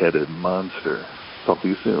three-headed monster. Talk to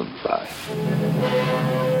you soon. Bye.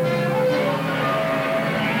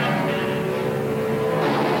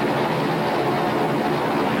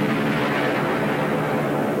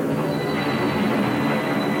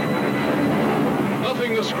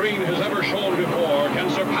 The screen has ever shown before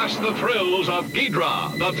can surpass the thrills of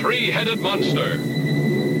Ghidra, the three-headed monster.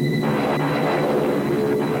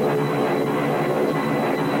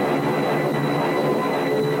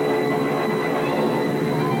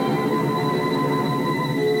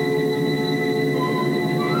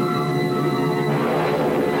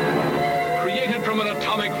 Created from an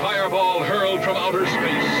atomic fireball hurled from outer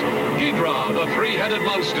space, Ghidra, the three-headed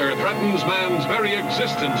monster, threatens man's very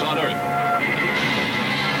existence on Earth.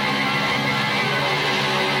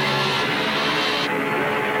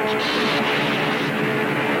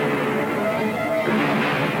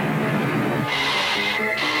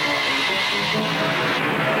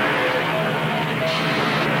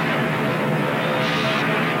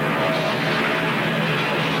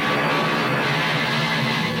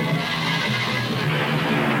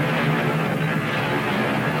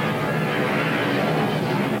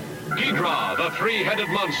 Three-headed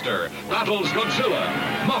monster battles Godzilla,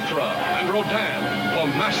 Mothra, and Rodan for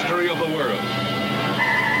mastery of the world.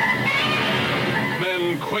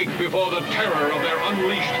 Men quake before the terror of their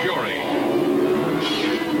unleashed fury.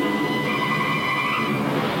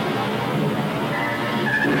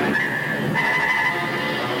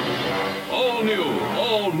 All new,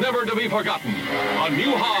 all never to be forgotten. A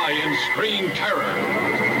new high in screen terror.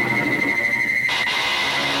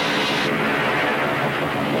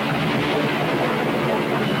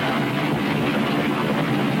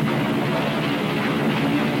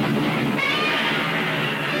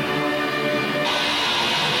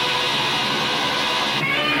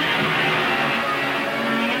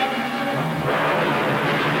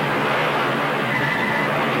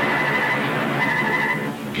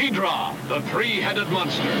 The three-headed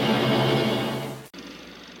monster.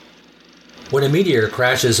 When a meteor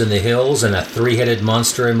crashes in the hills and a three-headed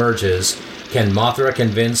monster emerges, can Mothra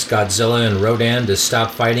convince Godzilla and Rodan to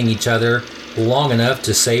stop fighting each other long enough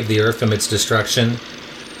to save the Earth from its destruction?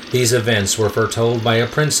 These events were foretold by a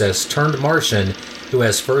princess turned Martian who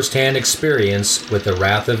has first-hand experience with the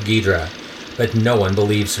wrath of Ghidra, but no one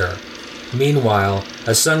believes her. Meanwhile,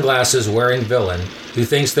 a sunglasses-wearing villain who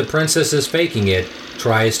thinks the princess is faking it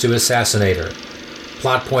tries to assassinate her.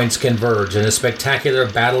 Plot points converge in a spectacular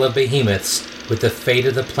battle of behemoths with the fate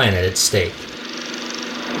of the planet at stake.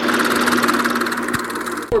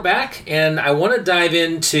 We're back, and I want to dive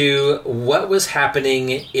into what was happening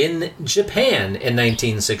in Japan in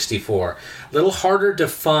 1964. A little harder to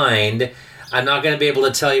find. I'm not going to be able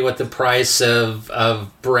to tell you what the price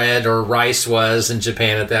of bread or rice was in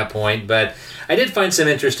Japan at that point, but I did find some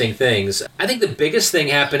interesting things. I think the biggest thing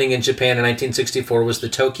happening in Japan in 1964 was the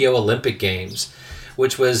Tokyo Olympic Games,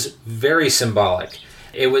 which was very symbolic.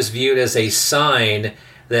 It was viewed as a sign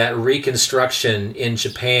that reconstruction in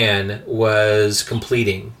Japan was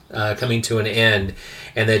coming to an end,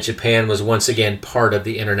 and that Japan was once again part of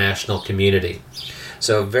the international community.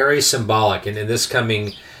 So very symbolic, and in this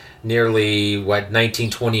coming nearly,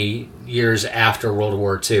 19-20 years after World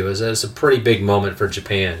War II. It was a pretty big moment for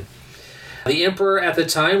Japan. The emperor at the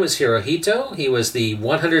time was Hirohito. He was the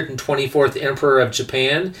 124th emperor of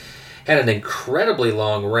Japan. Had an incredibly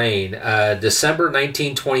long reign, December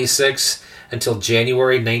 1926 until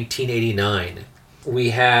January 1989. We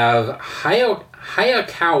have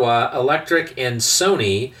Hayakawa Electric and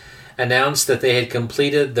Sony announced that they had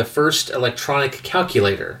completed the first electronic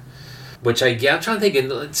calculator, which I'm trying to think,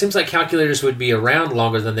 it seems like calculators would be around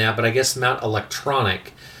longer than that, but I guess not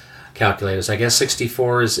electronic calculators. I guess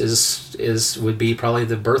 64 would be probably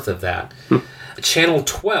the birth of that. Channel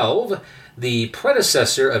 12, the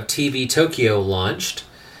predecessor of TV Tokyo, launched.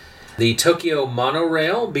 The Tokyo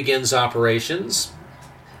monorail begins operations.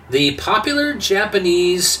 The popular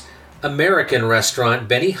Japanese American restaurant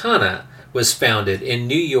Benihana was founded in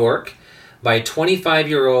New York by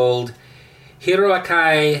 25-year-old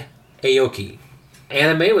Hiroaki Aoki.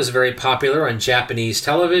 Anime was very popular on Japanese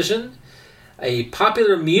television. A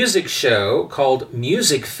popular music show called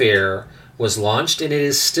Music Fair was launched, and it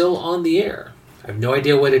is still on the air. I have no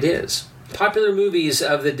idea what it is. Popular movies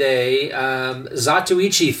of the day,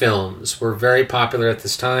 Zatoichi films were very popular at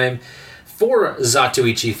this time. 4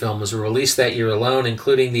 Zatoichi films were released that year alone,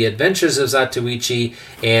 including The Adventures of Zatoichi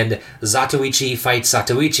and Zatoichi Fights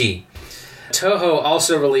Zatoichi. Toho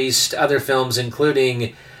also released other films,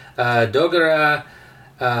 including Dogora,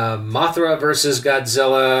 Mothra vs.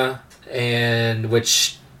 Godzilla, and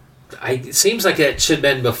which it seems like it should have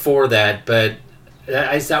been before that, but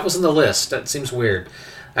that was on the list. That seems weird.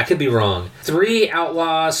 I could be wrong. 3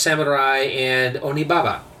 Outlaw, Samurai, and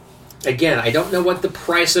Onibaba. Again, I don't know what the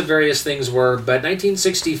price of various things were, but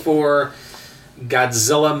 1964,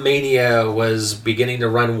 Godzilla mania was beginning to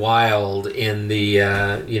run wild in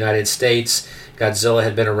the United States. Godzilla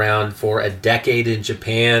had been around for a decade in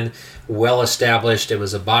Japan, well established. It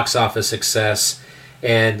was a box office success.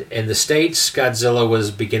 And in the States, Godzilla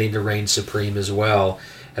was beginning to reign supreme as well.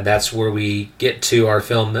 And that's where we get to our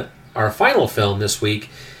final film this week,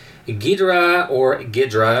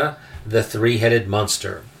 Ghidorah, the Three-Headed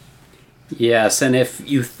Monster. Yes, and if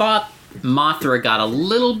you thought Mothra got a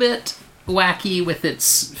little bit wacky with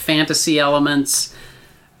its fantasy elements,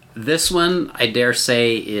 this one, I dare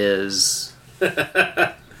say, is crazy.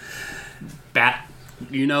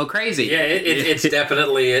 Yeah, it's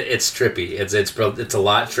definitely it's trippy. It's a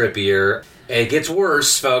lot trippier. It gets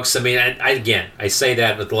worse, folks. I mean, I say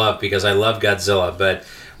that with love because I love Godzilla, but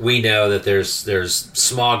we know that there's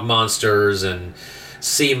smog monsters and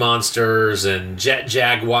sea monsters and jet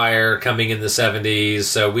jaguar coming in the 70s.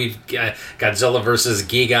 So we've got Godzilla versus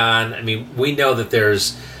Gigan. I mean, we know that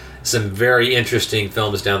there's some very interesting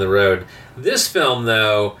films down the road. This film,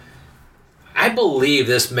 though, I believe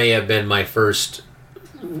this may have been my first,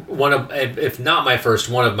 one of my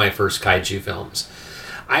first kaiju films.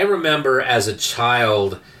 I remember as a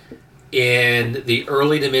child in the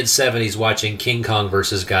early to mid 70s watching King Kong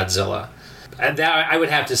versus Godzilla. And that, I would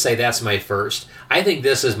have to say that's my first. I think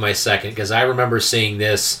this is my second because I remember seeing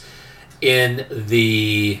this in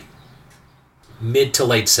the mid to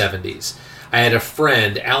late 70s. I had a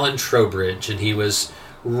friend, Alan Trowbridge, and he was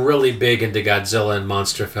really big into Godzilla and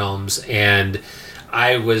monster films, and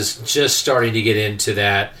I was just starting to get into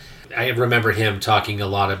that. I remember him talking a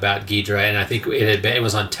lot about Ghidorah, and I think it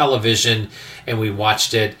was on television, and we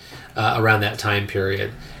watched it around that time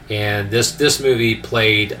period. And this movie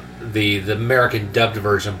played, the American dubbed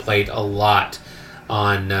version played a lot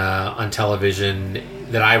on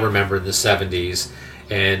television that I remember in the 70s,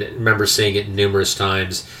 and remember seeing it numerous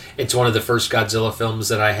times. It's one of the first Godzilla films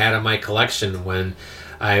that I had in my collection when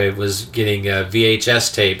I was getting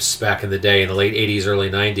VHS tapes back in the day in the late 80s, early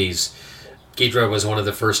 90s. Ghidorah was one of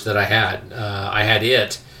the first that I had. I had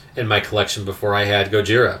it in my collection before I had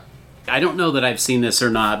Gojira. I don't know that I've seen this or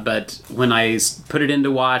not, but when I put it in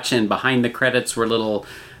to watch and behind the credits were little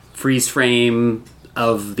freeze frame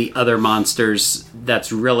of the other monsters,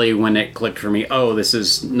 that's really when it clicked for me. Oh, this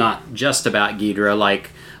is not just about Ghidorah like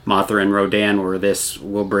Mothra and Rodan, where this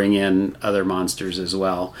will bring in other monsters as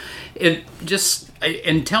well. And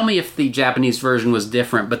tell me if the Japanese version was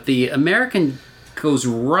different, but the American goes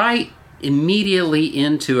right immediately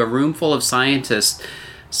into a room full of scientists.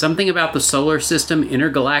 Something about the solar system,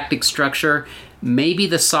 intergalactic structure, maybe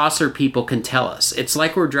the saucer people can tell us. It's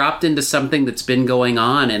like we're dropped into something that's been going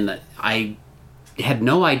on, and I had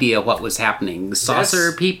no idea what was happening. The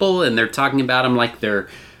saucer people, and they're talking about them like they're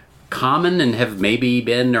common and have maybe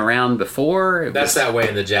been around before. That's that way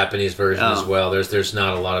in the Japanese version as well. There's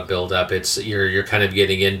not a lot of build up. It's you're kind of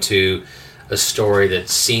getting into a story that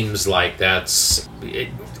seems like it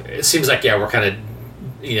seems like we're kind of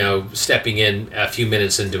stepping in a few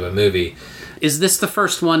minutes into a movie. Is this the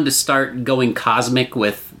first one to start going cosmic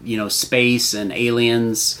with space and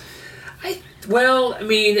aliens?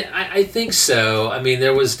 I think so. I mean,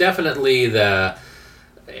 there was definitely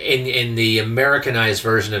in the Americanized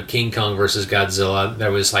version of King Kong versus Godzilla,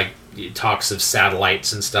 there was like talks of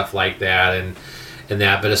satellites and stuff like that, and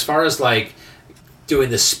that. But as far as like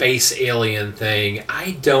doing the space alien thing,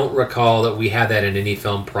 I don't recall that we had that in any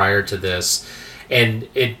film prior to this. And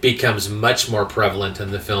it becomes much more prevalent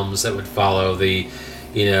in the films that would follow, the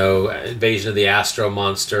Invasion of the Astro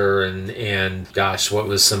Monster and gosh, what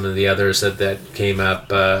was some of the others that came up?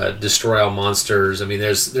 Destroy All Monsters. I mean,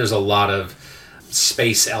 there's a lot of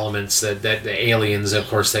space elements that the aliens, of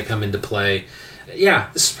course, that come into play. Yeah,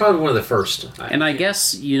 this is probably one of the first. And I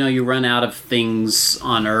guess, you run out of things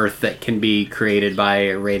on Earth that can be created by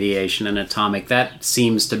radiation and atomic. That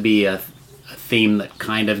seems to be a theme that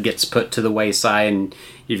kind of gets put to the wayside, and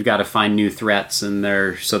you've got to find new threats,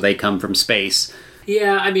 and so they come from space.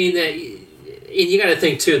 Yeah, I mean, you got to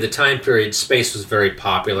think, too, the time period, space was very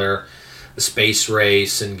popular. The space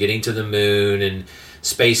race and getting to the moon and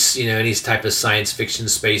space, any type of science fiction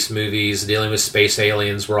space movies dealing with space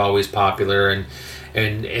aliens were always popular,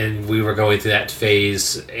 and we were going through that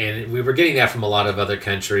phase, and we were getting that from a lot of other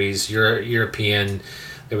countries. European,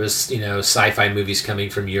 there was sci-fi movies coming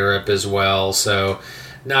from Europe as well, so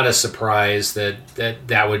not a surprise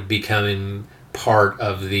that would become part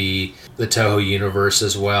of the Toho universe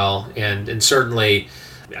as well, and certainly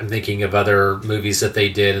I'm thinking of other movies that they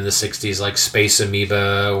did in the 60s, like Space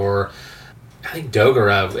Amoeba, or I think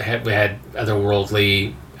Dogora had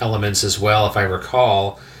otherworldly elements as well, if I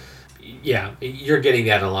recall. Yeah, you're getting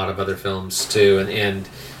that in a lot of other films too, and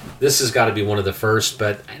this has got to be one of the first,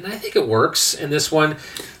 and I think it works in this one.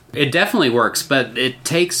 It definitely works, but it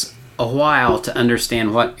takes a while to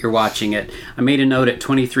understand what you're watching it. I made a note at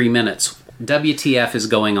 23 minutes. WTF is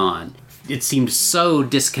going on? It seemed so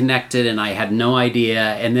disconnected, and I had no idea,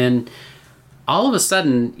 and then all of a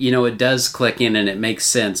sudden, it does click in and it makes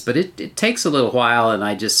sense, but it takes a little while, and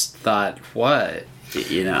I just thought, what?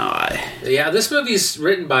 Yeah, this movie's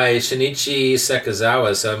written by Shinichi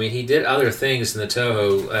Sekizawa, so, he did other things in the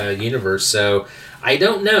Toho universe, so I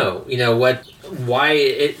don't know, why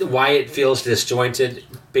it feels disjointed,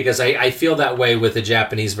 because I feel that way with the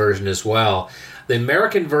Japanese version as well. The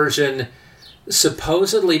American version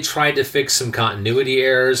supposedly tried to fix some continuity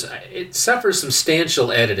errors. It suffers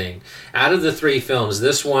substantial editing. Out of the three films,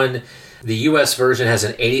 this one, the US version, has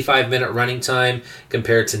an 85-minute running time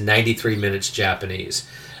compared to 93 minutes Japanese.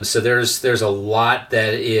 So there's a lot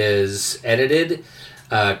that is edited.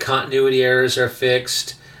 Continuity errors are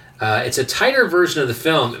fixed. It's a tighter version of the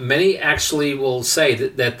film. Many actually will say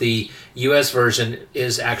that the US version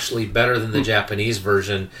is actually better than the Japanese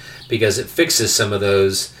version because it fixes some of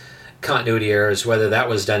those continuity errors, whether that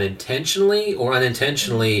was done intentionally or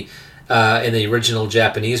unintentionally. In the original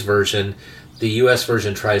Japanese version, the US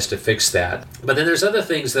version tries to fix that. But then there's other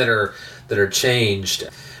things that are changed.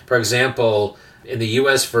 For example, in the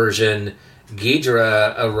US version,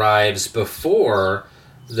 Ghidra arrives before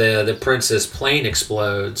the princess plane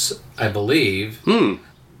explodes, I believe.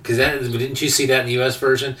 Because didn't you see that in the US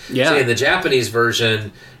version? Yeah. So in the Japanese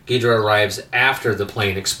version, Ghidra arrives after the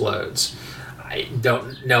plane explodes. I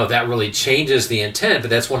don't know if that really changes the intent, but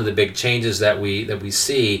that's one of the big changes that we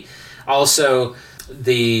see. Also,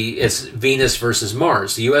 it's Venus versus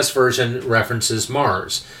Mars. The U.S. version references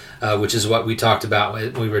Mars, which is what we talked about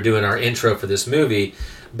when we were doing our intro for this movie.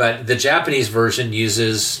 But the Japanese version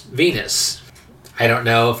uses Venus. I don't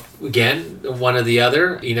know if, again, one or the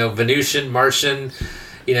other. Venusian, Martian,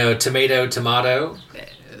 tomato.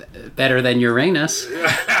 Better than Uranus.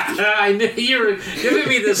 I knew you were giving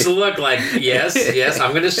me this look like, yes,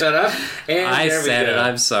 I'm going to shut up. And I said it,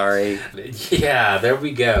 I'm sorry. Yeah, there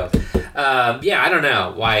we go. I don't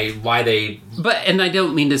know why they... And I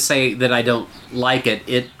don't mean to say that I don't like it.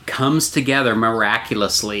 It comes together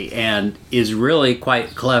miraculously and is really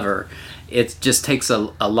quite clever. It just takes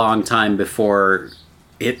a long time before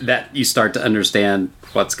that you start to understand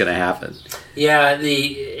what's going to happen. Yeah,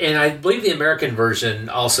 and I believe the American version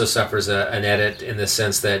also suffers an edit in the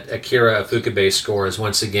sense that Akira Ifukube's score is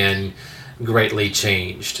once again greatly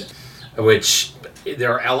changed, which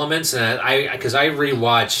there are elements, and I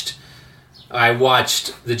watched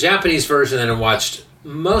the Japanese version and I watched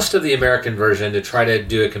most of the American version to try to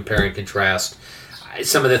do a compare and contrast.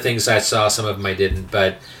 Some of the things I saw, some of them I didn't,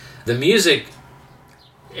 but the music,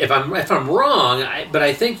 if I'm wrong, but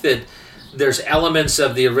I think that there's elements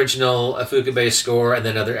of the original Ifukube score and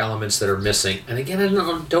then other elements that are missing. And again,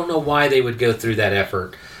 I don't know why they would go through that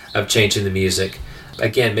effort of changing the music.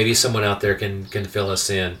 Again, maybe someone out there can fill us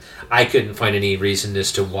in. I couldn't find any reason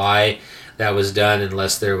as to why that was done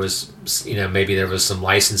unless there was, maybe there was some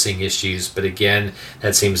licensing issues. But again,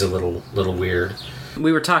 that seems a little weird.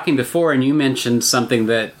 We were talking before and you mentioned something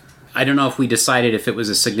that I don't know if we decided if it was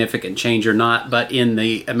a significant change or not, but in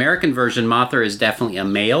the American version, Mothra is definitely a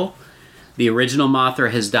male. The original Mothra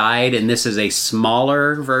has died, and this is a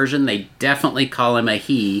smaller version. They definitely call him a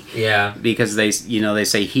he. Yeah. Because they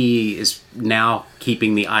say he is now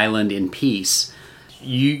keeping the island in peace.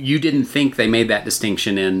 You didn't think they made that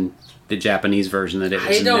distinction in the Japanese version, that it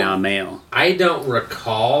was now a male. I don't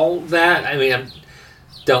recall that. I mean,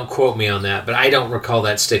 don't quote me on that, but I don't recall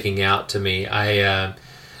that sticking out to me. I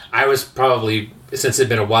was probably since it's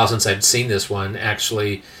been a while since I've seen this one,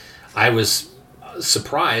 actually, I was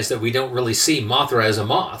surprised that we don't really see Mothra as a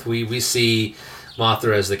moth. We see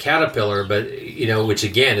Mothra as the caterpillar, but which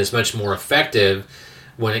again is much more effective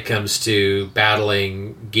when it comes to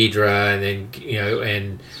battling Ghidra and then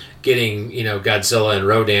and getting Godzilla and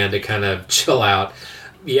Rodan to kind of chill out.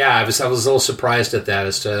 Yeah, I was a little surprised at that,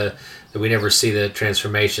 as to that we never see the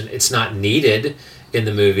transformation. It's not needed in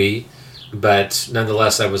the movie, but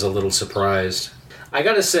nonetheless, I was a little surprised. I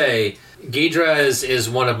gotta say, Ghidra is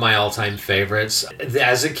one of my all-time favorites.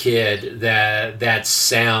 As a kid, that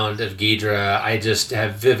sound of Ghidra, I just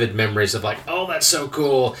have vivid memories of like, oh, that's so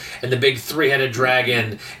cool, and the big three-headed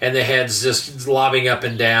dragon, and the heads just lobbing up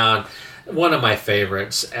and down. One of my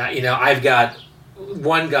favorites. I've got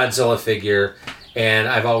one Godzilla figure, and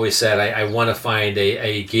I've always said I want to find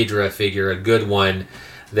a Ghidra figure, a good one,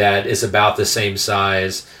 that is about the same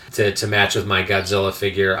size to match with my Godzilla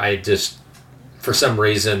figure. For some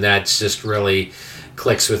reason, that's just really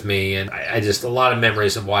clicks with me, and I just a lot of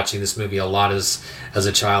memories of watching this movie a lot as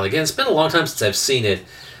a child. Again, it's been a long time since I've seen it,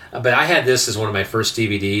 but I had this as one of my first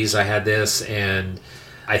DVDs. I had this, and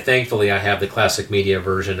thankfully I have the classic media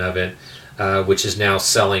version of it, which is now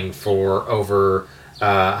selling for over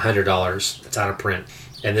 $100. It's out of print,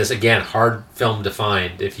 and this again, hard film to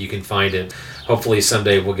find if you can find it. Hopefully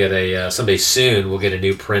someday someday soon we'll get a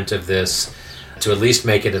new print of this, to at least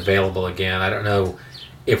make it available again. I don't know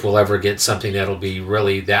if we'll ever get something that'll be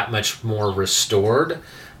really that much more restored,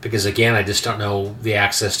 because again, I just don't know the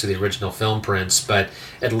access to the original film prints, but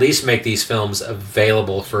at least make these films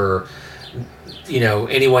available for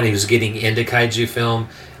anyone who's getting into kaiju film.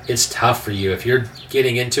 It's tough for you. If you're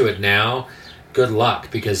getting into it now, good luck,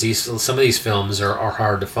 because some of these films are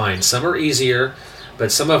hard to find. Some are easier,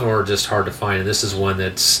 but some of them are just hard to find, and this is one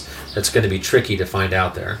that's going to be tricky to find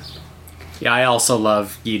out there. Yeah, I also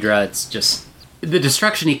love Ghidra. It's just, the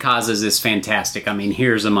destruction he causes is fantastic. I mean,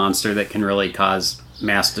 here's a monster that can really cause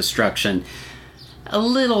mass destruction. A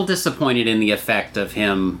little disappointed in the effect of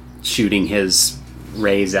him shooting his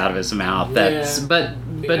rays out of his mouth. But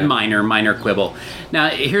minor quibble. Now,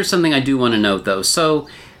 here's something I do want to note, though. So,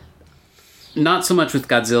 not so much with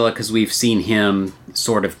Godzilla, because we've seen him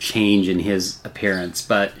sort of change in his appearance,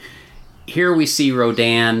 but here we see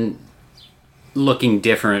Rodan looking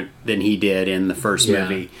different than he did in the first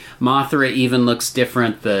movie. Mothra even looks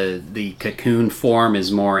different. The cocoon form is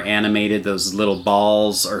more animated. Those little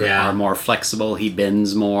balls are more flexible. He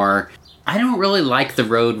bends more. I don't really like the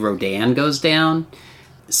road Rodan goes down.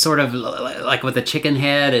 Sort of like with the chicken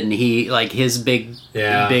head, and he his big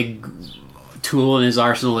tool in his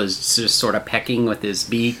arsenal is just sort of pecking with his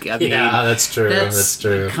beak. I mean, that's true. That's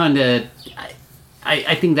true. Kind of,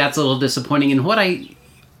 I think that's a little disappointing. And what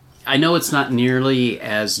I know it's not nearly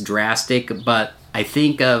as drastic, but I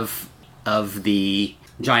think of the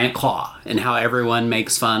giant claw and how everyone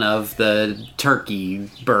makes fun of the turkey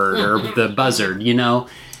bird or the buzzard,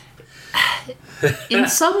 In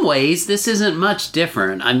some ways, this isn't much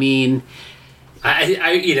different. I mean,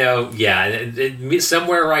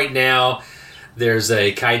 somewhere right now, there's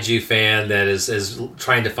a kaiju fan that is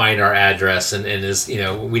trying to find our address and is,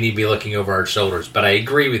 we need to be looking over our shoulders. But I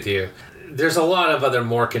agree with you. There's a lot of other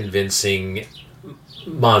more convincing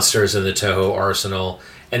monsters in the Toho arsenal,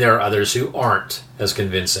 and there are others who aren't as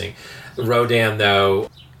convincing. Rodan, though,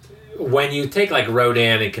 when you take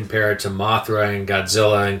Rodan and compare it to Mothra and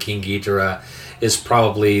Godzilla and King Ghidorah, is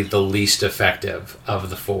probably the least effective of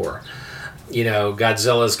the four.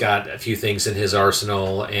 Godzilla's got a few things in his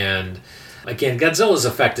arsenal, and again, Godzilla's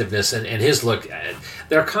effectiveness and his look,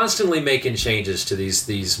 they're constantly making changes to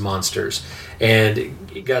these monsters. And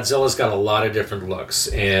Godzilla's got a lot of different looks.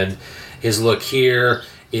 And his look here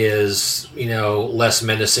is, less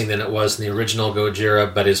menacing than it was in the original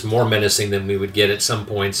Gojira, but is more menacing than we would get at some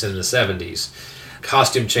points in the 70s.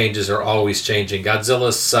 Costume changes are always changing.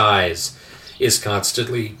 Godzilla's size is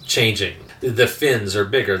constantly changing. The fins are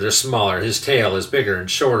bigger, they're smaller. His tail is bigger and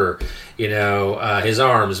shorter. His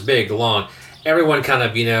arms big, long. Everyone kind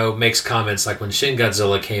of, makes comments like when Shin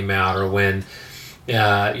Godzilla came out, or when,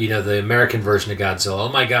 the American version of Godzilla.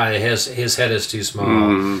 Oh my God, his head is too small.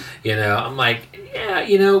 I'm like,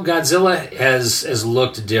 Godzilla has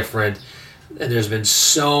looked different, and there's been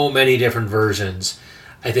so many different versions.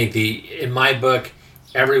 I think in my book,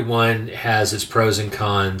 everyone has its pros and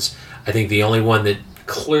cons. I think the only one that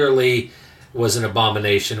clearly was an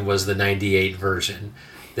abomination was the 98 version.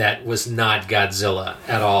 That was not Godzilla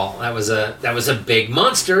at all. That was a big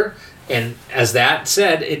monster, and as that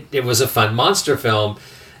said, it was a fun monster film.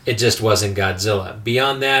 It just wasn't Godzilla.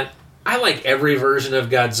 Beyond that, I like every version of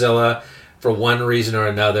Godzilla for one reason or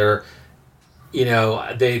another. you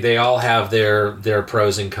know, they all have their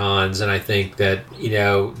pros and cons, and I think that, you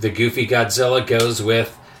know, the goofy Godzilla goes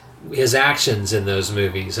with his actions in those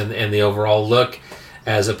movies and the overall look,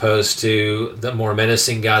 as opposed to the more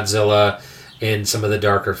menacing Godzilla in some of the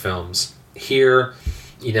darker films. Here,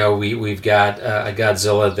 you know, we've got a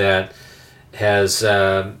Godzilla that has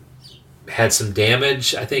had some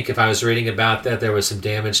damage. I think if I was reading about that, there was some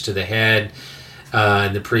damage to the head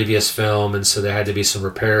in the previous film, and so there had to be some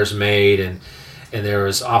repairs made, and there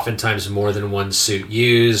was oftentimes more than one suit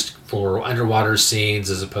used for underwater scenes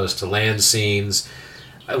as opposed to land scenes.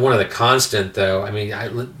 One of the constant, though, I mean,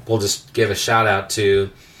 we'll just give a shout out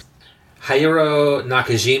to Hayao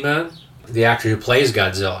Nakajima, the actor who plays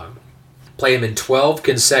Godzilla. Played him in 12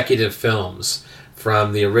 consecutive films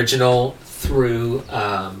from the original through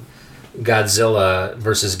Godzilla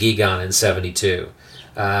versus Gigan in 1972.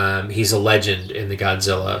 He's a legend in the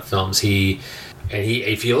Godzilla films.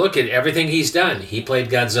 If you look at everything he's done, he played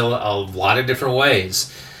Godzilla a lot of different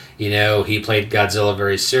ways. You know, he played Godzilla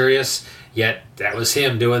very serious, yet that was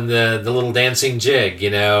him doing the little dancing jig, you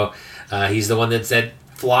know. He's the one that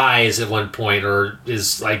flies at one point, or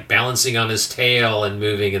is like balancing on his tail and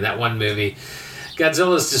moving in that one movie.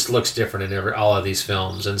 Godzilla just looks different in all of these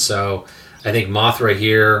films, and so I think Mothra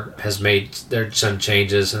here has made some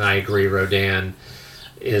changes, and I agree Rodan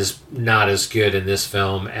is not as good in this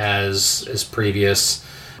film as previous.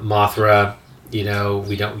 Mothra, you know,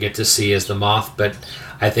 we don't get to see as the Moth, but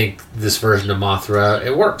I think this version of Mothra,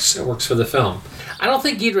 it works. It works for the film. I don't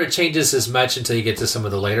think Ghidorah changes as much until you get to some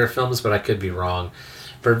of the later films, but I could be wrong.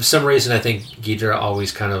 For some reason, I think Ghidorah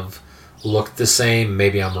always kind of looked the same.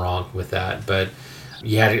 Maybe I'm wrong with that, but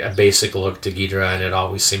you had a basic look to Ghidorah, and it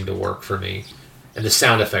always seemed to work for me. And the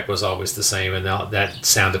sound effect was always the same, and that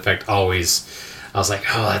sound effect always, I was like,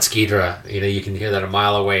 oh, that's Ghidorah. You know, you can hear that a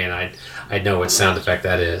mile away, and I know what sound effect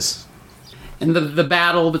that is. And the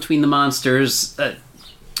battle between the monsters,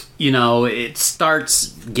 you know, it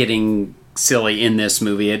starts getting silly in this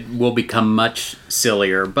movie. It will become much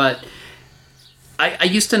sillier, but I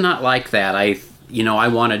used to not like that. I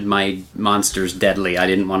wanted my monsters deadly. I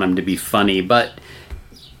didn't want them to be funny, but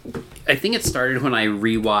I think it started when I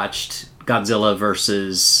rewatched Godzilla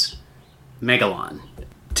versus Megalon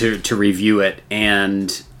to review it,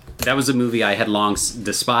 and that was a movie I had long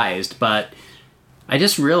despised, but I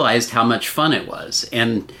just realized how much fun it was.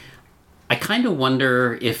 And I kind of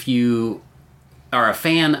wonder if you are a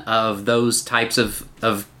fan of those types of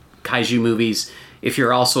kaiju movies, if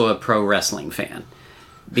you're also a pro wrestling fan.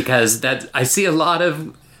 Because I see a lot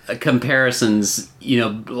of comparisons, you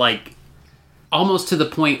know, like almost to the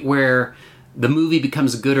point where the movie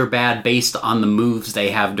becomes good or bad based on the moves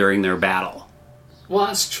they have during their battle. Well,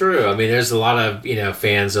 that's true. I mean, there's a lot of, you know,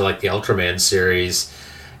 fans of like the Ultraman series,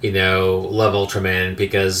 you know, love Ultraman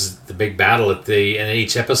because the big battle in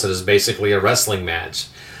each episode is basically a wrestling match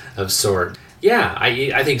of sort. Yeah,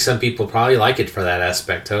 I think some people probably like it for that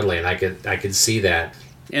aspect totally, and I could see that.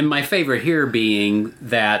 And my favorite here being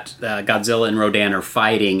that Godzilla and Rodan are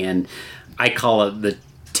fighting, and I call it the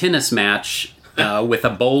tennis match with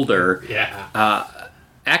a boulder. Yeah.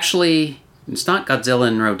 Actually, it's not Godzilla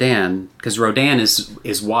and Rodan, because Rodan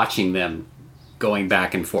is watching them going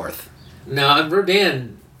back and forth. No,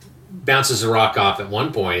 Rodan bounces a rock off at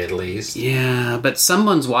one point at least. Yeah, but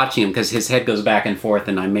someone's watching him because his head goes back and forth,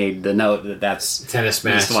 and I made the note that's tennis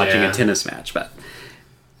match. He's watching a tennis match, but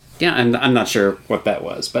yeah, I'm not sure what that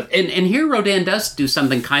was. But and here Rodan does do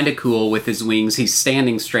something kind of cool with his wings. He's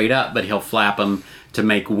standing straight up, but he'll flap them to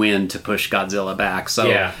make wind to push Godzilla back. So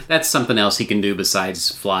yeah, that's something else he can do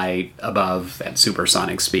besides fly above at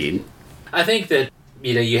supersonic speed. I think that,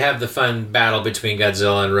 you know, you have the fun battle between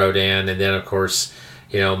Godzilla and Rodan, and then of course,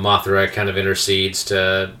 you know, Mothra kind of intercedes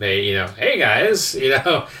to, you know, hey guys, you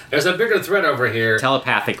know, there's a bigger threat over here.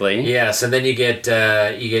 Telepathically. Yes, and then you get,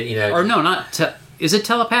 you know. Or no, is it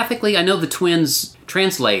telepathically? I know the twins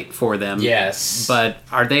translate for them. Yes. But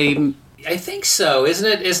are they? I think so. Isn't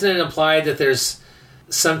it implied that there's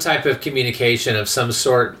some type of communication of some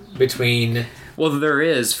sort between? Well, there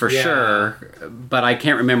is for sure, but I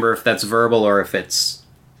can't remember if that's verbal or if it's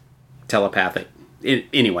telepathic.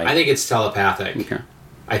 Anyway. I think it's telepathic. Okay.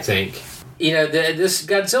 I think. You know, this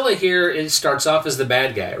Godzilla here, it starts off as the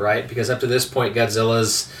bad guy, right? Because up to this point,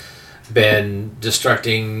 Godzilla's been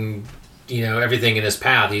destructing, you know, everything in his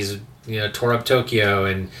path. He's, you know, tore up Tokyo,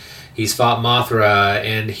 and he's fought Mothra.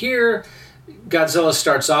 And here, Godzilla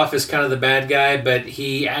starts off as kind of the bad guy, but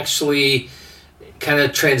he actually kind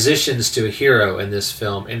of transitions to a hero in this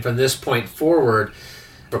film. And from this point forward,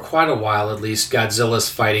 for quite a while at least, Godzilla's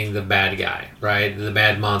fighting the bad guy, right? The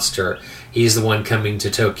bad monster. He's the one coming to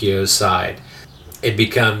Tokyo's side. it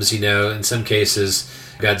becomes, in some cases,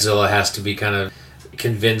 Godzilla has to be kind of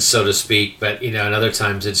convinced, so to speak, but, in other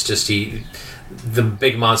times it's just the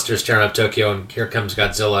big monster's tearing up Tokyo, and here comes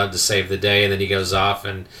Godzilla to save the day, and then he goes off,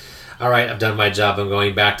 and, all right, I've done my job, I'm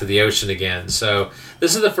going back to the ocean again. So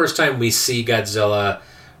this is the first time we see Godzilla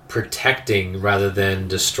protecting rather than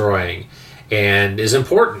destroying, and is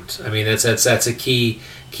important. I mean, that's a key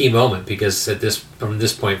moment, because from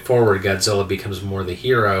this point forward, Godzilla becomes more the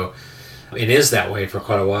hero, and is that way for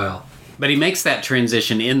quite a while. But he makes that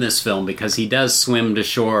transition in this film because he does swim to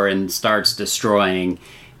shore and starts destroying,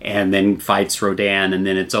 and then fights Rodan, and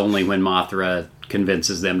then it's only when Mothra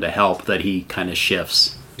convinces them to help that he kind of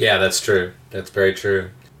shifts. Yeah, that's true. That's very true.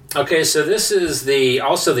 Okay, so this is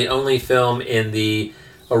also the only film in the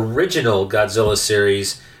original Godzilla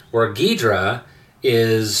series where Ghidorah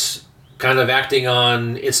is kind of acting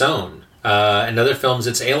on its own. In other films,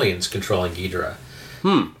 it's aliens controlling Ghidorah.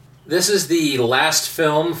 This is the last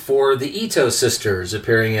film for the Ito sisters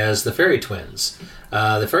appearing as the Fairy Twins.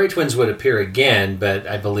 The Fairy Twins would appear again, but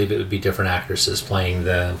I believe it would be different actresses playing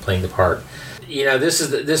the part.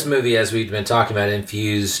 This movie, as we've been talking about,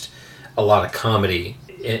 infused a lot of comedy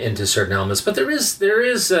into certain elements. But there is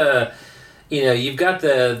you've got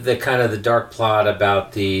the kind of the dark plot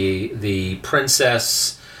about the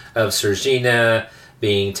princess of Sergina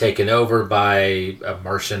being taken over by a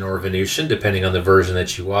Martian or Venusian, depending on the version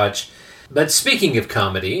that you watch. But speaking of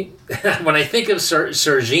comedy, when I think of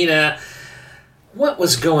Sergina, what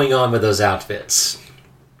was going on with those outfits?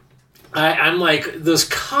 I'm like, those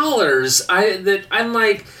collars, I'm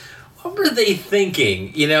like, what were they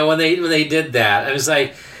thinking, when they did that? I was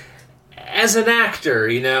like, as an actor,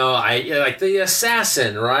 like the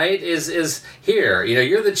assassin, right, is here.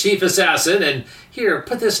 You're the chief assassin, and here,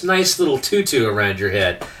 put this nice little tutu around your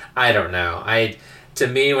head. I don't know. To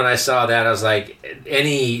me, when I saw that, I was like,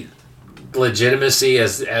 any legitimacy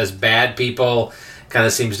as bad people kind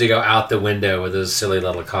of seems to go out the window with those silly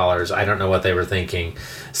little collars. I don't know what they were thinking.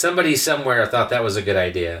 Somebody somewhere thought that was a good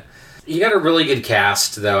idea. You got a really good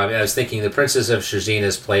cast, though. I mean, I was thinking the Princess of Sergina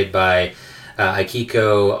is played by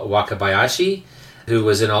Akiko Wakabayashi, who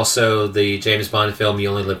was in also the James Bond film You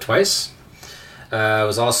Only Live Twice.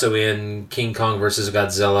 Was also in King Kong vs.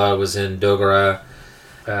 Godzilla, was in Dogora.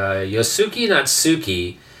 Yosuke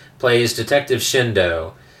Natsuki plays Detective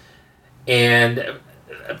Shindo. And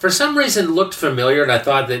for some reason looked familiar, and I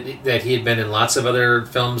thought that he had been in lots of other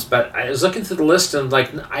films, but I was looking through the list, and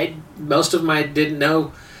most of them I didn't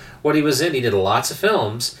know what he was in. He did lots of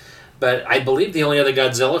films, but I believe the only other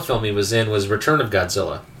Godzilla film he was in was Return of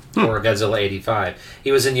Godzilla, or Godzilla 85.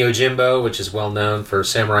 He was in Yojimbo, which is well known for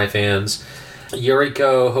samurai fans.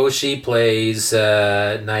 Yuriko Hoshi plays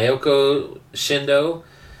Naoko Shindo,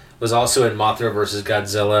 was also in Mothra vs.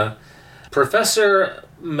 Godzilla. Professor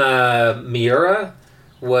Miura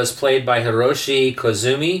was played by Hiroshi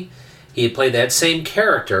Kozumi. He played that same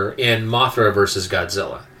character in Mothra vs.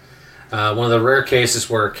 Godzilla. One of the rare cases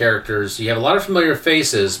where characters, you have a lot of familiar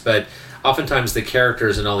faces, but oftentimes the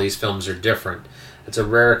characters in all these films are different. It's a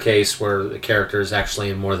rare case where the character is actually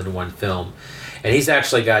in more than one film. And he's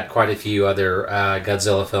actually got quite a few other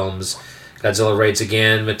Godzilla films. Godzilla Raids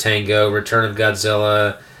Again, Matango, Return of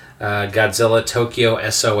Godzilla, Godzilla Tokyo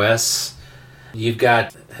SOS. You've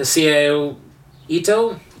got Hisao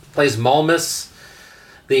Ito, plays Malmus,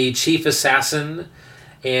 the chief assassin.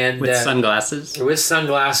 And with sunglasses. With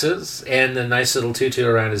sunglasses and a nice little tutu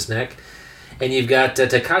around his neck. And you've got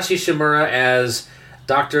Takashi Shimura as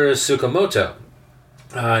Dr. Tsukamoto.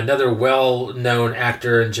 Another well-known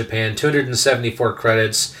actor in Japan, 274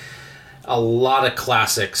 credits, a lot of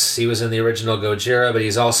classics. He was in the original Gojira, but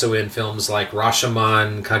he's also in films like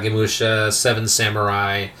Rashomon, Kagemusha, Seven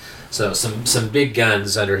Samurai. So some big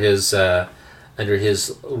guns under his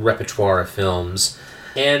repertoire of films.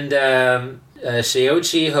 And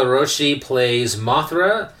Shoichi Hiroshi plays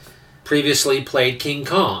Mothra, previously played King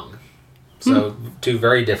Kong. So two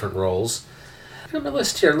very different roles. On my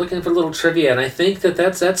list here, looking for a little trivia, and I think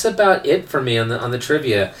that's about it for me on the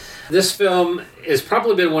trivia. This film has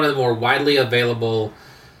probably been one of the more widely available,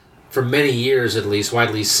 for many years at least,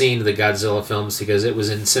 widely seen of the Godzilla films, because it was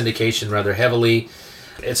in syndication rather heavily.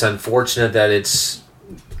 It's unfortunate that it's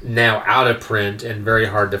now out of print and very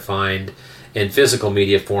hard to find in physical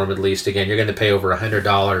media form, at least. Again, you're going to pay over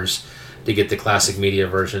 $100 to get the classic media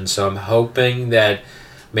version, so I'm hoping that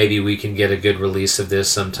maybe we can get a good release of this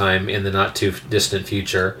sometime in the not-too-distant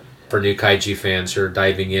future for new kaiju fans who are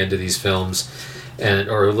diving into these films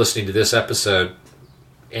or listening to this episode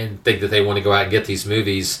and think that they want to go out and get these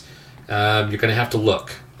movies. You're going to have to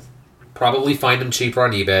look. Probably find them cheaper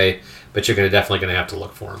on eBay, but you're definitely going to have to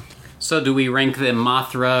look for them. So do we rank them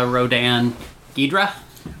Mothra, Rodan? Ghidorah?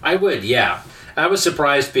 I would, yeah. I was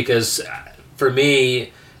surprised because, for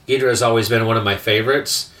me, Ghidorah has always been one of my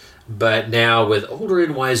favorites. But now, with older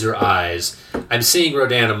and wiser eyes, I'm seeing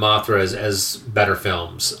Rodan and Mothra as better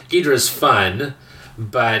films. Ghidorah is fun,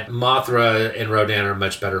 but Mothra and Rodan are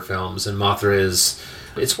much better films. And Mothra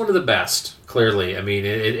it's one of the best, clearly. I mean,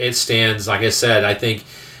 it stands, like I said, I think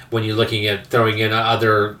when you're looking at throwing in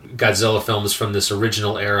other Godzilla films from this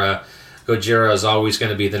original era, Gojira is always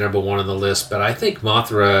going to be the number one on the list, but I think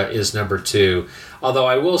Mothra is number 2. Although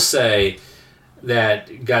I will say that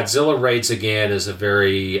Godzilla Raids Again is a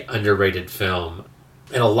very underrated film.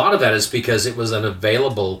 And a lot of that is because it was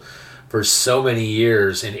unavailable for so many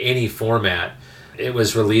years in any format. It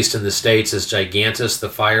was released in the States as Gigantus, the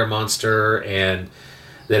Fire Monster, and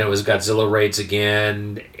then it was Godzilla Raids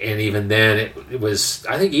Again, and even then it was,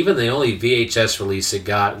 I think even the only VHS release it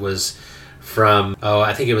got was from,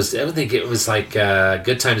 I think it was like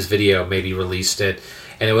Good Times Video maybe released it,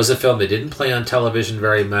 and it was a film that didn't play on television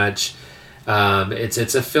very much.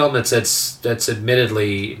 It's a film that's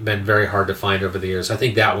admittedly been very hard to find over the years. I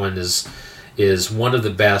think that one is one of the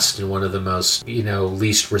best and one of the most,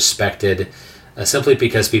 least respected, simply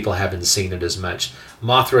because people haven't seen it as much.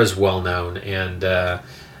 Mothra is well known, and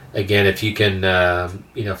again, if you can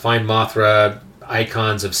find Mothra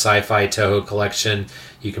Icons of Sci-Fi Toho Collection,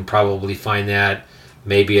 you can probably find that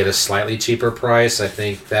maybe at a slightly cheaper price. I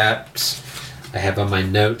think that I have on my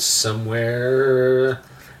notes somewhere.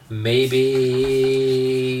 Maybe,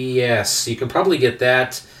 yes, you can probably get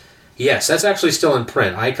that. Yes, that's actually still in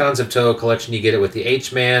print. Icons of Toho Collection, you get it with the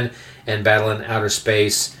H-Man and Battle in Outer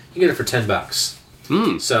Space. You get it for $10.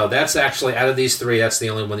 So that's actually, out of these 3, that's the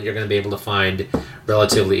only one that you're going to be able to find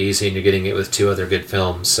relatively easy, and you're getting it with 2 other good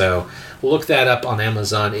films. So look that up on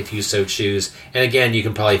Amazon if you so choose. And again, you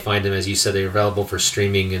can probably find them, as you said, they're available for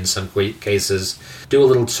streaming in some cases. Do a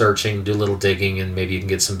little searching, do a little digging, and maybe you can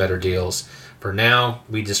get some better deals. For now,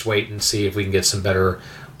 we just wait and see if we can get some better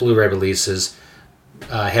Blu-ray releases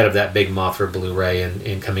ahead of that big Mothra Blu-ray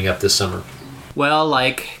and coming up this summer. Well,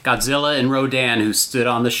 like Godzilla and Rodan, who stood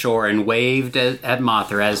on the shore and waved at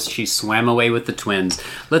Mothra as she swam away with the twins.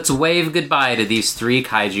 Let's wave goodbye to these 3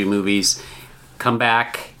 kaiju movies. Come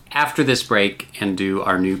back after this break and do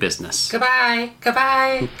our new business. Goodbye,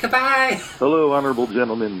 goodbye, goodbye. Hello, honorable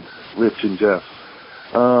gentlemen, Rich and Jeff.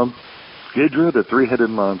 Ghidorah, the 3-headed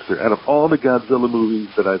monster. Out of all the Godzilla movies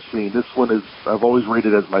that I've seen, this one I've always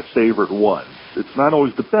rated as my favorite one. It's not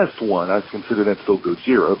always the best one. I consider that still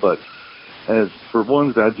Gojira, but as for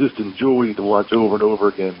ones that I just enjoy to watch over and over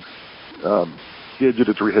again, Ghidorah,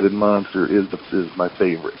 the 3-headed monster is my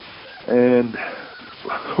favorite. And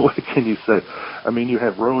what can you say? I mean, you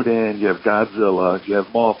have Rodan, you have Godzilla, you have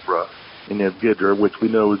Mothra, and you have Ghidorah, which we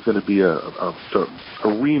know is going to be a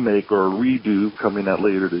remake or a redo coming out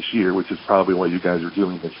later this year, which is probably why you guys are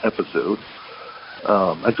doing this episode.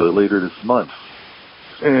 Actually, later this month.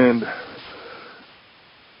 And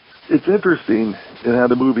it's interesting in how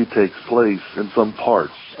the movie takes place in some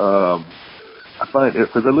parts. I find it,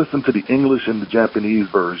 because I listened to the English and the Japanese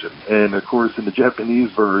version, and of course in the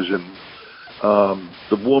Japanese version,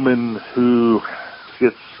 the woman who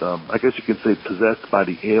gets, I guess you could say, possessed by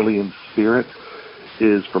the alien spirit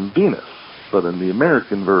is from Venus, but in the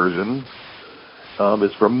American version,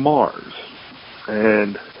 it's from Mars.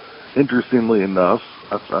 And interestingly enough,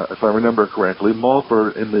 if I remember correctly,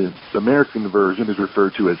 Mothra in the American version is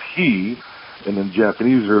referred to as he, and in the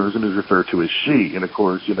Japanese version is referred to as she. And of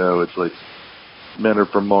course, it's like men are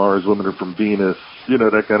from Mars, women are from Venus,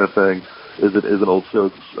 that kind of thing is an old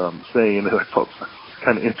saying. And I thought it was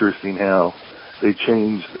kind of interesting how they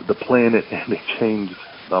changed the planet and they changed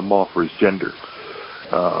Mothra's gender.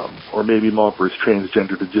 Or maybe Mothra is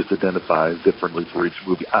transgender to just identify differently for each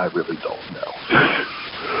movie. I really don't know.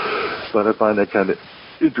 But I find that kind of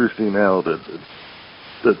interesting how the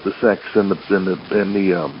sex and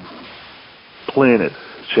the planet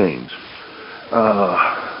change.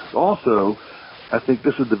 Also, I think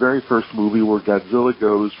this is the very first movie where Godzilla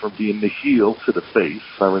goes from being the heel to the face,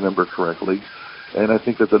 if I remember correctly. And I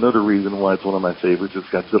think that's another reason why it's one of my favorites, is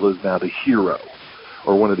Godzilla is now the hero,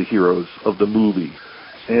 or one of the heroes of the movie.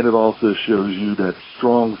 And it also shows you that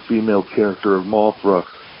strong female character of Mothra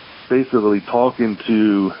basically talking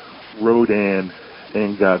to Rodan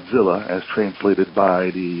and Godzilla, as translated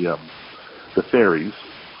by the fairies,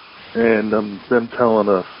 and them telling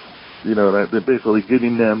us, that they're basically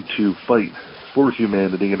getting them to fight for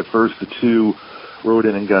humanity. And at first the 2,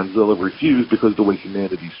 Rodan and Godzilla, refused because of the way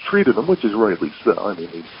humanity's treated them, which is rightly so. I mean,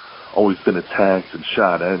 they've always been attacked and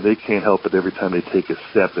shot at, and they can't help it every time they take a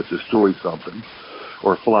step that destroys something,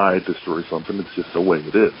 or fly destroys something. It's just the way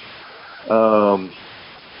it is.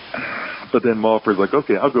 But then Malford's like,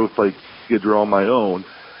 okay, I'll go fight Ghidorah on my own.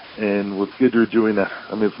 And with Ghidorah doing that,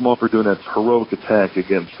 Malford doing that heroic attack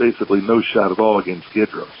against basically no shot at all against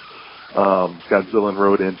Ghidorah. Godzilla and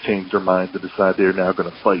Rodan changed their minds to decide they're now going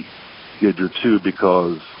to fight Ghidorah too,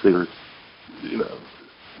 because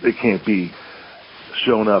they can't be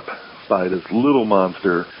shown up by this little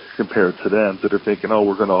monster compared to them. So they're thinking, oh,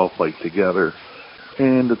 we're going to all fight together.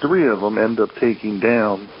 And the three of them end up taking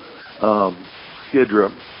down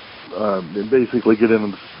Ghidorah, and basically getting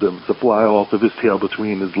him to fly off of his tail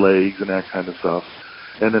between his legs and that kind of stuff.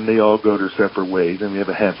 And then they all go their separate ways, and we have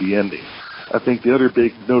a happy ending. I think the other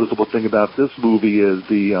big noticeable thing about this movie is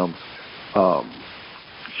the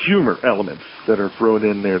humor elements that are thrown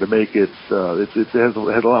in there to make it. It has a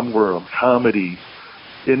lot more comedy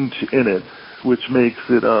in it, which makes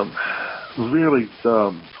it really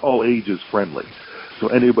all ages friendly, so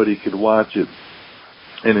anybody could watch it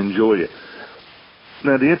and enjoy it.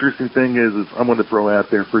 Now, the interesting thing is I'm going to throw out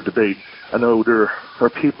there for debate. I know there are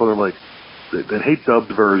people that hate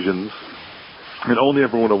dubbed versions and only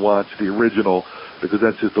ever want to watch the original because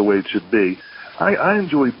that's just the way it should be. I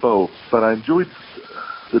enjoy both, but I enjoyed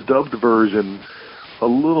the dubbed version a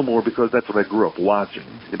little more because that's what I grew up watching,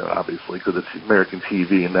 obviously, because it's American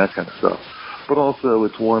TV and that kind of stuff. But also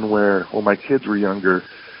it's one where when my kids were younger,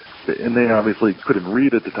 and they obviously couldn't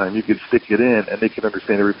read at the time, you could stick it in and they could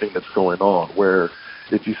understand everything that's going on, where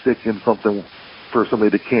if you stick in something for somebody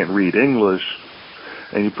that can't read English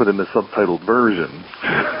and you put in the subtitled version,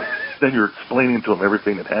 then you're explaining to them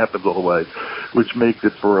everything that happens all the way, which makes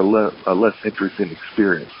it for a less interesting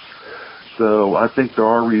experience. So I think there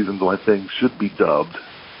are reasons why things should be dubbed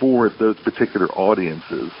for those particular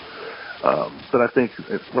audiences. But I think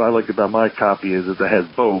what I like about my copy is that it has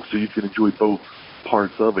both, so you can enjoy both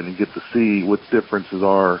parts of it and get to see what differences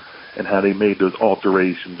are and how they made those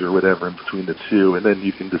alterations or whatever in between the two, and then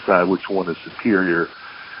you can decide which one is superior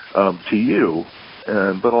to you.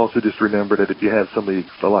 But also just remember that if you have somebody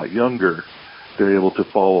a lot younger, they're able to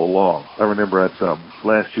follow along. I remember at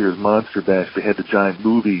last year's Monster Bash, they had the giant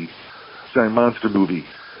monster movie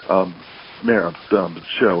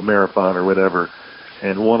marathon or whatever,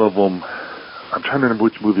 and one of them, I'm trying to remember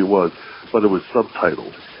which movie it was, but it was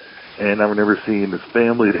subtitled. And I remember seeing this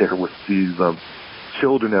family there with these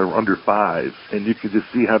children that were under 5, and you could just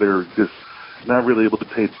see how they were just not really able to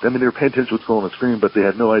they were paying attention to what's going on the screen, but they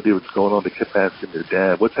had no idea what's going on. They kept asking their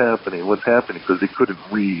dad, what's happening, because they couldn't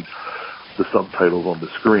read the subtitles on the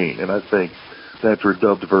screen. And I think that's where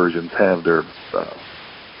dubbed versions have their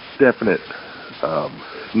definite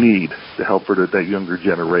need to help for that younger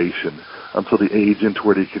generation until they age into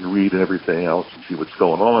where they can read and everything else and see what's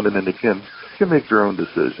going on, and then they can make their own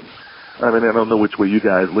decision. I don't know which way you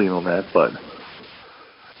guys lean on that, but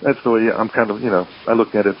that's the way I'm kind of, I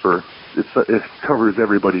look at it it covers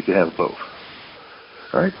everybody if you have both.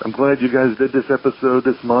 All right, I'm glad you guys did this episode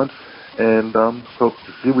this month, and hope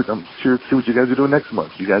to see what you guys are doing next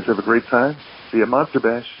month. You guys have a great time. See you at Monster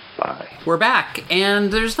Bash. Bye. We're back,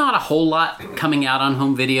 and there's not a whole lot coming out on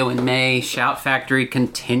home video in May. Shout Factory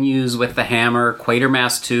continues with The Hammer.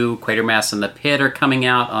 Quatermass 2, Quatermass and the Pit are coming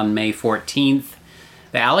out on May 14th.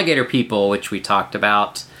 The Alligator People, which we talked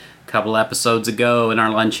about a couple episodes ago in our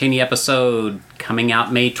Lon Chaney episode, coming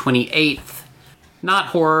out May 28th. Not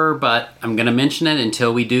horror, but I'm going to mention it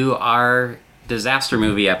until we do our disaster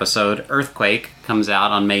movie episode. Earthquake comes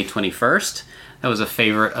out on May 21st. That was a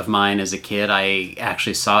favorite of mine as a kid. I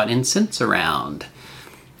actually saw it in Sense-Around.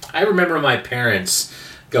 I remember my parents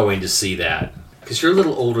going to see that, because you're a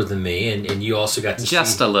little older than me, and you also got to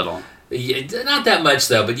Just a little. Yeah, not that much,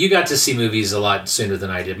 though, but you got to see movies a lot sooner than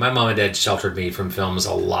I did. My mom and dad sheltered me from films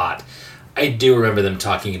a lot. I do remember them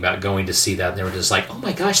talking about going to see that, and they were just like, oh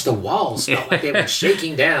my gosh, the walls felt like they were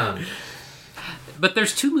shaking down. But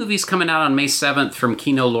there's 2 movies coming out on May 7th from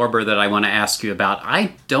Kino Lorber that I want to ask you about.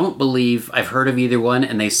 I don't believe I've heard of either one,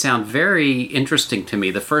 and they sound very interesting to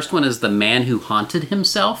me. The first one is The Man Who Haunted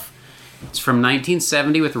Himself. It's from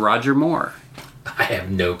 1970 with Roger Moore. I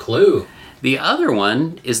have no clue. The other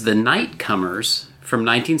one is The Nightcomers from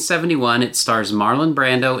 1971. It stars Marlon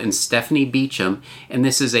Brando and Stephanie Beacham, and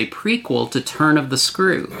this is a prequel to Turn of the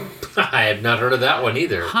Screw. I have not heard of that one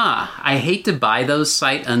either. I hate to buy those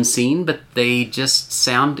sight unseen, but they just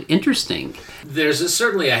sound interesting. There's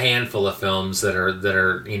certainly a handful of films that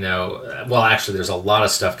are well, actually, there's a lot of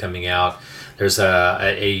stuff coming out. There's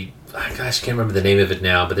I can't remember the name of it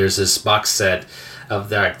now, but there's this box set of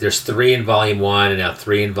that. There's 3 in Volume 1 and now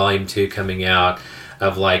 3 in Volume 2 coming out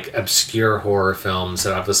of obscure horror films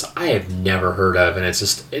that I have never heard of, and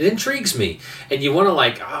it intrigues me. And you want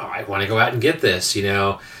to I want to go out and get this,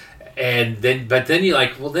 And But then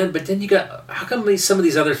you got, how come some of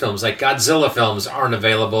these other films, like Godzilla films, aren't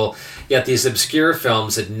available, yet these obscure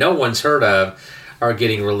films that no one's heard of are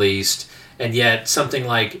getting released, and yet something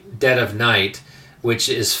like Dead of Night, which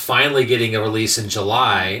is finally getting a release in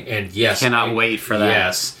July, and yes, cannot wait for that.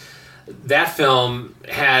 Yes, that film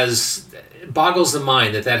boggles the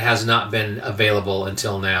mind that has not been available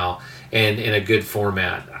until now, and in a good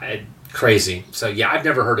format. Crazy. So yeah, I've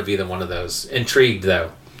never heard of either one of those. Intrigued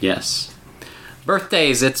though. Yes.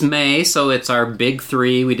 Birthdays, it's May, so it's our big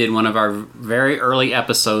three. We did one of our very early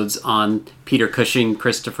episodes on Peter Cushing,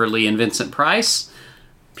 Christopher Lee, and Vincent Price.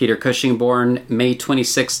 Peter Cushing, born May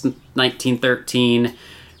 26, 1913.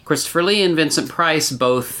 Christopher Lee and Vincent Price,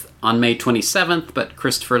 both on May 27th, but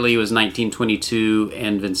Christopher Lee was 1922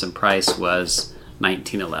 and Vincent Price was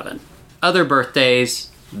 1911. Other birthdays,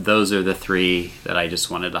 those are the three that I just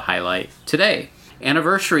wanted to highlight today.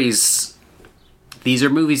 Anniversaries. These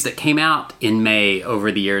are movies that came out in May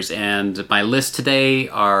over the years, and my list today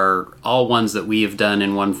are all ones that we have done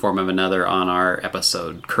in one form or another on our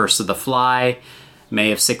episode. Curse of the Fly,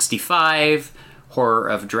 May of 65. Horror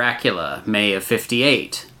of Dracula, May of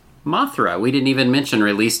 58. Mothra, we didn't even mention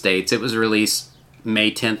release dates. It was released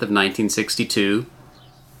May 10th of 1962.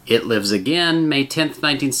 It Lives Again, May 10th,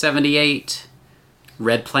 1978.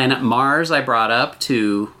 Red Planet Mars I brought up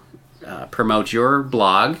to promote your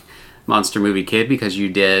blog, Monster Movie Kid, because you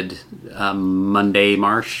did Martian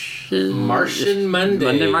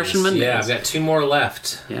Mondays. Yeah, I've got 2 more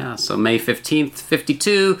left. Yeah, so May 15th,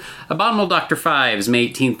 52. Abominable Dr. Fives, May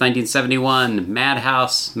 18th, 1971.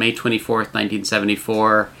 Madhouse, May 24th,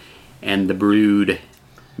 1974. And The Brood,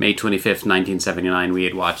 May 25th, 1979. We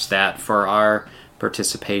had watched that for our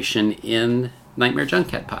participation in Nightmare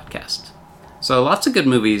Junkhead podcast. So lots of good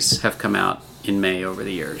movies have come out in May over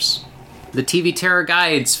the years. The TV Terror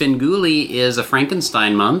Guide, Svengoolie, is a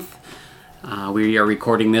Frankenstein month. We are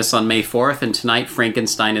recording this on May 4th, and tonight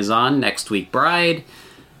Frankenstein is on. Next week, Bride.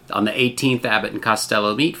 On the 18th, Abbott and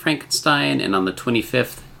Costello Meet Frankenstein. And on the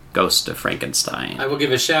 25th, Ghost of Frankenstein. I will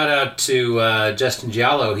give a shout out to Justin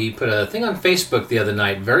Giallo. He put a thing on Facebook the other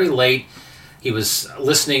night, very late. He was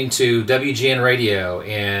listening to WGN Radio,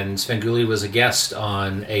 and Svengoolie was a guest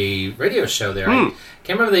on a radio show there. I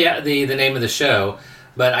can't remember the name of the show,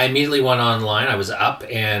 but I immediately went online. I was up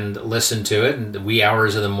and listened to it in the wee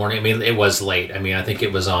hours of the morning. I mean, it was late. I mean, I think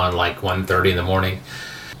it was on like 1:30 in the morning.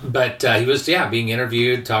 But he was, being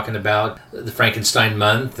interviewed, talking about the Frankenstein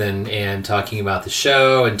month and talking about the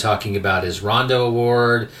show and talking about his Rondo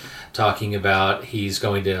Award, talking about he's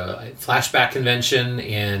going to a Flashback convention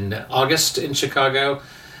in August in Chicago.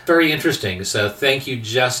 Very interesting. So thank you,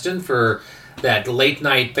 Justin, for that late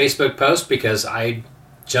night Facebook post, because I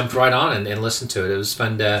jumped right on and listened to it. It was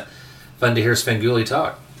fun to hear Svengoolie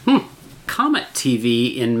talk. Comet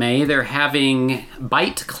TV in May, they're having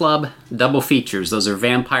Bite Club double features. Those are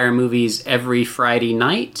vampire movies every Friday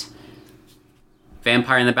night.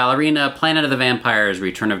 Vampire and the Ballerina, Planet of the Vampires,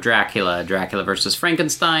 Return of Dracula, Dracula vs.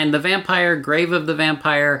 Frankenstein, The Vampire, Grave of the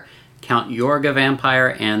Vampire, Count Yorga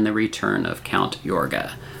Vampire, and The Return of Count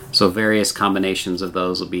Yorga. So various combinations of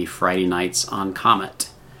those will be Friday nights on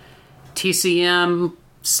Comet. TCM,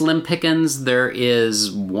 Slim Pickens, there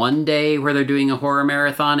is one day where they're doing a horror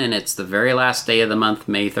marathon, and it's the very last day of the month,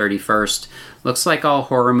 May 31st. Looks like all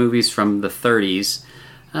horror movies from the 30s.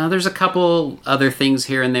 There's a couple other things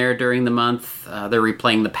here and there during the month. They're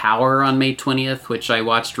replaying The Power on May 20th, which I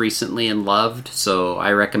watched recently and loved, so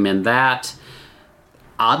I recommend that.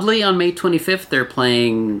 Oddly, on May 25th, they're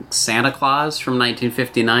playing Santa Claus from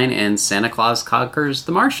 1959 and Santa Claus Conquers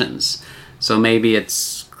the Martians. So maybe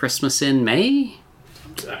it's Christmas in May?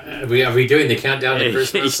 Are we doing the countdown to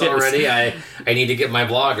Christmas Yes. already? I need to get my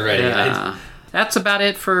blog ready. Yeah. That's about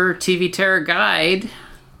it for TV Terror Guide,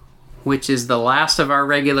 which is the last of our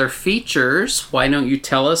regular features. Why don't you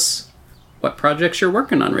tell us what projects you're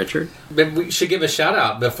working on, Richard? But we should give a shout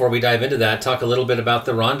out before we dive into that. Talk a little bit about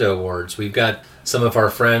the Rondo Awards. We've got some of our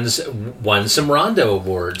friends won some Rondo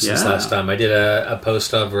Awards since last time. I did a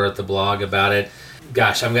post over at the blog about it.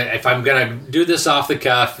 Gosh, if I'm gonna do this off the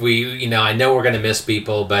cuff, I know we're gonna miss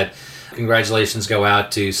people, but congratulations go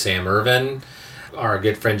out to Sam Irvin, our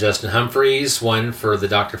good friend Justin Humphreys, won for the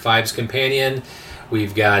Dr. Fives Companion.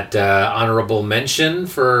 We've got honorable mention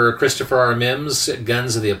for Christopher R. Mims,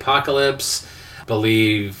 Guns of the Apocalypse. I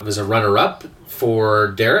believe it was a runner-up for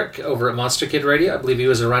Derek over at Monster Kid Radio. I believe he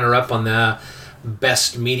was a runner-up on the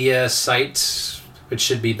Best Media site, which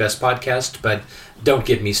should be Best Podcast, but don't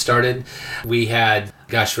get me started. We had,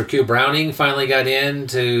 Raku Browning finally got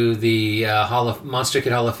into the Monster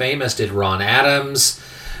Kid Hall of Fame, as did Ron Adams.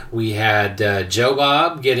 We had Joe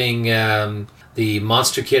Bob getting the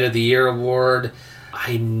Monster Kid of the Year award.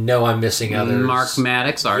 I know I'm missing others. Mark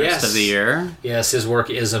Maddox, Artist of the Year. Yes, his work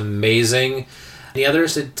is amazing. Any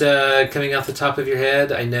others that coming off the top of your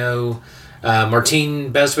head? I know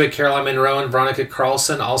Martine Beswick, Caroline Munro, and Veronica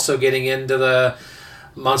Carlson also getting into the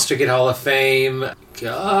Monster Kid Hall of Fame.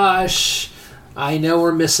 Gosh, I know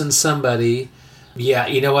we're missing somebody. Yeah,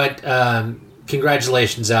 you know what?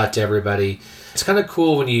 Congratulations out to everybody. It's kind of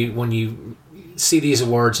cool when you see these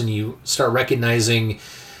awards and you start recognizing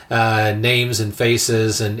names and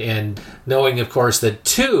faces, and knowing, of course, that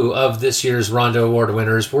 2 of this year's Rondo Award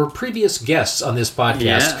winners were previous guests on this podcast.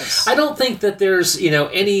 Yes. I don't think that there's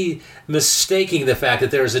any mistaking the fact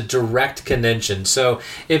that there's a direct connection. So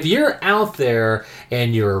if you're out there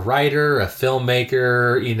and you're a writer, a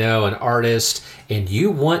filmmaker, an artist, and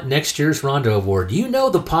you want next year's Rondo Award, you know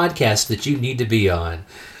the podcast that you need to be on.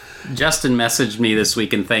 Justin messaged me this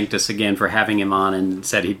week and thanked us again for having him on and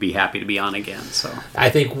said he'd be happy to be on again. So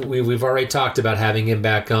I think we've already talked about having him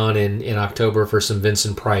back on in October for some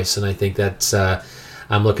Vincent Price, and I think that's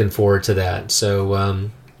I'm looking forward to that.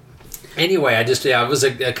 So anyway, it was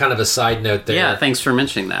a kind of a side note there. Yeah, thanks for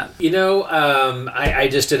mentioning that. I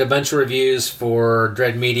just did a bunch of reviews for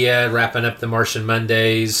Dread Media, wrapping up the Martian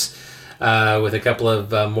Mondays. With a couple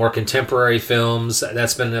of more contemporary films.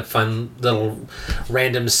 That's been a fun little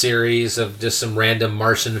random series of just some random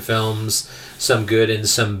Martian films, some good and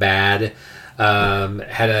some bad.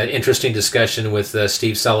 Had an interesting discussion with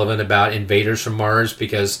Steve Sullivan about Invaders from Mars,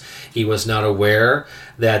 because he was not aware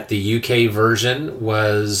that the UK version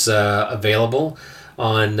was available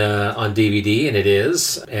on DVD, and it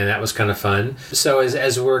is, and that was kind of fun. So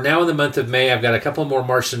as we're now in the month of May, I've got a couple more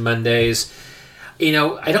Martian Mondays. I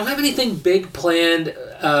don't have anything big planned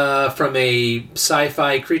from a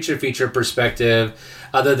sci-fi creature feature perspective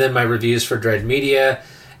other than my reviews for Dread Media.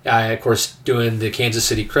 Of course, doing the Kansas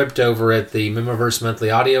City Crypt over at the Mimiverse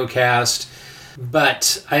Monthly Audio Cast.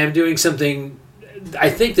 But I am doing something,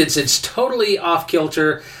 I think it's totally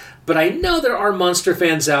off-kilter, but I know there are monster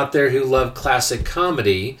fans out there who love classic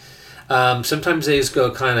comedy. Sometimes they just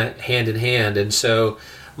go kind of hand in hand, and so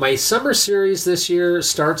my summer series this year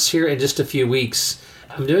starts here in just a few weeks.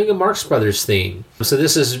 I'm doing a Marx Brothers theme. So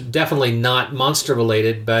this is definitely not monster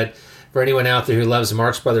related, but for anyone out there who loves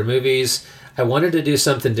Marx Brothers movies, I wanted to do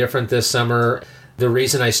something different this summer. The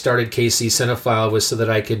reason I started KC Cinephile was so that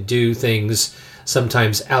I could do things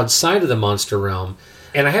sometimes outside of the monster realm.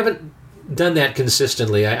 And I haven't done that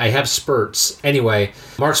consistently. I have spurts. Anyway,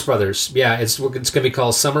 Marx Brothers. Yeah, it's going to be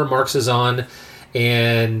called Summer Marx is On.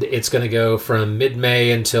 And it's going to go from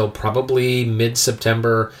mid-May until probably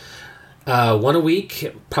mid-September. One a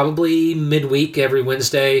week, probably midweek every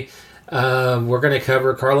Wednesday. We're going to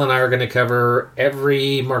cover, Carla and I are going to cover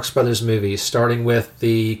every Marx Brothers movie, starting with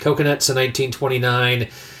the Coconuts in 1929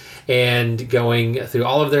 and going through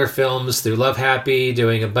all of their films, through Love Happy,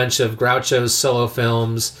 doing a bunch of Groucho's solo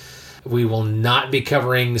films. We will not be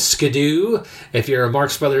covering Skidoo. If you're a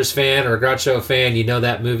Marx Brothers fan or a Groucho fan, you know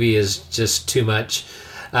that movie is just too much.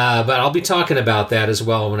 But I'll be talking about that as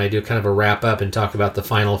well when I do kind of a wrap-up and talk about the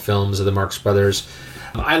final films of the Marx Brothers.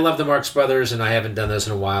 I love the Marx Brothers, and I haven't done those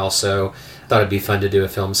in a while, so I thought it'd be fun to do a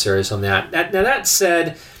film series on that. Now, that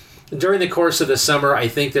said, during the course of the summer, I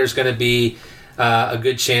think there's going to be a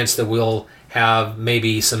good chance that we'll have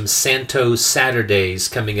maybe some Santo Saturdays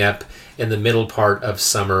coming up in the middle part of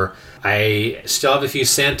summer. I still have a few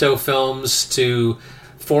Santo films to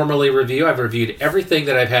formally review. I've reviewed everything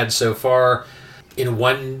that I've had so far in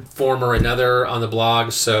one form or another on the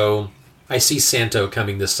blog, so I see Santo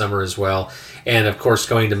coming this summer as well. And of course,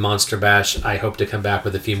 going to Monster Bash, I hope to come back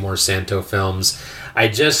with a few more Santo films. I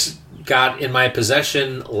just got in my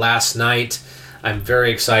possession last night. I'm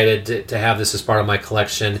very excited to have this as part of my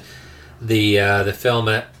collection. The film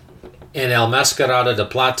En El Mascarado de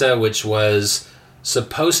Plata, which was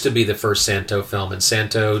supposed to be the first Santo film, and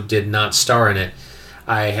Santo did not star in it.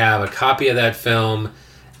 I have a copy of that film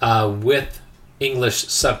with English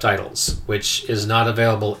subtitles, which is not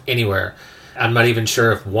available anywhere. I'm not even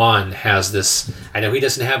sure if Juan has this. I know he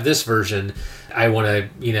doesn't have this version. I want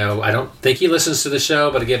to, I don't think he listens to the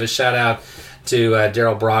show, but to give a shout out to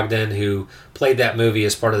Daryl Brogdon, who played that movie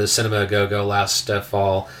as part of the Cinema Go-Go last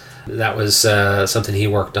fall. That was something he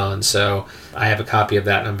worked on, so I have a copy of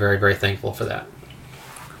that, and I'm very, very thankful for that.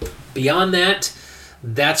 Beyond that,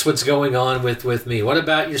 that's what's going on with me. What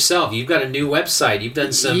about yourself? You've got a new website. You've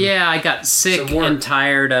done some... Yeah, I got sick and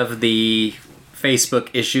tired of the Facebook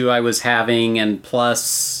issue I was having, and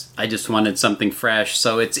plus I just wanted something fresh.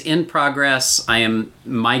 So it's in progress. I am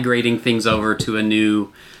migrating things over to a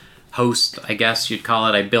new host, I guess you'd call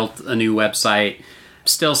it. I built a new website.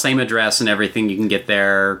 Still same address and everything. You can get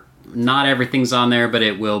there Not everything's on there, but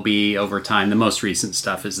it will be over time. The most recent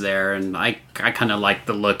stuff is there, and I kind of like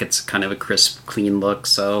the look. It's kind of a crisp, clean look,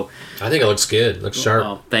 so... I think it looks good. It looks sharp.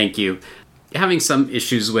 Well, thank you. Having some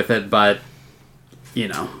issues with it, but, you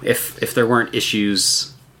know, if there weren't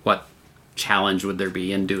issues, what challenge would there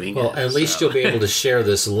be in doing it? Well, at least you'll be able to share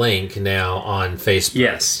this link now on Facebook.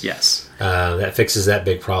 Yes. That fixes that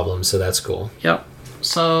big problem, so that's cool. Yep.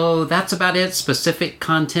 So that's about it. Specific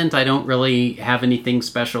content, I don't really have anything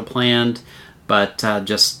special planned, but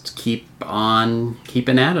just keep on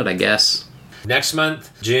keeping at it, I guess. Next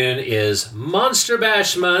month, June, is Monster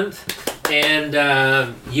Bash month, and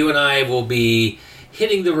you and I will be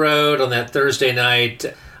hitting the road on that Thursday night.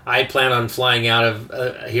 I plan on flying out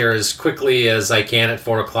of here as quickly as I can at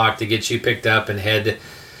 4 o'clock to get you picked up and head.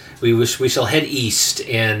 We shall head east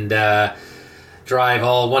and drive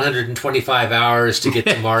all 125 hours to get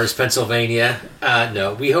to Mars, Pennsylvania.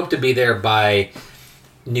 No, we hope to be there by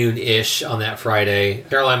noon-ish on that Friday.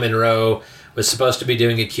 Caroline Monroe was supposed to be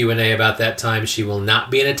doing a Q&A about that time. She will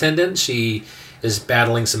not be in attendance. She is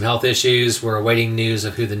battling some health issues. We're awaiting news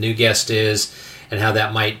of who the new guest is and how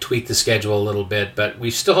that might tweak the schedule a little bit. But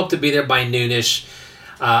we still hope to be there by noonish.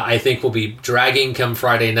 I think we'll be dragging come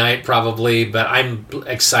Friday night probably, but I'm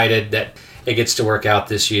excited that it gets to work out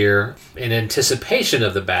this year. In anticipation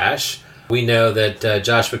of the Bash, we know that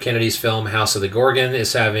Joshua Kennedy's film House of the Gorgon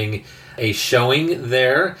is having a showing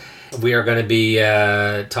there. We are going to be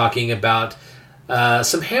talking about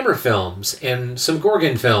some Hammer films and some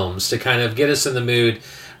Gorgon films to kind of get us in the mood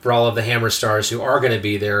for all of the Hammer stars who are going to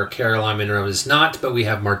be there. Caroline Monroe is not, but we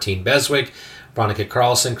have Martine Beswick, Veronica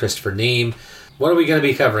Carlson, Christopher Neame. What are we going to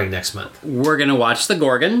be covering next month? We're going to watch The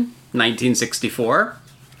Gorgon, 1964.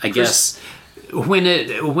 I guess when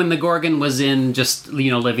the Gorgon was in just,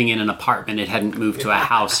 living in an apartment, it hadn't moved to a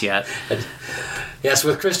house yet. Yes,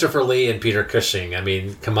 with Christopher Lee and Peter Cushing. I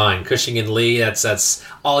mean, come on, Cushing and Lee, that's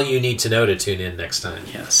all you need to know to tune in next time.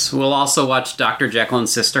 Yes. We'll also watch Dr. Jekyll and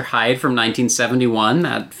Sister Hyde from 1971.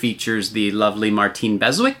 That features the lovely Martine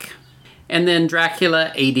Beswick. And then Dracula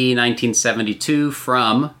AD 1972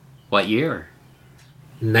 from what year?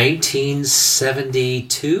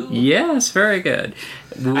 1972? Yes, very good.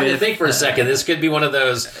 I had to think for a second. This could be one of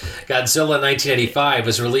those Godzilla 1985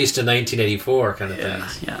 was released in 1984 kind of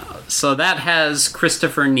things. Yeah. So that has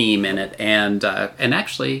Christopher Neame in it, and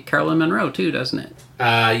actually Caroline Monroe too, doesn't it?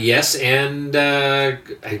 Yes, and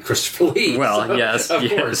Christopher Lee. Well, so, yes, of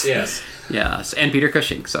course, yes. Yes, and Peter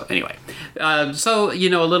Cushing. So anyway, a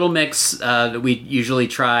little mix. We usually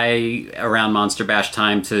try around Monster Bash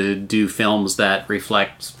time to do films that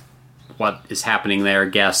reflect what is happening there,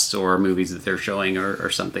 guests or movies that they're showing or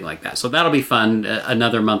something like that. So that'll be fun.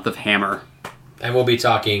 Another month of Hammer. And we'll be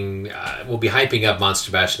talking, we'll be hyping up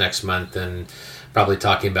Monster Bash next month and probably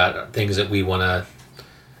talking about things that we are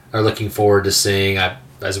looking forward to seeing.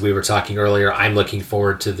 As we were talking earlier, I'm looking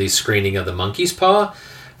forward to the screening of The Monkey's Paw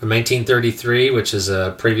from 1933, which is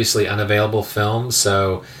a previously unavailable film.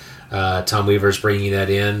 So Tom Weaver's bringing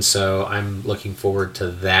that in, so I'm looking forward to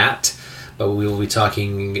that. But we will be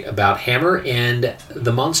talking about Hammer and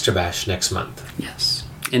the Monster Bash next month. Yes.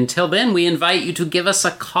 Until then, we invite you to give us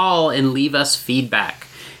a call and leave us feedback.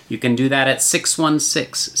 You can do that at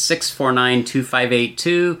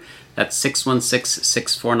 616-649-2582. That's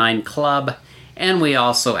 616-649-CLUB. And we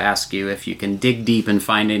also ask you if you can dig deep and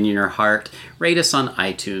find it in your heart, rate us on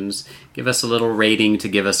iTunes. Give us a little rating to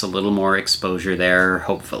give us a little more exposure there,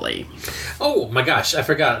 hopefully. Oh my gosh, I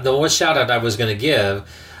forgot. The one shout out I was going to give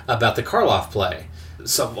about the Karloff play.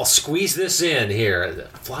 So I'll squeeze this in here,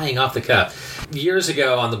 flying off the cuff. Years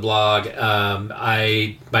ago on the blog,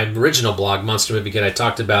 my original blog, Monster Movie Kid, I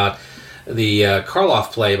talked about the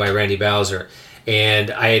Karloff play by Randy Bowser. And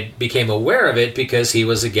I became aware of it because he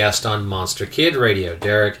was a guest on Monster Kid Radio.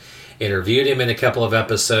 Derek interviewed him in a couple of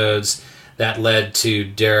episodes. That led to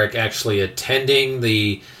Derek actually attending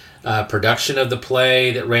the production of the play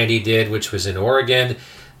that Randy did, which was in Oregon,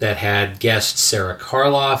 that had guest Sarah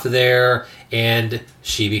Karloff there, and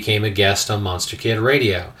she became a guest on Monster Kid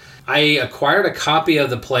Radio. I acquired a copy of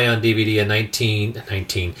the play on DVD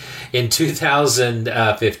in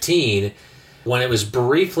 2015 when it was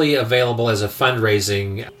briefly available as a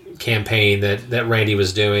fundraising campaign that Randy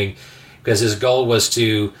was doing, because his goal was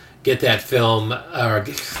to get that film, or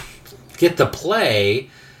get the play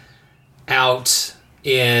out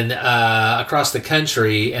in across the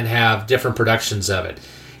country and have different productions of it.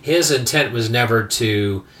 His intent was never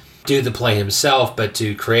to do the play himself, but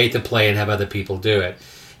to create the play and have other people do it.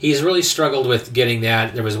 He's really struggled with getting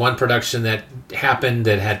that. There was one production that happened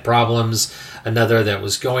that had problems, another that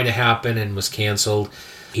was going to happen and was canceled.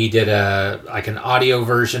 He did an audio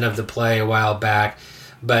version of the play a while back,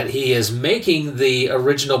 but he is making the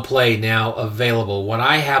original play now available. What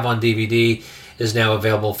I have on DVD is now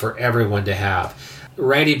available for everyone to have.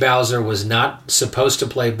 Randy Bowser was not supposed to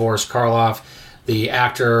play Boris Karloff. The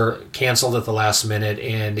actor canceled at the last minute,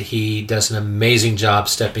 and he does an amazing job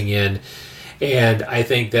stepping in. And I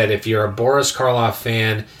think that if you're a Boris Karloff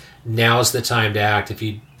fan, now's the time to act. If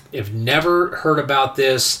you've never heard about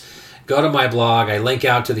this, go to my blog. I link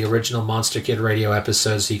out to the original Monster Kid Radio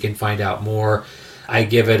episodes so you can find out more. I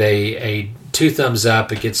give it a 2 thumbs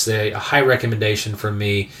up. It gets a high recommendation from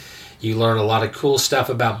me. You learn a lot of cool stuff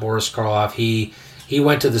about Boris Karloff. He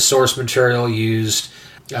went to the source material, used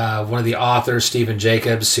one of the authors, Stephen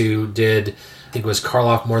Jacobs, who did, I think it was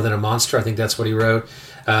Karloff More Than a Monster. I think that's what he wrote.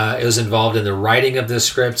 It was involved in the writing of this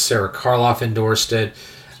script. Sarah Karloff endorsed it.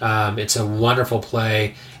 It's a wonderful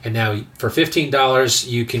play. And now for $15,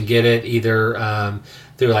 you can get it either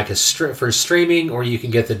through like for streaming, or you can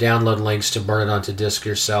get the download links to burn it onto disc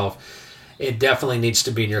yourself. It definitely needs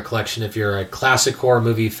to be in your collection if you're a classic horror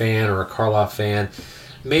movie fan or a Karloff fan.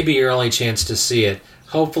 Maybe your only chance to see it.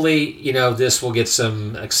 Hopefully, this will get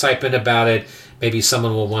some excitement about it. Maybe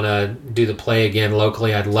someone will want to do the play again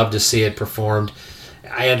locally. I'd love to see it performed.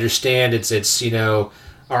 I understand it's our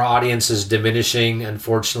audience is diminishing,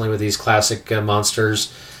 unfortunately, with these classic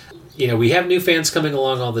monsters. We have new fans coming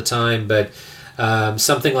along all the time, but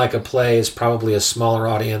something like a play is probably a smaller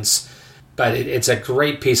audience. But it's a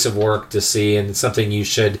great piece of work to see, and it's something you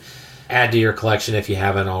should add to your collection if you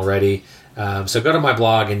haven't already. So go to my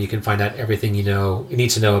blog, and you can find out everything you need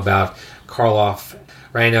to know about Karloff.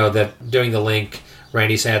 I know that doing the link,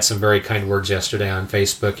 Randy's had some very kind words yesterday on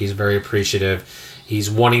Facebook. He's very appreciative. He's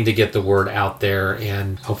wanting to get the word out there,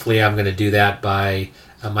 and hopefully I'm going to do that by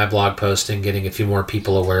my blog post and getting a few more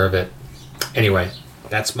people aware of it. Anyway,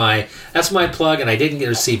 that's my plug, and I didn't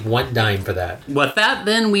receive one dime for that. With that,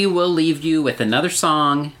 then, we will leave you with another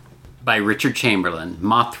song by Richard Chamberlain,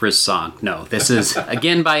 Mothra's Song. No, this is,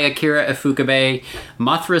 again, by Akira Ifukube,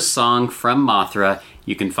 Mothra's Song from Mothra.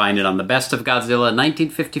 You can find it on the Best of Godzilla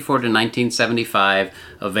 1954 to 1975,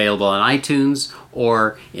 available on iTunes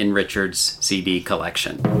or in Richard's CD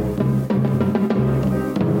collection.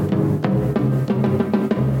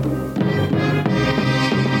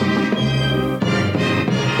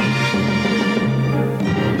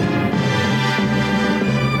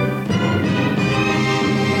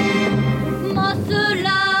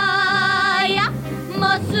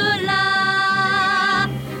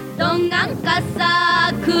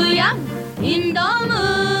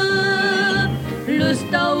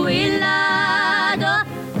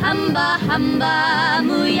 hamba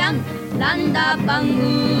muyang landa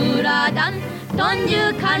banguradan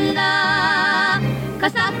tonju kala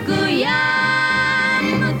kasakuya